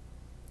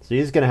 So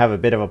he's going to have a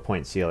bit of a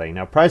point ceiling.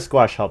 Now, Prize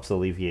Squash helps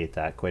alleviate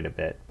that quite a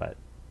bit, but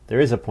there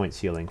is a point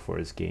ceiling for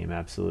his game,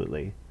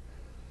 absolutely.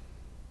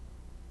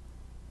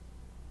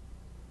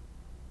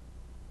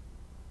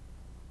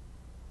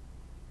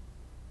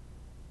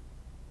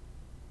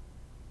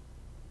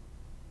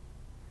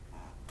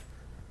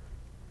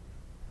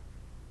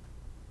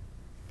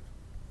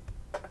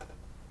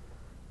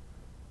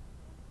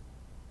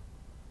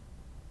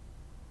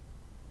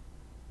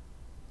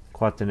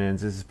 Quattanens.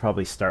 This is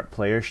probably Start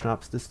Player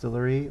Schnapps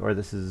Distillery, or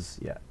this is,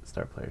 yeah,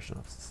 Start Player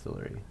Schnapps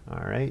Distillery.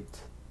 All right.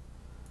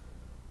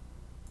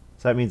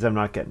 So that means I'm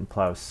not getting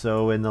plow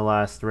so in the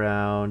last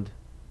round.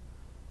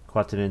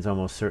 Quattanens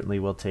almost certainly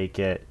will take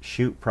it.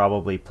 Shoot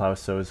probably plow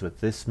sows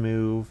with this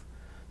move.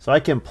 So I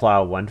can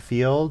plow one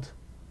field.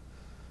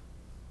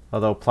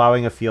 Although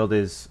plowing a field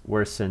is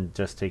worse than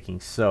just taking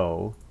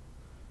sow.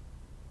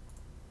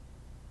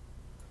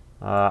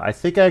 I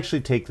think I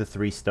actually take the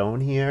 3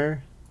 stone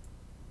here.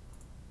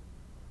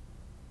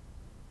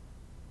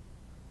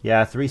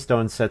 Yeah, 3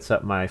 stone sets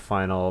up my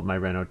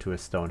reno to a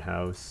stone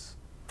house.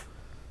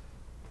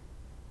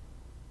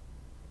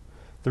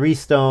 3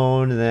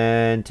 stone,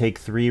 then take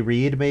 3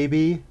 reed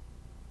maybe.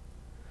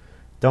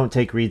 Don't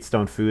take reed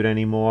stone food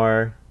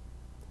anymore.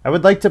 I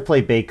would like to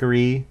play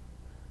bakery.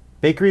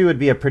 Bakery would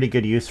be a pretty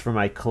good use for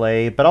my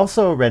clay, but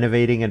also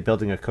renovating and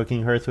building a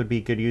cooking hearth would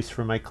be good use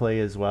for my clay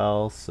as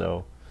well,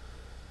 so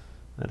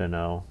I don't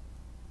know.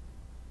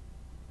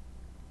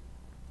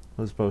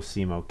 Those both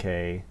seem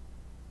okay.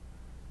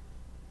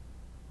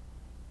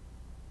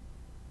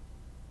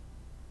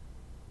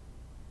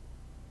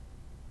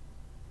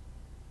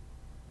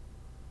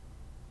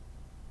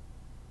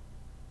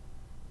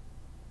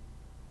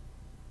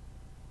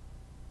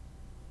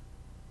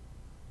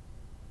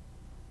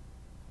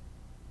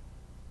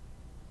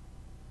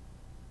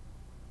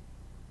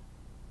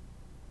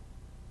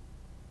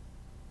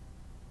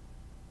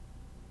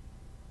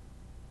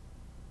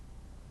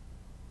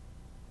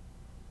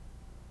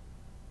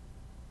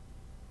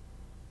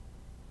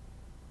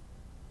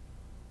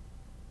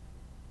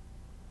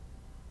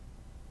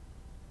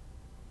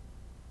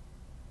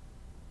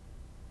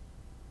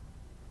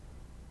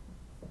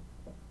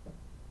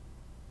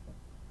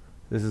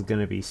 This is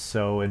going to be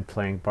sow and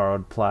playing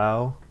borrowed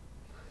plow.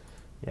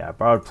 Yeah,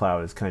 borrowed plow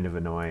is kind of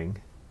annoying.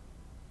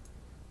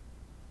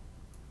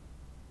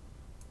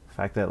 The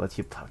fact that it lets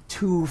you plow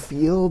 2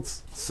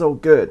 fields, so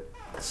good.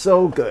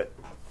 So good.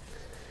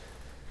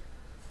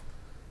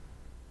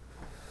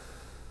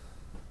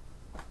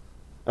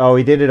 Oh,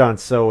 he did it on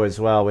sow as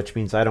well, which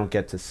means I don't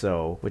get to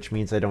sow, which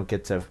means I don't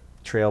get to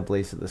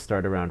trailblaze at the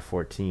start of round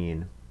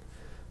 14.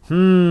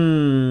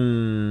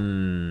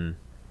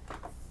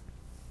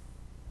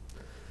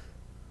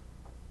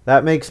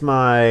 That makes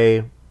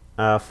my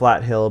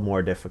flat hill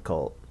more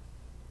difficult.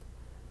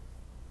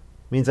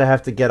 Means I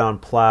have to get on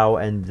plow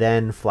and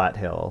then flat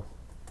hill.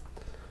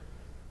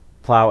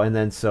 Plow and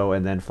then sow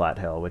and then flat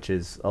hill, which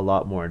is a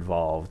lot more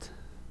involved.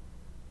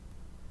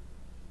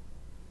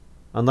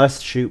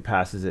 Unless shoot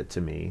passes it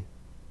to me.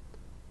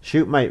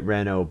 Shoot might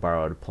reno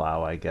borrowed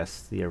plow, I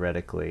guess,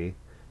 theoretically.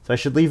 So I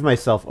should leave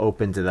myself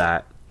open to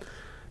that.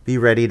 Be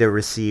ready to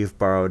receive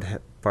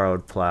borrowed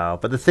plow.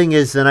 But the thing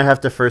is, then I have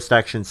to first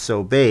action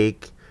sow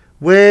bake,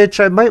 which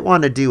I might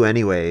want to do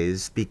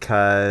anyways,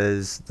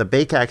 because the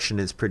bake action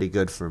is pretty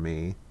good for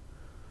me.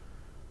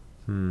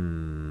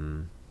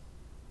 Stone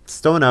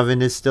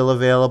oven is still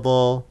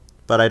available,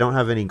 but I don't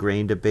have any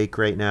grain to bake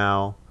right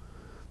now.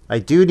 I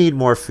do need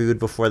more food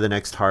before the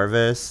next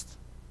harvest.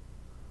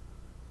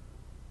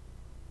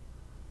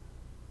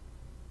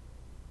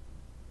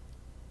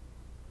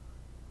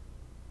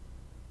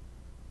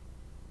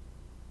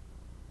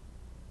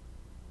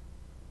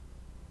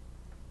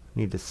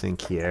 Need to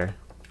think here.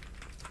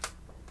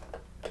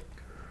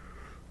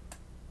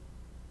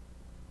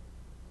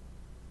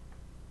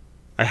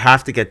 I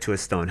have to get to a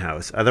stone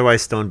house.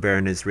 Otherwise, Stone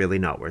Baron is really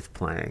not worth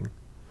playing.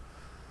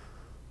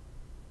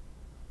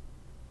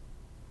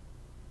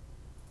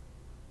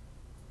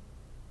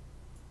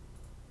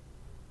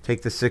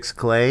 Take the 6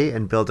 clay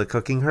and build a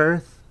cooking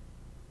hearth.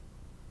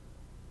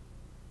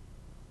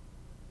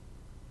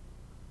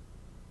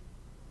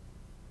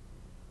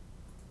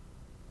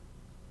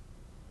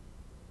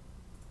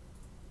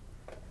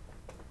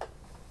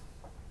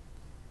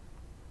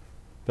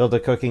 Build a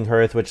cooking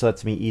hearth, which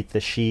lets me eat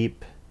the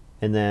sheep.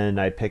 And then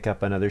I pick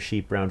up another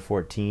sheep round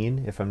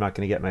 14 if I'm not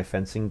going to get my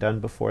fencing done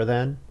before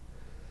then.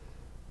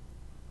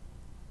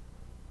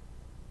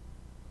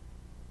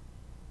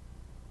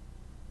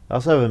 I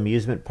also have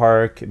amusement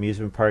park.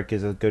 Amusement park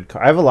is a good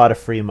I have a lot of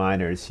free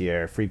miners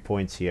here, free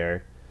points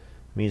here.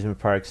 Amusement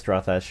park,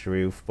 Strawthash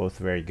Roof, both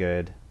very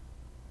good.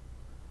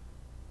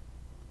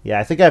 Yeah,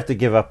 I think I have to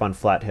give up on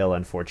Flat Hill,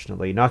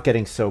 unfortunately. Not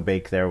getting so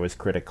bake there was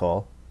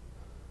critical.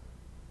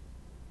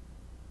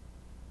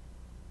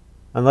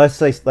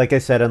 Unless, like I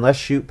said, unless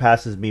shoot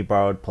passes me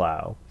borrowed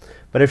plow.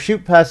 But if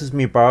shoot passes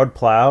me borrowed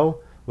plow,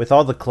 with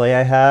all the clay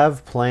I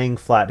have, playing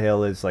flat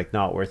hill is like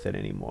not worth it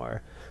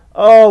anymore.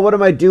 Oh, what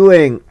am I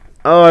doing?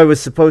 Oh, I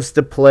was supposed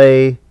to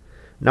play,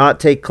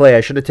 not take clay.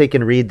 I should have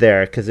taken reed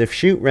there, because if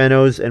shoot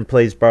renos and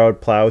plays borrowed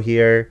plow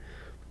here,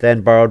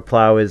 then borrowed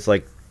plow is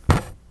like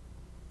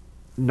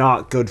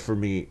not good for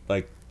me.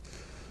 Like,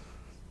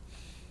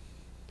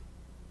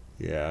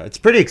 yeah, it's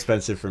pretty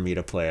expensive for me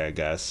to play, I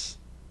guess.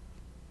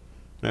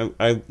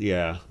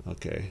 Yeah,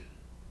 okay.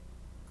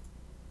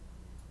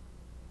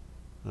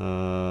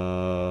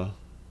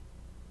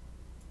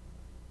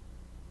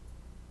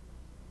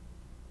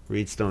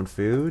 Reedstone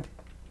food.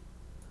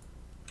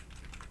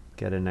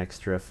 Get an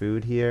extra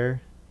food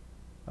here.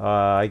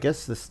 I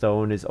guess the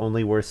stone is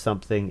only worth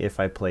something if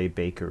I play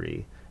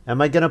bakery. Am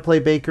I going to play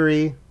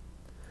bakery?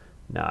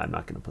 No, I'm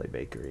not going to play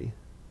bakery.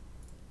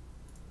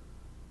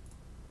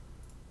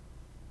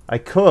 I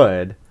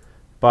could,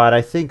 but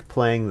I think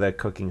playing the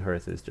cooking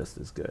hearth is just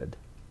as good.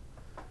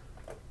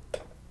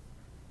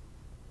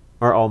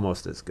 Or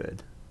almost as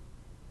good.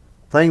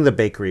 Playing the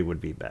bakery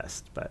would be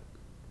best, but...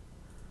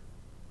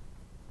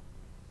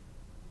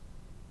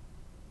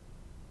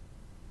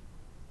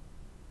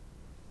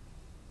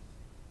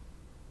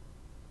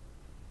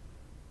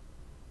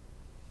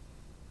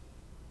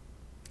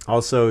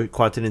 Also,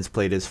 Quattanens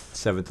played his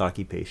 7th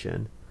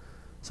occupation.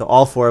 So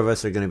all 4 of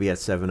us are going to be at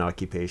 7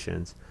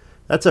 occupations.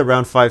 That's a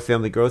round 5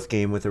 family growth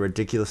game with a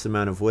ridiculous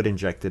amount of wood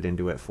injected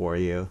into it for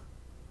you.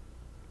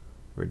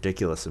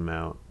 Ridiculous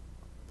amount.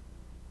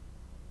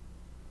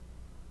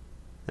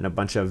 And a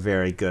bunch of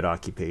very good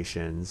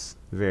occupations.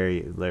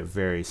 Very,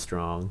 very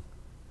strong.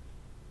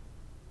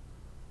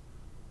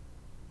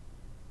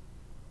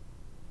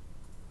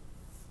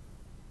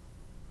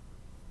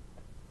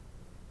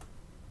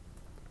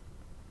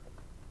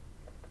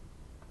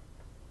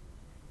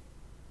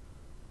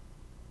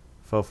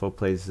 Fofo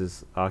plays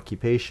his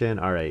occupation.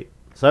 Alright.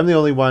 So I'm the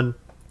only one.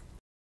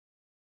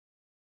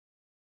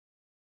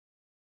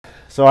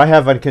 So I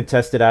have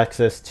uncontested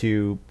access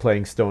to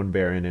playing Stone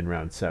Baron in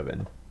round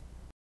 7.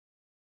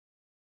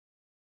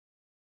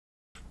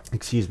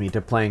 Excuse me, to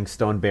playing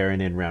Stone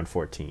Baron in round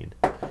 14.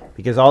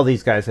 Because all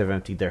these guys have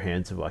emptied their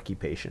hands of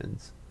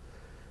occupations.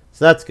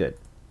 So that's good.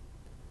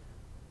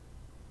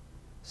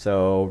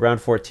 So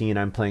round 14,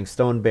 I'm playing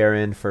Stone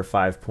Baron for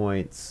 5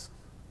 points.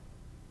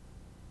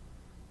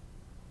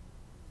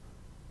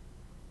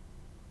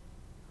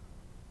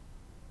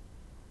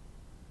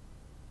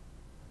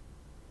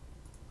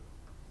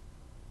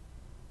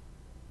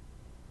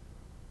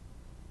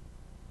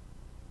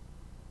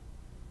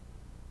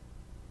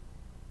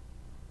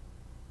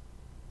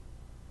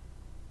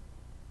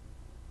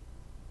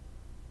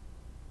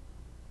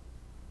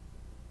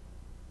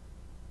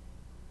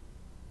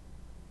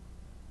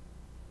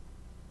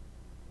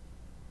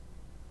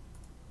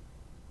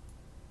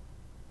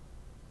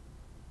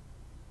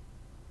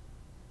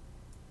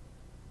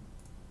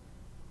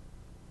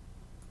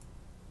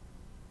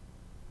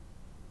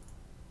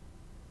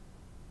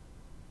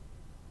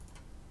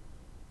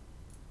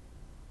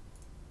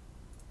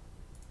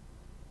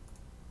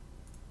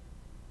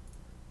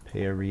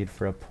 Pay a read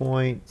for a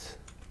point.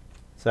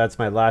 So that's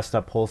my last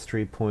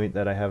upholstery point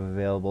that I have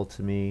available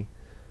to me.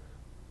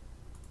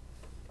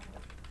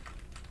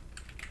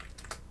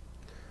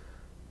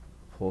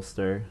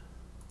 Upholster.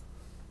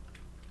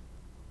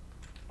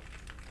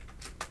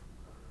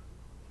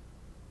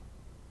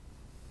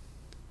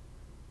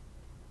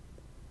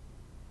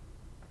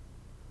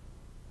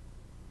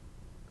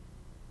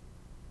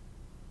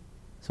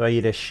 So I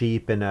eat a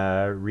sheep and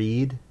a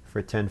reed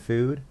for 10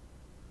 food.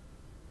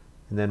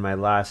 And then my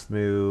last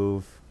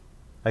move,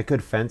 I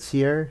could fence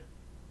here.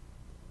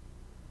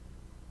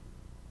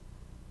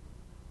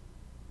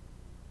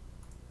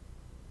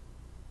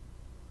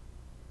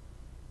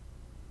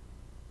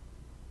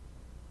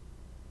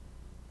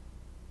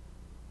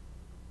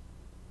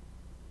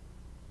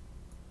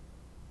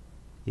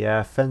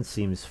 Yeah, fence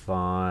seems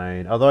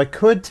fine. Although I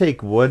could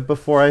take wood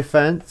before I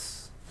fence.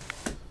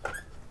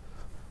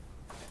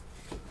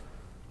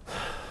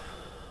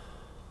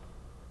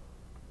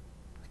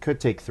 Could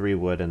take 3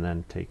 wood and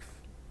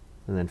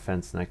then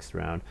fence next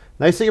round.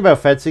 Nice thing about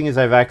fencing is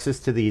I have access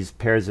to these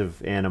pairs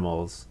of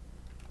animals.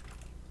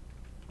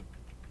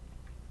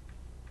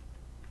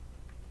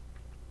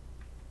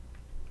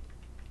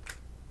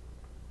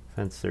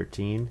 Fence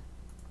 13.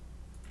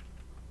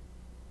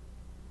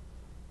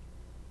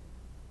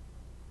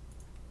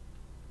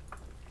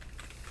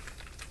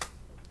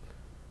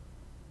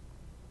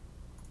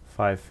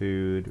 Five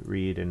food,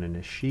 reed, and then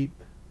a sheep.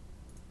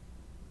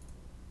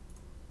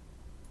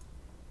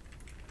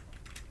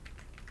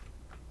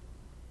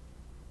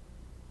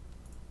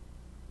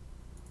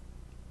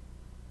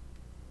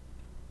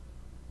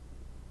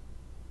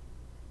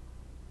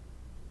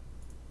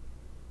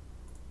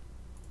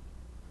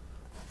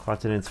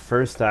 Quattanens'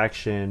 first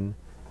action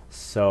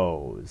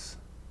sows.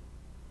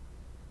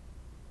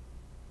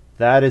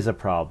 That is a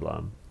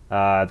problem.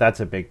 That's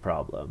a big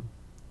problem.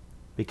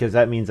 Because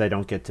that means I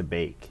don't get to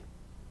bake.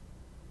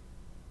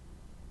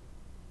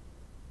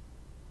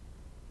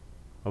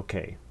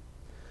 Okay.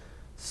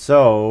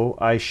 So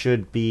I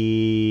should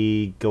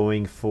be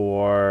going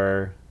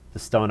for the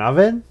stone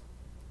oven.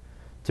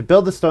 To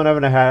build the stone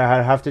oven, I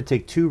have to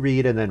take 2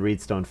 reed and then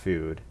reed stone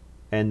food.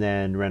 And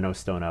then reno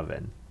stone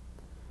oven.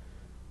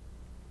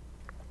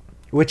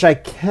 Which I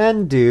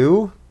can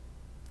do.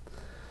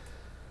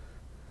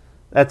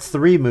 That's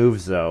 3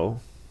 moves,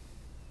 though.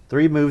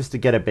 3 moves to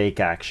get a bake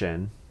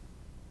action.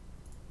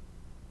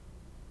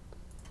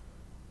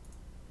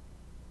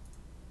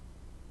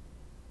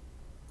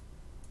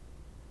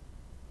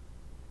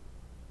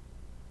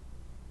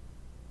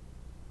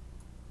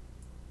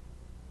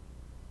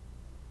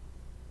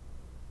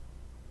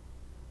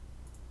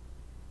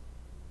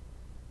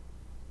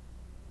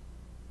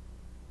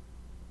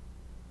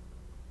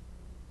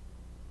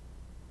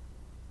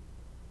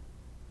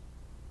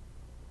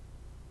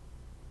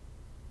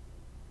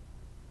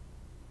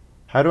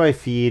 How do I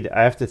feed?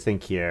 I have to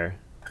think here.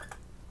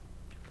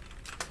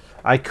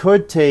 I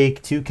could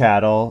take 2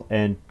 cattle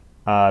and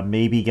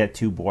maybe get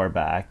 2 boar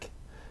back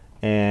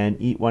and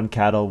eat 1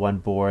 cattle, 1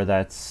 boar.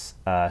 That's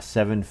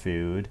 7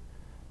 food.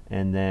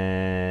 And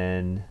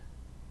then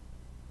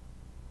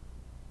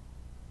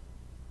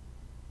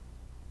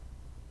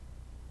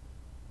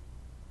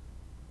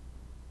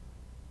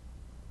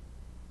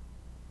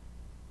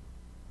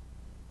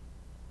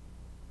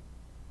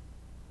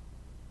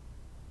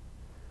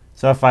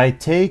so if I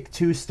take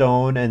 2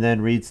 stone and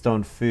then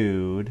reedstone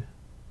food,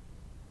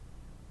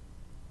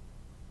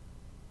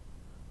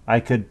 I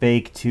could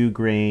bake 2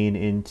 grain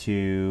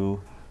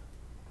into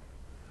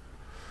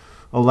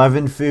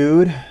 11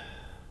 food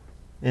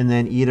and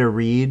then eat a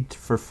reed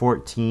for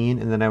 14,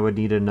 and then I would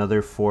need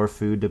another 4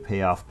 food to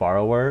pay off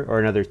borrower, or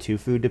another 2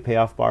 food to pay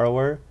off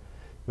borrower,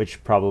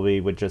 which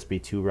probably would just be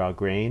 2 raw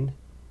grain.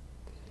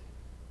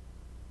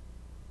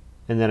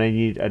 And then I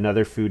need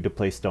another food to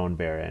play stone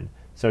baron.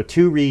 So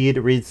 2 reed,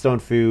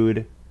 reedstone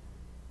food,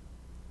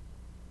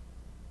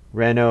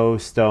 reno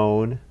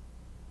stone,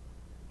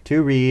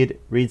 2 reed,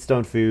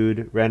 reedstone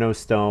food, reno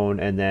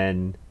stone, and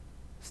then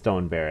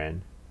stone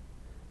baron.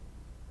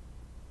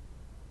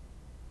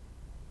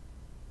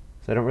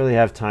 So I don't really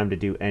have time to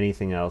do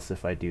anything else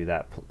if I do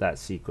that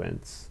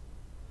sequence.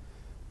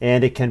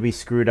 And it can be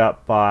screwed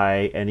up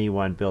by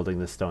anyone building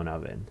the stone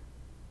oven.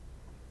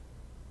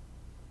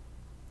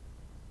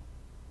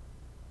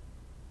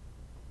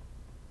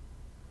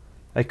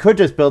 I could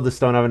just build the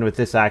stone oven with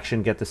this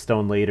action, get the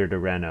stone later to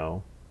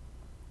reno.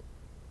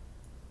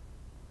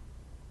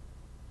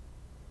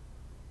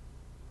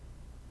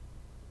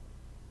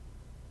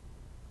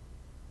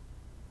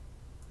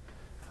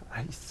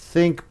 I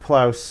think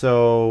plow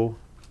sow.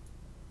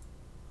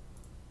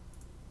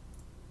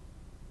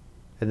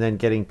 And then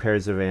getting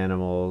pairs of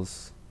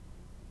animals.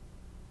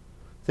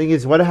 Thing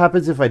is, what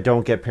happens if I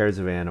don't get pairs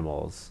of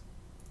animals?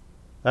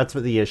 That's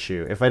what the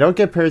issue. If I don't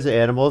get pairs of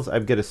animals,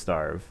 I'm gonna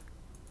starve.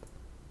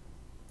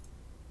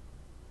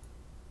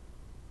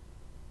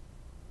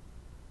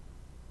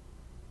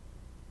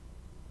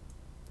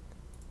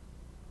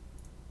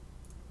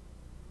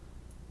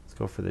 Let's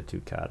go for the 2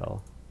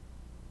 cattle.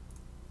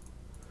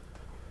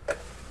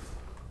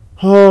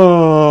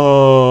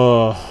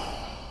 Oh.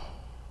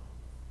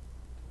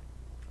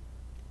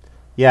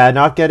 Yeah,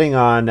 not getting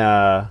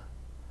on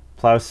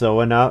plow sow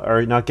enough,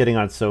 or not getting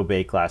on sow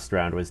bake last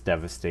round was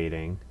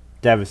devastating.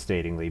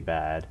 Devastatingly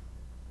bad.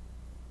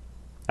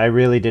 I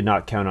really did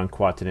not count on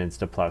Quattanens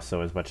to plow sow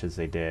as much as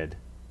they did.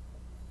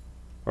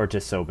 Or to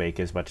sow bake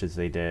as much as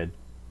they did.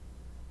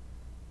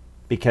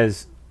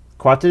 Because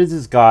Quattanens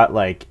has got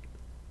like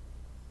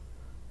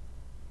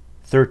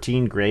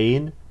 13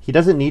 grain. He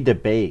doesn't need to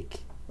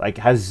bake. Like,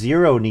 has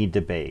 0 need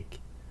to bake.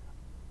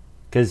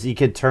 Because he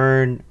could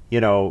turn,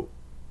 you know,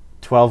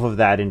 12 of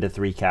that into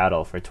 3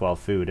 cattle for 12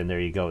 food, and there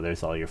you go.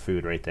 There's all your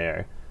food right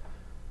there.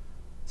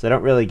 So I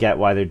don't really get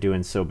why they're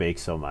doing so bake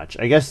so much.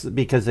 I guess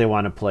because they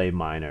want to play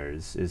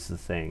miners is the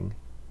thing.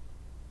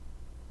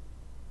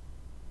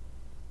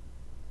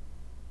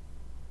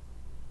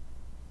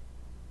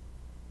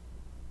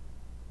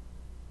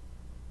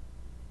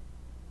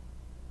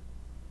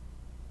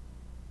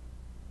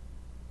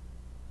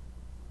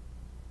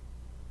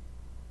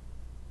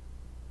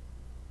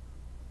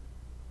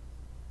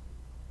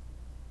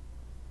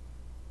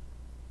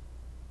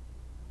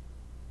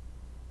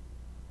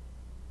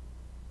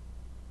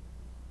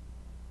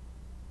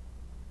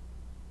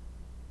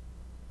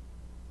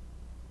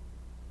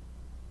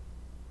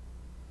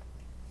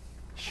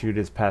 Shoot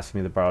is passing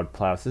me the borrowed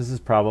plow. So this is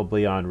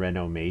probably on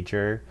Reno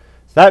Major.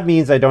 So that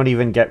means I don't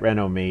even get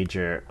Reno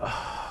Major.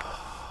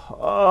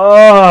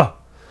 Oh,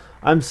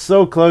 I'm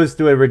so close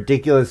to a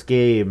ridiculous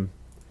game,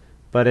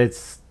 but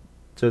it's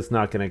just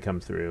not going to come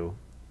through.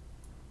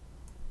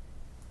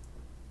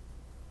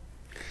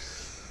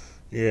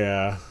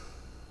 Yeah.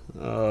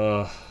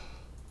 Well,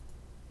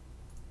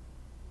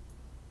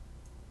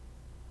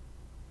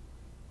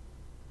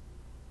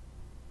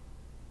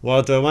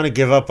 do I want to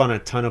give up on a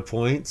ton of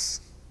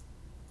points?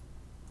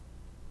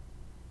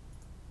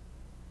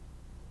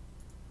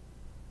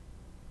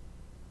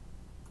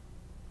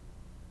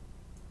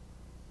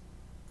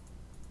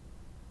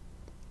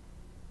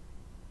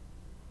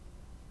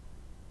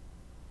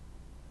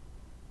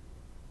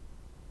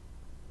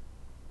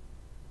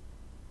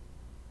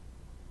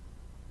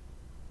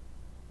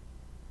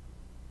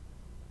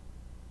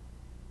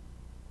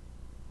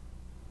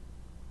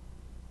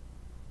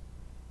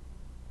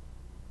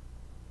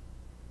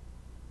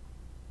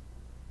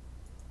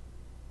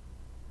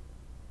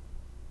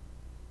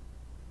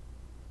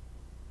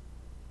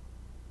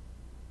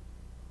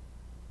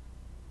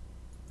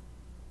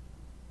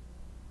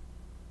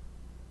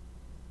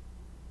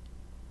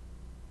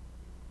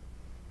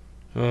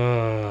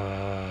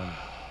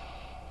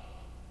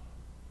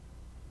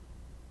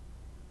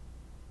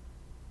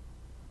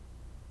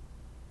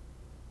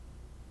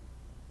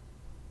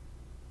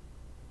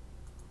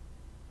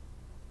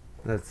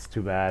 That's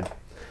too bad.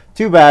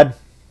 Too bad.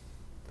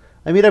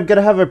 I mean, I'm going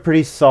to have a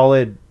pretty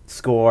solid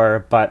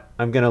score, but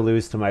I'm going to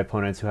lose to my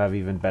opponents who have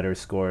even better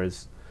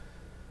scores.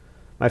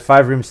 My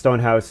 5-room stone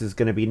house is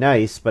going to be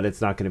nice, but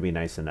it's not going to be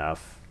nice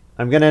enough.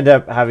 I'm going to end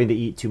up having to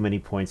eat too many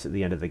points at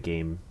the end of the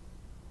game.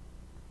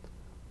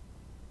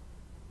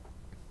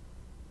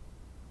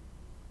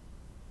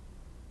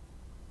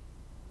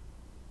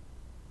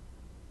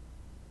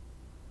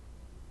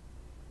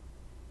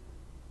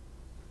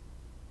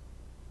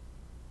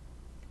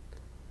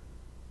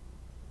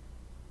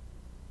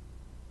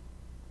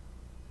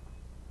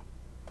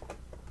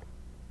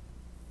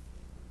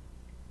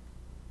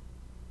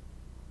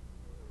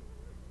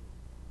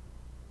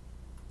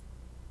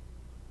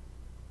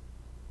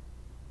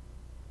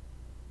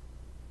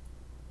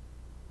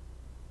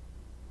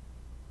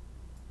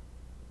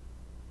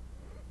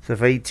 So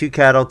if I eat 2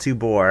 cattle, 2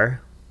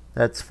 boar,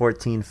 that's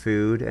 14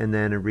 food, and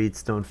then a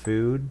reedstone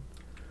food.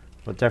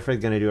 Well, definitely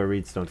going to do a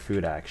reedstone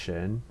food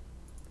action,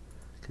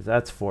 because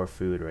that's 4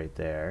 food right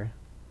there.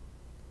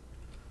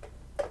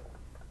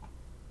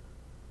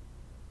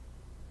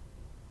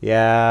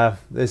 Yeah,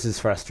 this is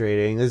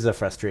frustrating. This is a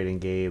frustrating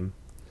game.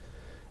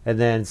 And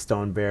then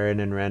Stone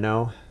Baron and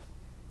Reno.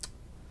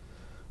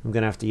 I'm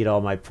going to have to eat all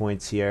my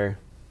points here.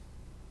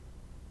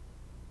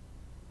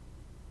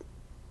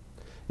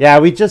 Yeah,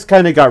 we just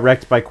kind of got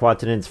wrecked by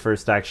Quattanens'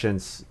 first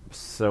actions,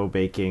 so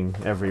baking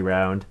every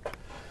round.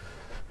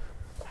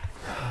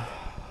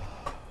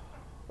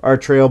 Our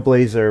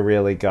Trailblazer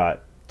really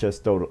got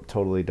just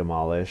totally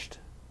demolished.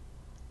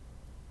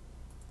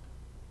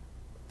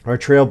 Our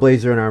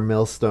Trailblazer and our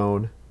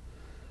Millstone.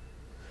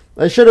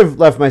 I should have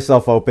left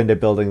myself open to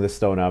building the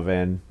stone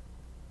oven.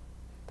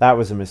 That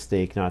was a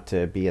mistake not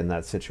to be in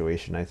that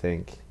situation, I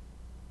think.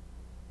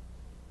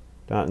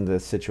 Not in the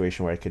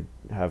situation where I could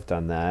have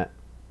done that.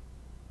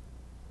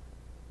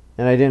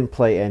 And I didn't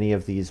play any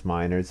of these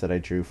miners that I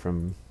drew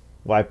from...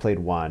 Well, I played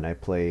one. I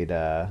played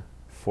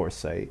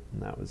Foresight,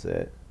 and that was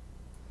it.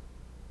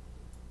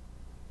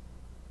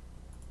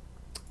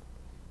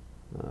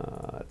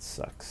 That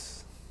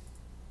sucks.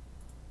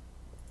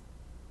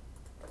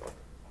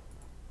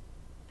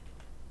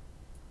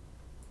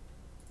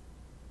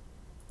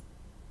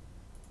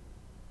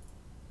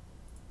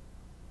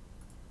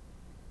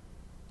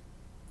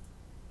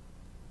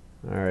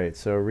 Alright,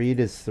 so reed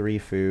is 3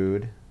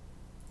 food.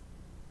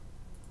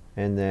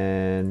 And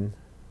then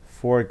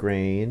 4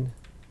 grain,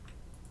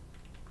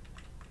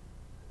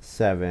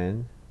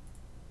 7,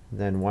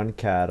 then 1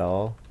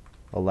 cattle,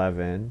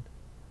 11,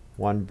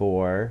 1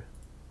 boar,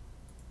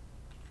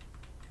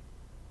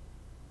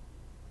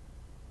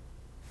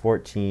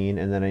 14,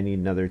 and then I need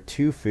another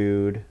 2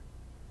 food,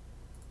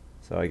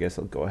 so I guess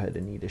I'll go ahead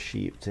and eat a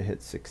sheep to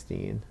hit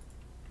 16.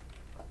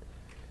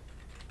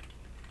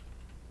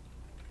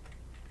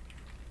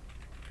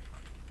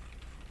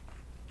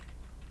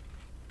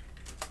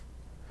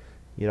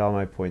 Eat all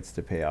my points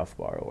to pay off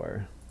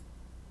borrower.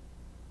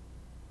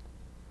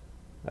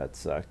 That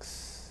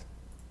sucks.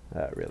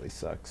 That really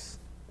sucks.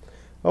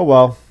 Oh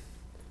well.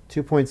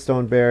 2-point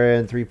Stone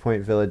Baron,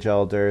 3-point Village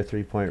Elder,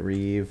 3-point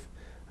Reeve.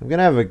 I'm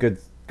gonna have a good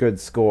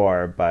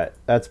score, but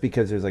that's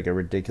because there's like a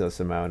ridiculous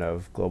amount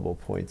of global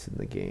points in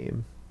the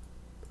game.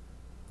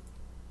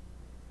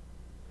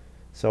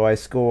 So I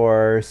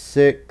score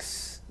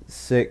 6,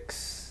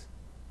 6,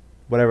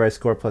 whatever I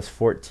score plus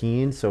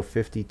 14, so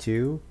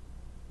 52.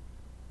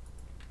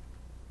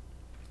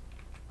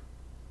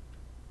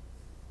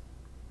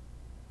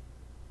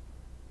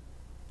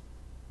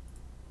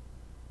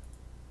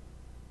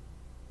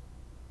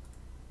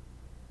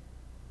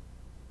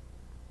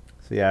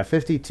 So yeah,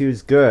 52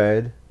 is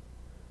good,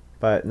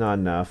 but not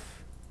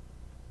enough.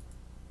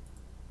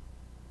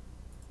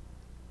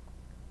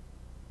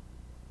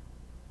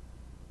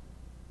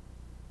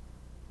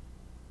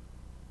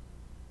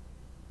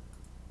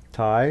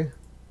 Tie.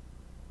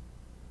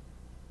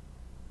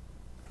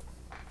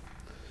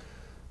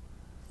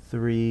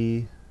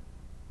 3.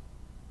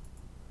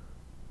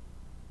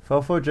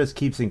 Fofo just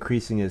keeps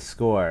increasing his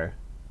score.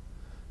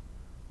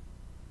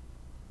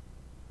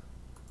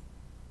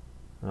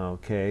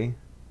 Okay.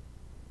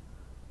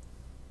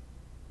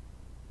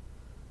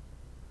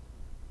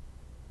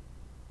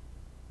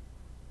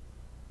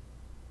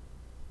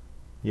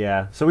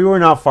 Yeah, so we were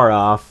not far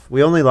off.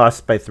 We only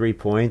lost by 3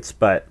 points,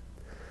 but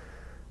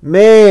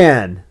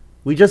man,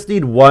 we just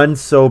need one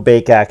so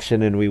bake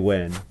action and we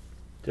win.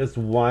 Just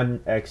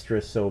one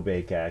extra so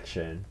bake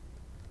action.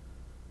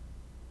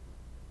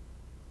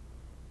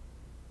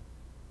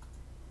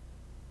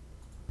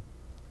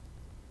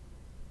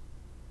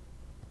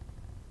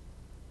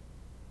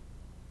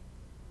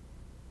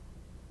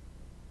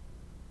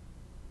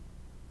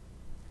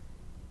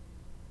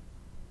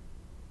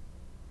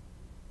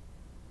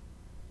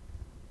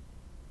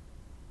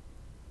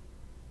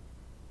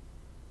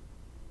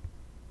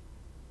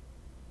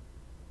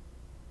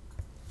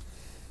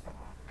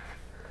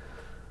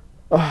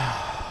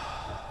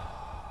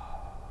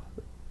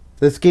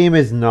 This game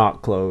is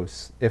not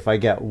close if I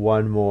get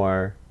one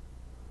more.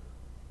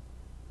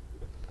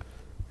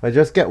 If I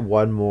just get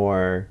one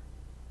more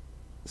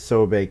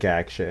so bake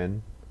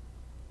action.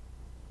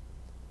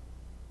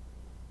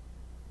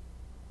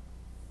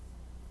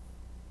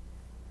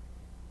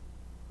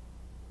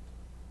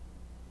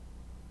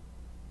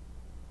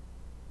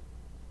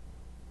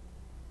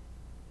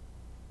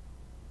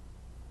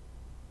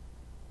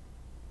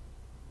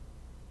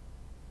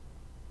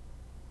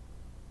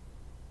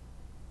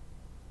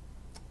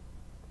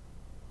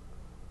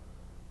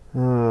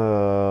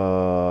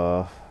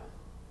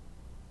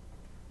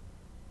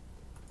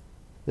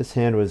 This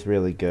hand was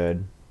really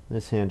good.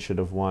 This hand should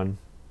have won.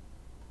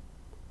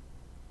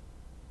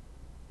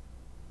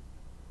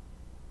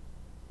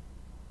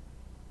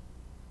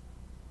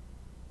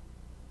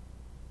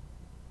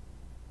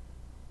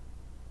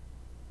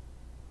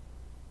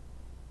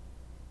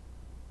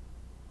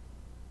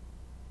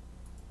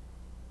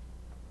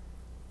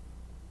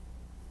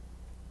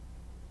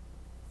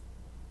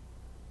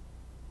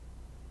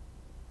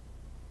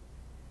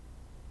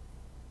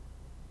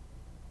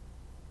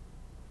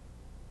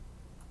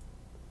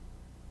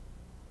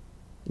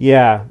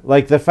 Yeah,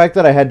 like the fact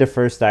that I had to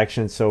first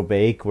action so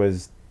bake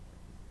was,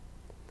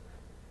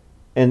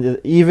 and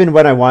even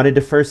when I wanted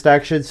to first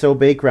action so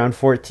bake round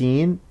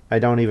 14, I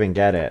don't even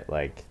get it.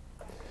 Like,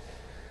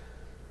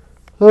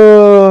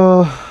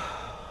 oh,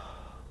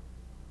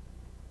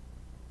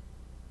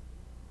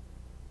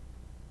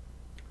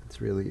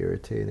 it's really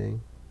irritating.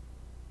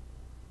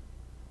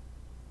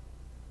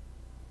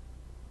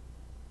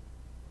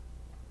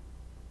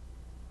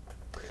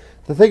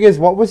 The thing is,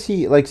 what was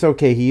he like? So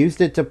okay, he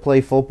used it to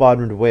play full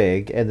bottomed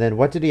wig, and then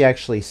what did he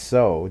actually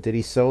sow? Did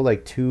he sow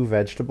like 2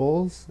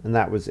 vegetables, and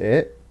that was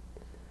it?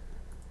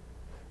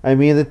 I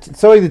mean,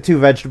 sowing the 2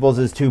 vegetables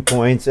is 2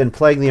 points, and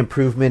playing the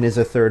improvement is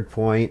a third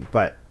point,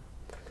 but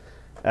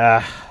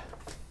uh,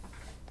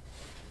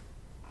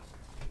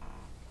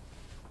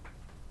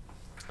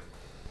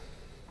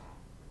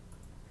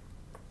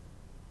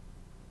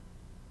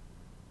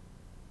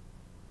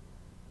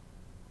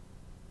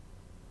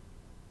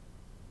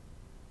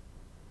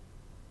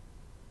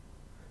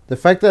 the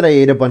fact that I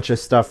ate a bunch of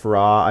stuff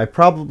raw, I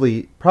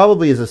probably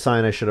is a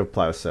sign I should have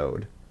plow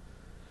sowed.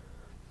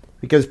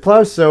 Because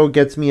plow sow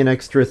gets me an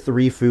extra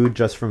 3 food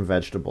just from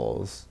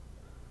vegetables.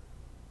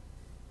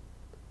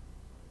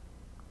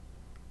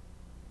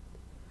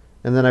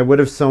 And then I would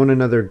have sown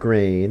another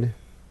grain.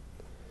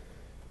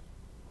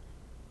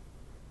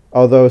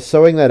 Although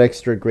sowing that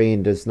extra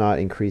grain does not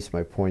increase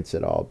my points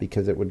at all,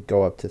 because it would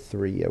go up to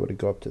 3. I would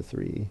go up to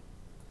 3.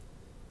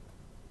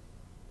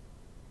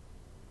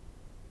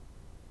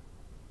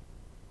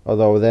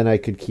 Although then I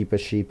could keep a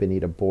sheep and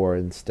eat a boar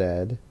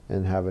instead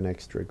and have an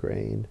extra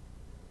grain.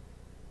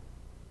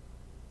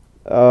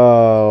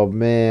 Oh,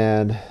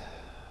 man.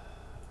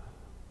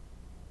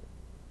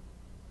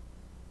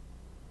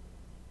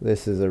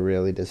 This is a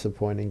really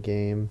disappointing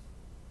game.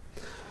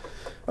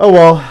 Oh,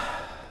 well.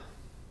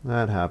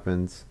 That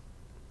happens.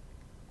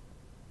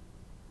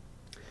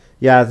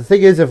 Yeah, the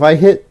thing is, if I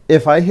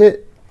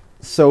hit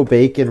so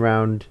bake in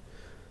round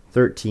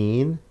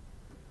 13,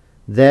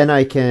 then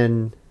I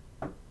can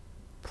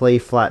play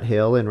flat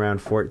hill in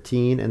round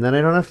 14, and then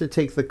I don't have to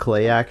take the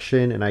clay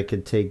action, and I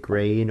could take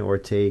grain or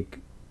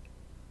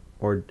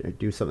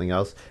do something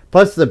else.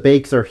 Plus, the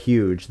bakes are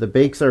huge. The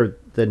bakes are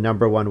the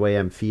 #1 way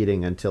I'm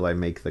feeding until I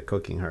make the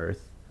cooking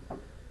hearth.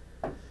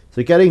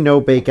 So getting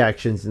no bake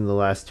actions in the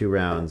last 2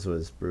 rounds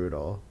was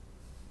brutal.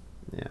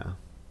 Yeah.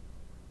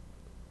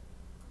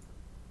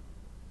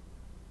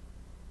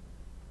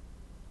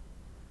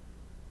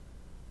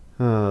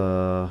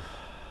 That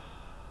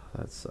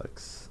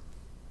sucks.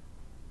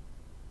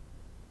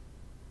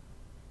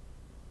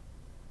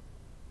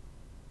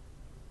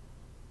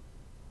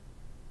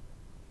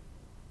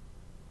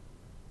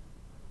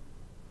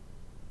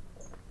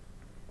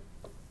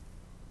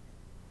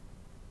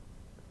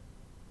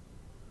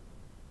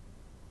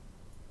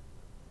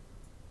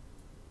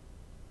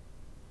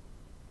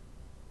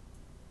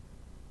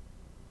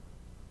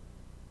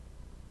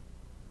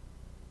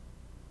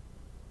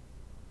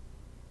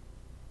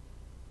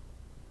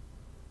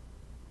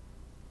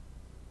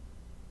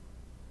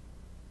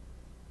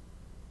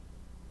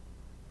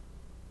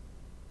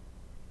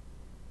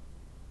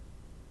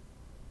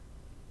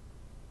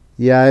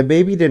 Yeah, I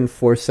maybe didn't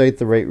foresight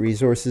the right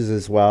resources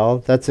as well.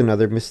 That's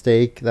another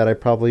mistake that I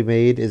probably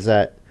made, is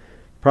that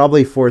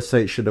probably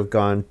foresight should have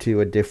gone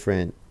to a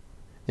different...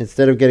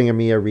 Instead of getting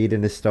me a reed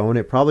and a stone,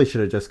 it probably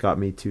should have just got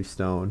me 2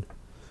 stone.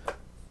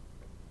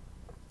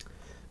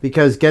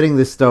 Because getting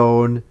the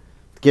stone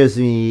gives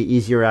me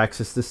easier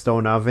access to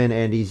stone oven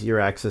and easier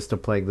access to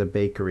playing the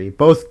bakery.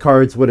 Both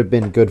cards would have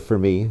been good for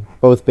me.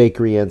 Both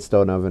bakery and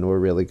stone oven were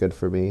really good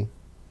for me.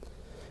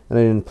 And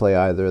I didn't play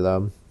either of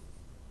them.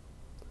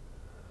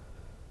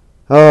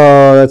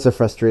 Oh, that's a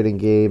frustrating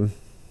game.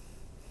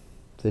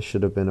 This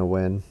should have been a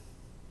win.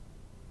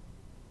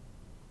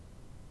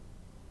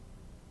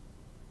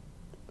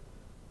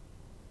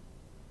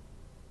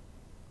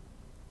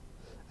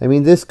 I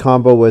mean, this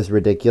combo was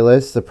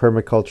ridiculous. The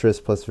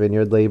permaculturist plus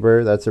vineyard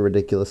labor, that's a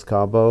ridiculous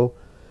combo.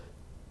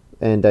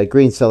 And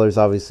Green Cellar's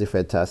obviously a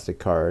fantastic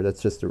card.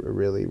 That's just a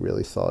really,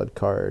 really solid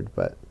card,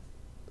 but...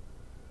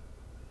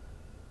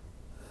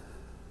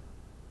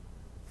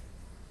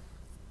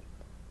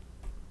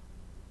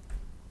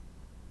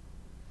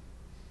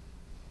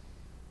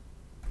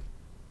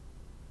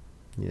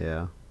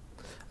 Yeah.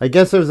 I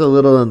guess I was a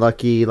little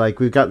unlucky. Like,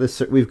 we've got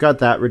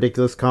that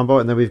ridiculous combo,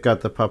 and then we've got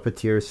the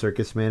puppeteer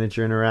circus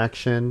manager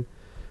interaction.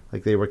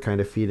 Like, they were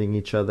kind of feeding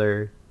each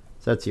other.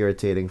 So that's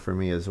irritating for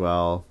me as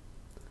well.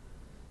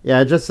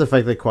 Yeah, just the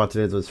fact that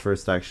Quattanens was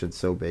first action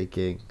so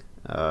baking.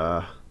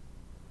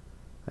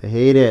 I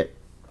hate it.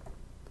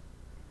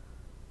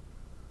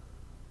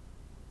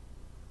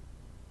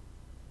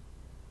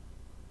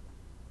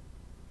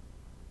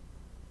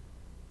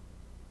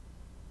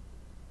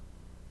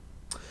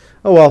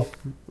 Oh well,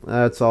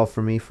 that's all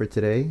for me for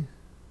today.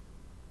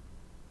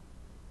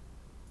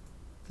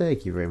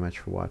 Thank you very much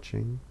for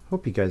watching.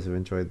 Hope you guys have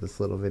enjoyed this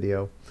little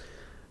video.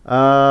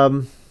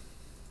 I'll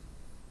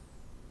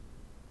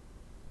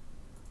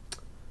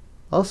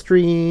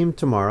stream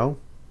tomorrow.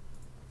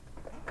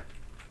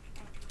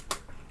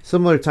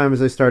 Similar time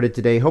as I started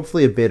today,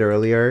 hopefully a bit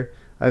earlier.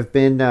 I've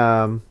been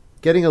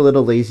getting a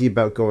little lazy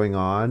about going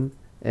on,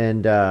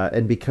 and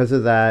because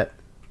of that,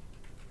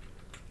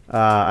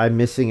 I'm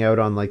missing out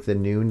on like the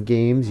noon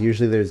games.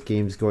 Usually there's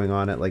games going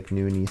on at like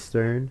noon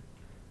Eastern,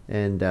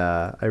 and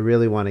I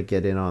really want to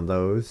get in on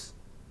those.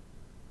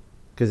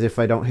 Because if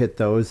I don't hit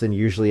those, then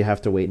usually you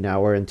have to wait an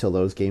hour until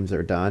those games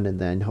are done, and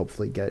then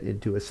hopefully get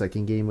into a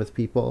second game with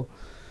people.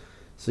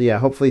 So yeah,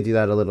 hopefully do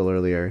that a little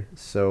earlier.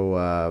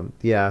 So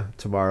yeah,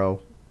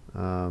 tomorrow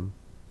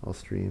I'll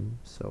stream.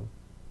 So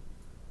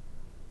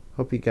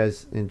hope you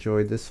guys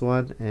enjoyed this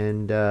one,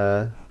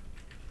 and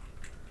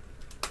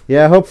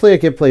yeah, hopefully I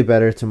can play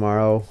better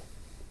tomorrow.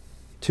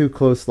 2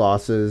 close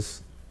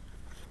losses.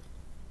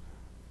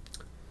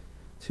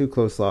 2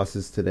 close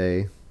losses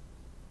today.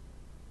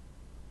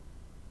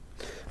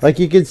 Like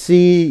you can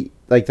see,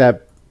 like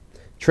that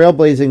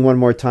trailblazing one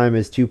more time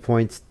is 2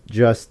 points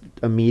just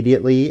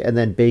immediately, and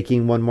then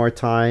baking one more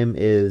time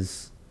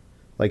is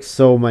like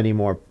so many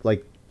more.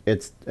 Like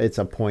it's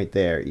a point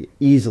there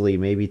easily,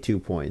 maybe 2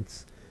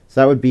 points.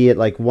 So that would be at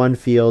like 1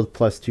 field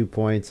plus 2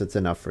 points. That's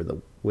enough for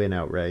the win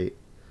outright.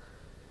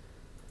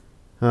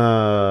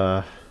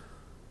 Oh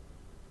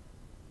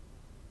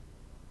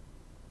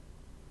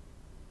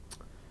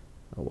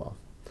well.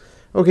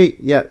 Okay,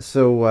 yeah,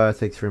 so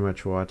thanks very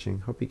much for watching.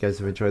 Hope you guys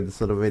have enjoyed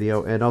this little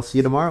video, and I'll see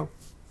you tomorrow.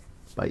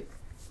 Bye.